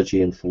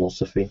theology and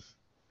philosophy,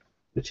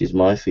 which is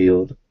my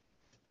field,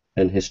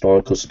 and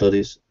historical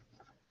studies,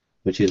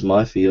 which is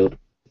my field.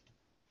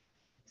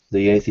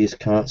 The atheists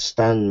can't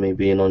stand me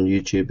being on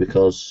YouTube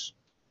because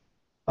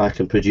I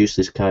can produce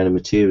this kind of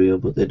material,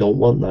 but they don't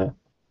want that.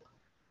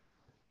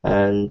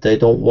 And they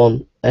don't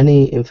want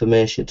any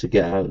information to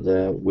get out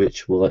there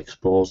which will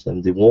expose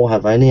them. They won't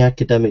have any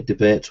academic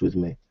debates with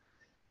me.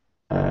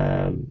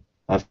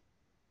 I've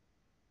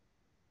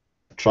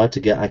tried to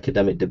get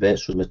academic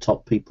debates with the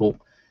top people.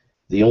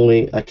 The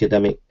only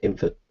academic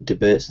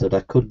debates that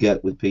I could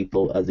get with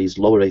people are these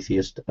lower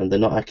atheists, and they're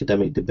not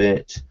academic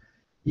debates.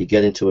 You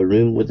get into a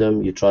room with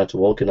them, you try to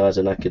organize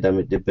an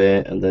academic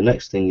debate, and the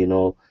next thing you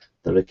know,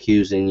 they're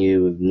accusing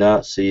you of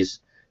Nazis,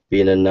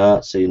 being a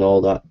Nazi, and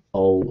all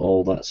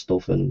that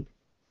stuff, and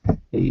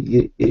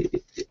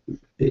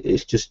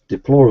it's just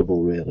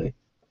deplorable, really.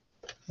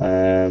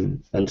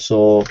 And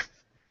so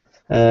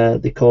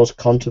they cause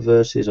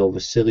controversies over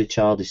silly,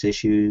 childish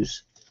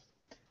issues.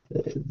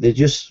 They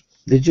just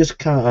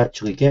can't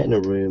actually get in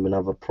a room and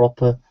have a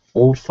proper,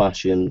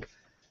 old-fashioned,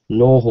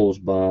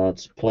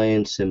 no-holds-barred,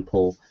 plain,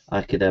 simple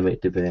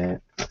academic debate.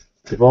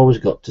 They've always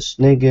got to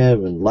snigger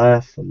and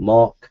laugh and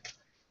mock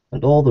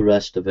and all the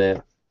rest of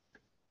it,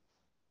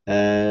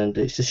 and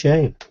it's a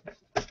shame.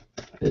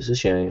 It's a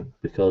shame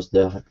because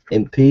they're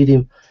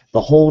impeding,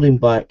 they're holding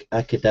back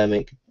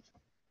academic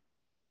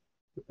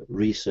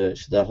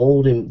research. They're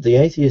holding the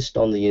atheists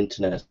on the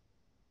internet,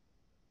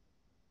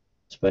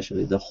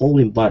 especially. They're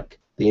holding back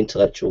the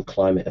intellectual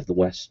climate of the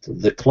West.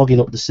 They're clogging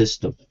up the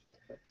system.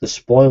 They're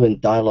spoiling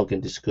dialogue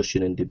and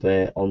discussion and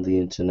debate on the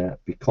internet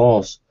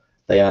because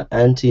they are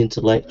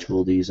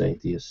anti-intellectual, these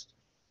atheists.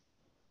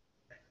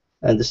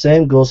 And the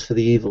same goes for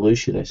the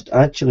evolutionist.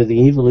 Actually,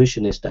 the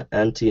evolutionists are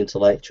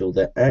anti-intellectual.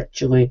 They're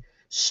actually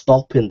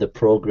stopping the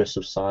progress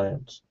of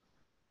science.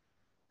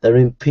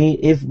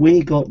 If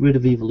we got rid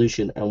of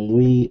evolution and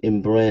we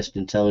embraced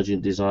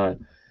intelligent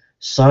design,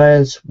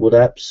 science would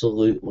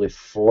absolutely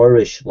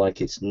flourish,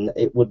 like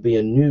it would be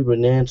a new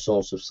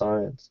renaissance of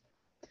science.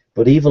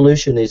 But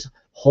evolution is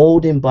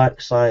holding back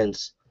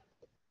science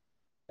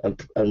and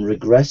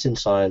regressing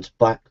science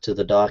back to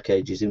the Dark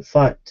Ages. In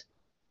fact,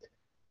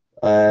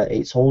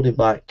 it's holding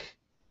back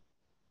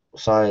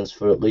science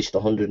for at least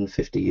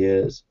 150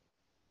 years.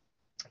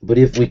 But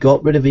if we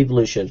got rid of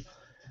evolution,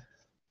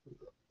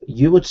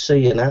 you would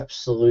see an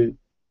absolute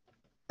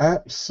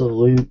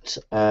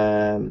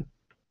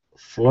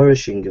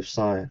flourishing of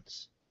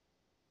science,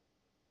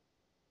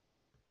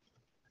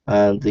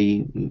 and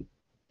the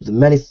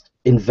many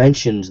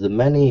inventions, the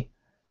many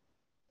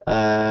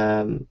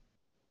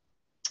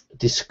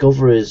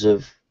discoveries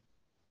of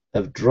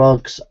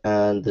drugs,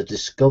 and the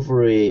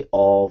discovery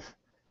of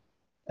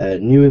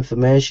new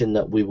information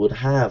that we would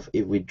have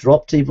if we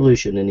dropped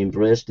evolution and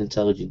embraced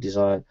intelligent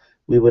design.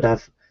 We would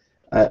have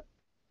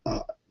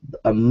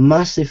a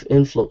massive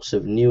influx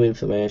of new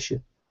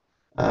information,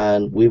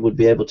 and we would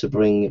be able to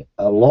bring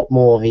a lot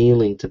more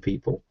healing to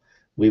people.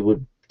 We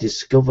would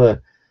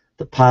discover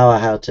the power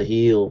how to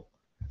heal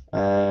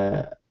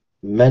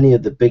many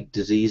of the big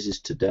diseases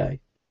today.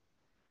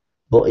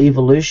 But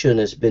evolution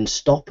has been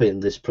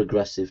stopping this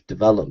progressive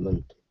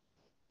development,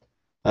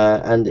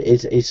 and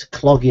it's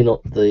clogging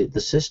up the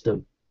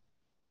system.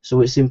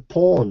 So it's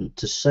important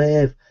to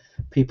save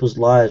people's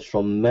lives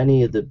from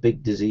many of the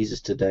big diseases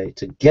today,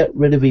 to get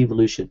rid of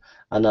evolution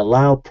and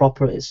allow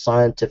proper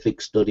scientific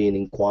study and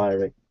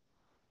inquiry.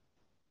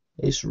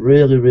 It's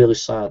really, really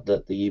sad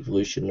that the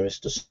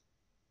evolutionists are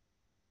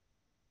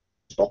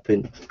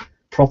stopping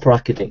proper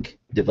academic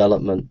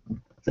development.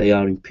 They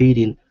are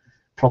impeding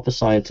proper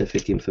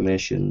scientific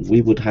information.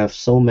 We would have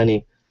so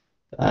many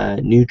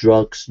new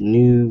drugs,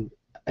 new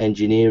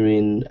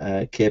engineering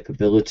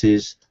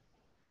capabilities.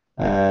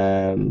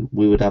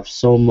 We would have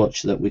so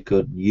much that we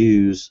could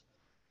use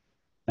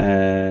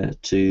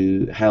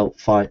to help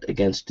fight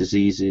against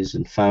diseases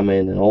and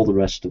famine and all the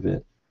rest of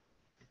it.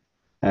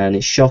 And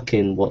it's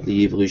shocking what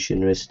the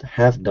evolutionists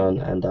have done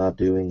and are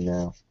doing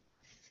now.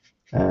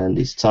 And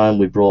it's time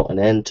we brought an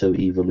end to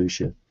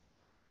evolution,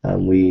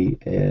 and we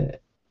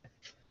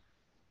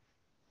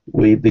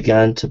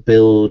began to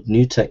build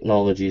new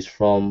technologies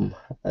from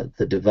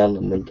the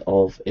development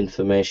of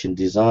information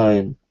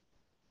design.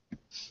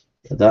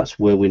 That's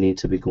where we need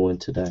to be going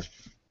today.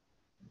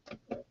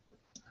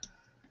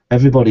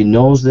 Everybody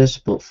knows this,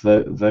 but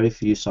very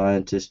few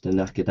scientists and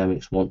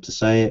academics want to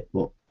say it.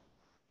 But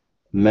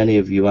many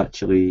of you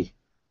actually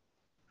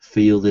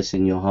feel this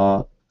in your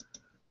heart,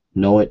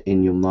 know it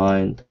in your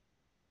mind,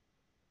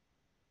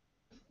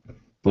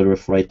 but are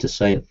afraid to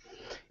say it.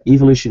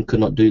 Evolution could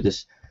not do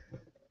this.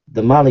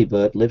 The mallee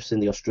bird lives in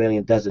the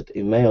Australian desert.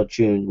 In May or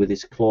June, with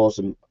its claws,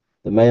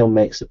 the male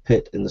makes a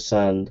pit in the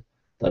sand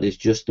that is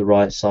just the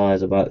right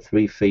size, about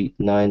 3 feet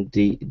 9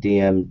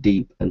 dm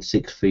deep and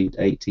 6 feet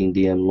 18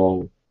 dm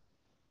long.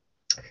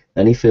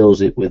 Then he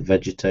fills it with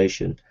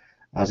vegetation.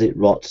 As it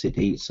rots, it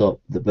heats up.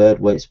 The bird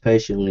waits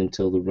patiently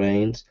until the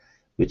rains,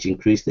 which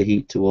increase the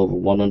heat to over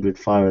 100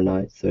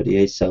 Fahrenheit,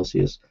 38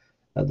 Celsius,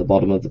 at the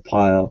bottom of the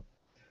pile.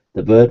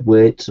 The bird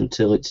waits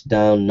until it's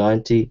down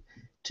 92%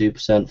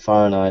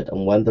 Fahrenheit,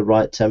 and when the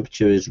right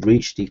temperature is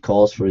reached, he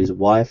calls for his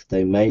wife.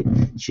 They mate.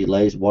 She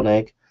lays 1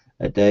 egg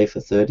a day for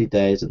 30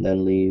 days and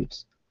then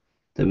leaves.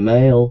 The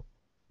male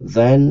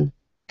then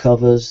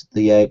covers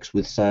the eggs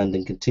with sand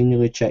and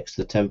continually checks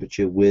the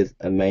temperature with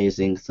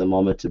amazing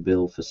thermometer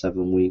bill for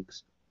 7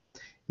 weeks.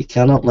 He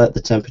cannot let the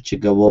temperature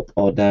go up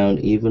or down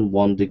even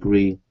 1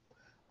 degree.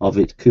 If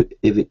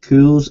it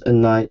cools at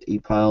night, he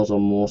piles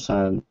on more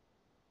sand.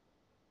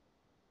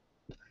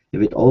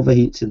 If it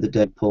overheats in the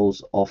day, he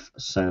pulls off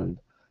sand.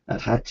 At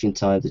hatching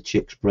time, the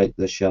chicks break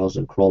their shells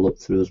and crawl up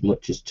through as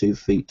much as 2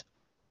 feet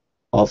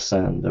of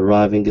sand.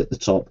 Arriving at the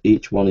top,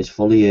 each one is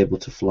fully able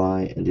to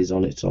fly and is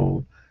on its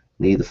own.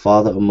 Neither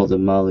father or mother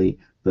mallee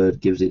bird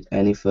gives it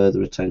any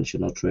further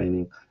attention or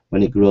training.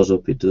 When it grows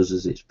up, it does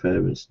as its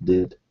parents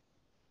did.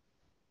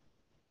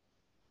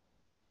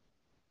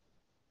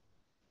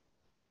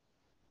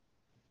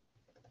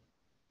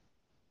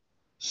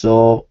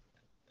 So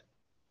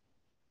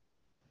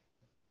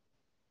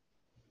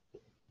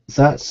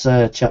that's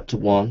chapter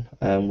 1,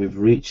 and we've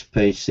reached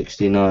page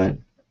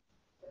 69.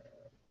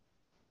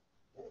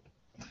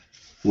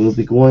 We'll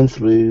be going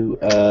through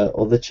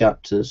other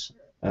chapters,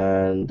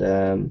 and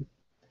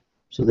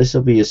so this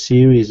will be a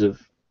series of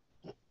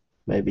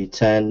maybe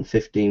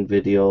 10-15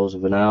 videos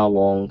of an hour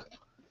long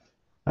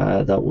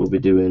that we'll be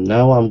doing.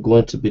 Now I'm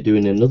going to be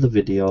doing another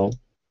video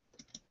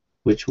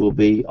which will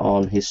be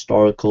on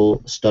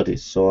historical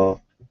studies,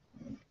 so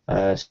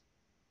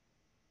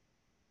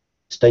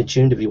stay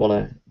tuned if you want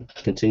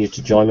to continue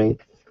to join me.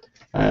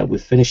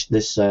 We've finished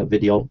this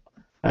video,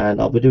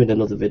 and I'll be doing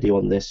another video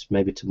on this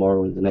maybe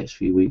tomorrow in the next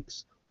few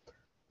weeks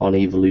on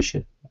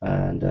evolution,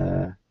 and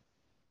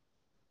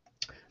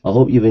I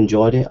hope you've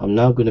enjoyed it. I'm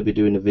now going to be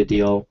doing a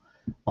video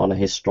on a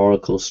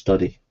historical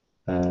study,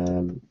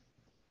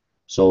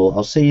 so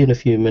I'll see you in a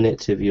few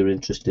minutes if you're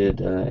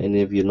interested, and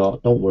if you're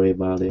not, don't worry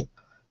about it.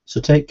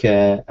 So take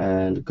care,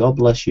 and God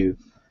bless you,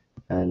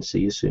 and see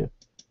you soon.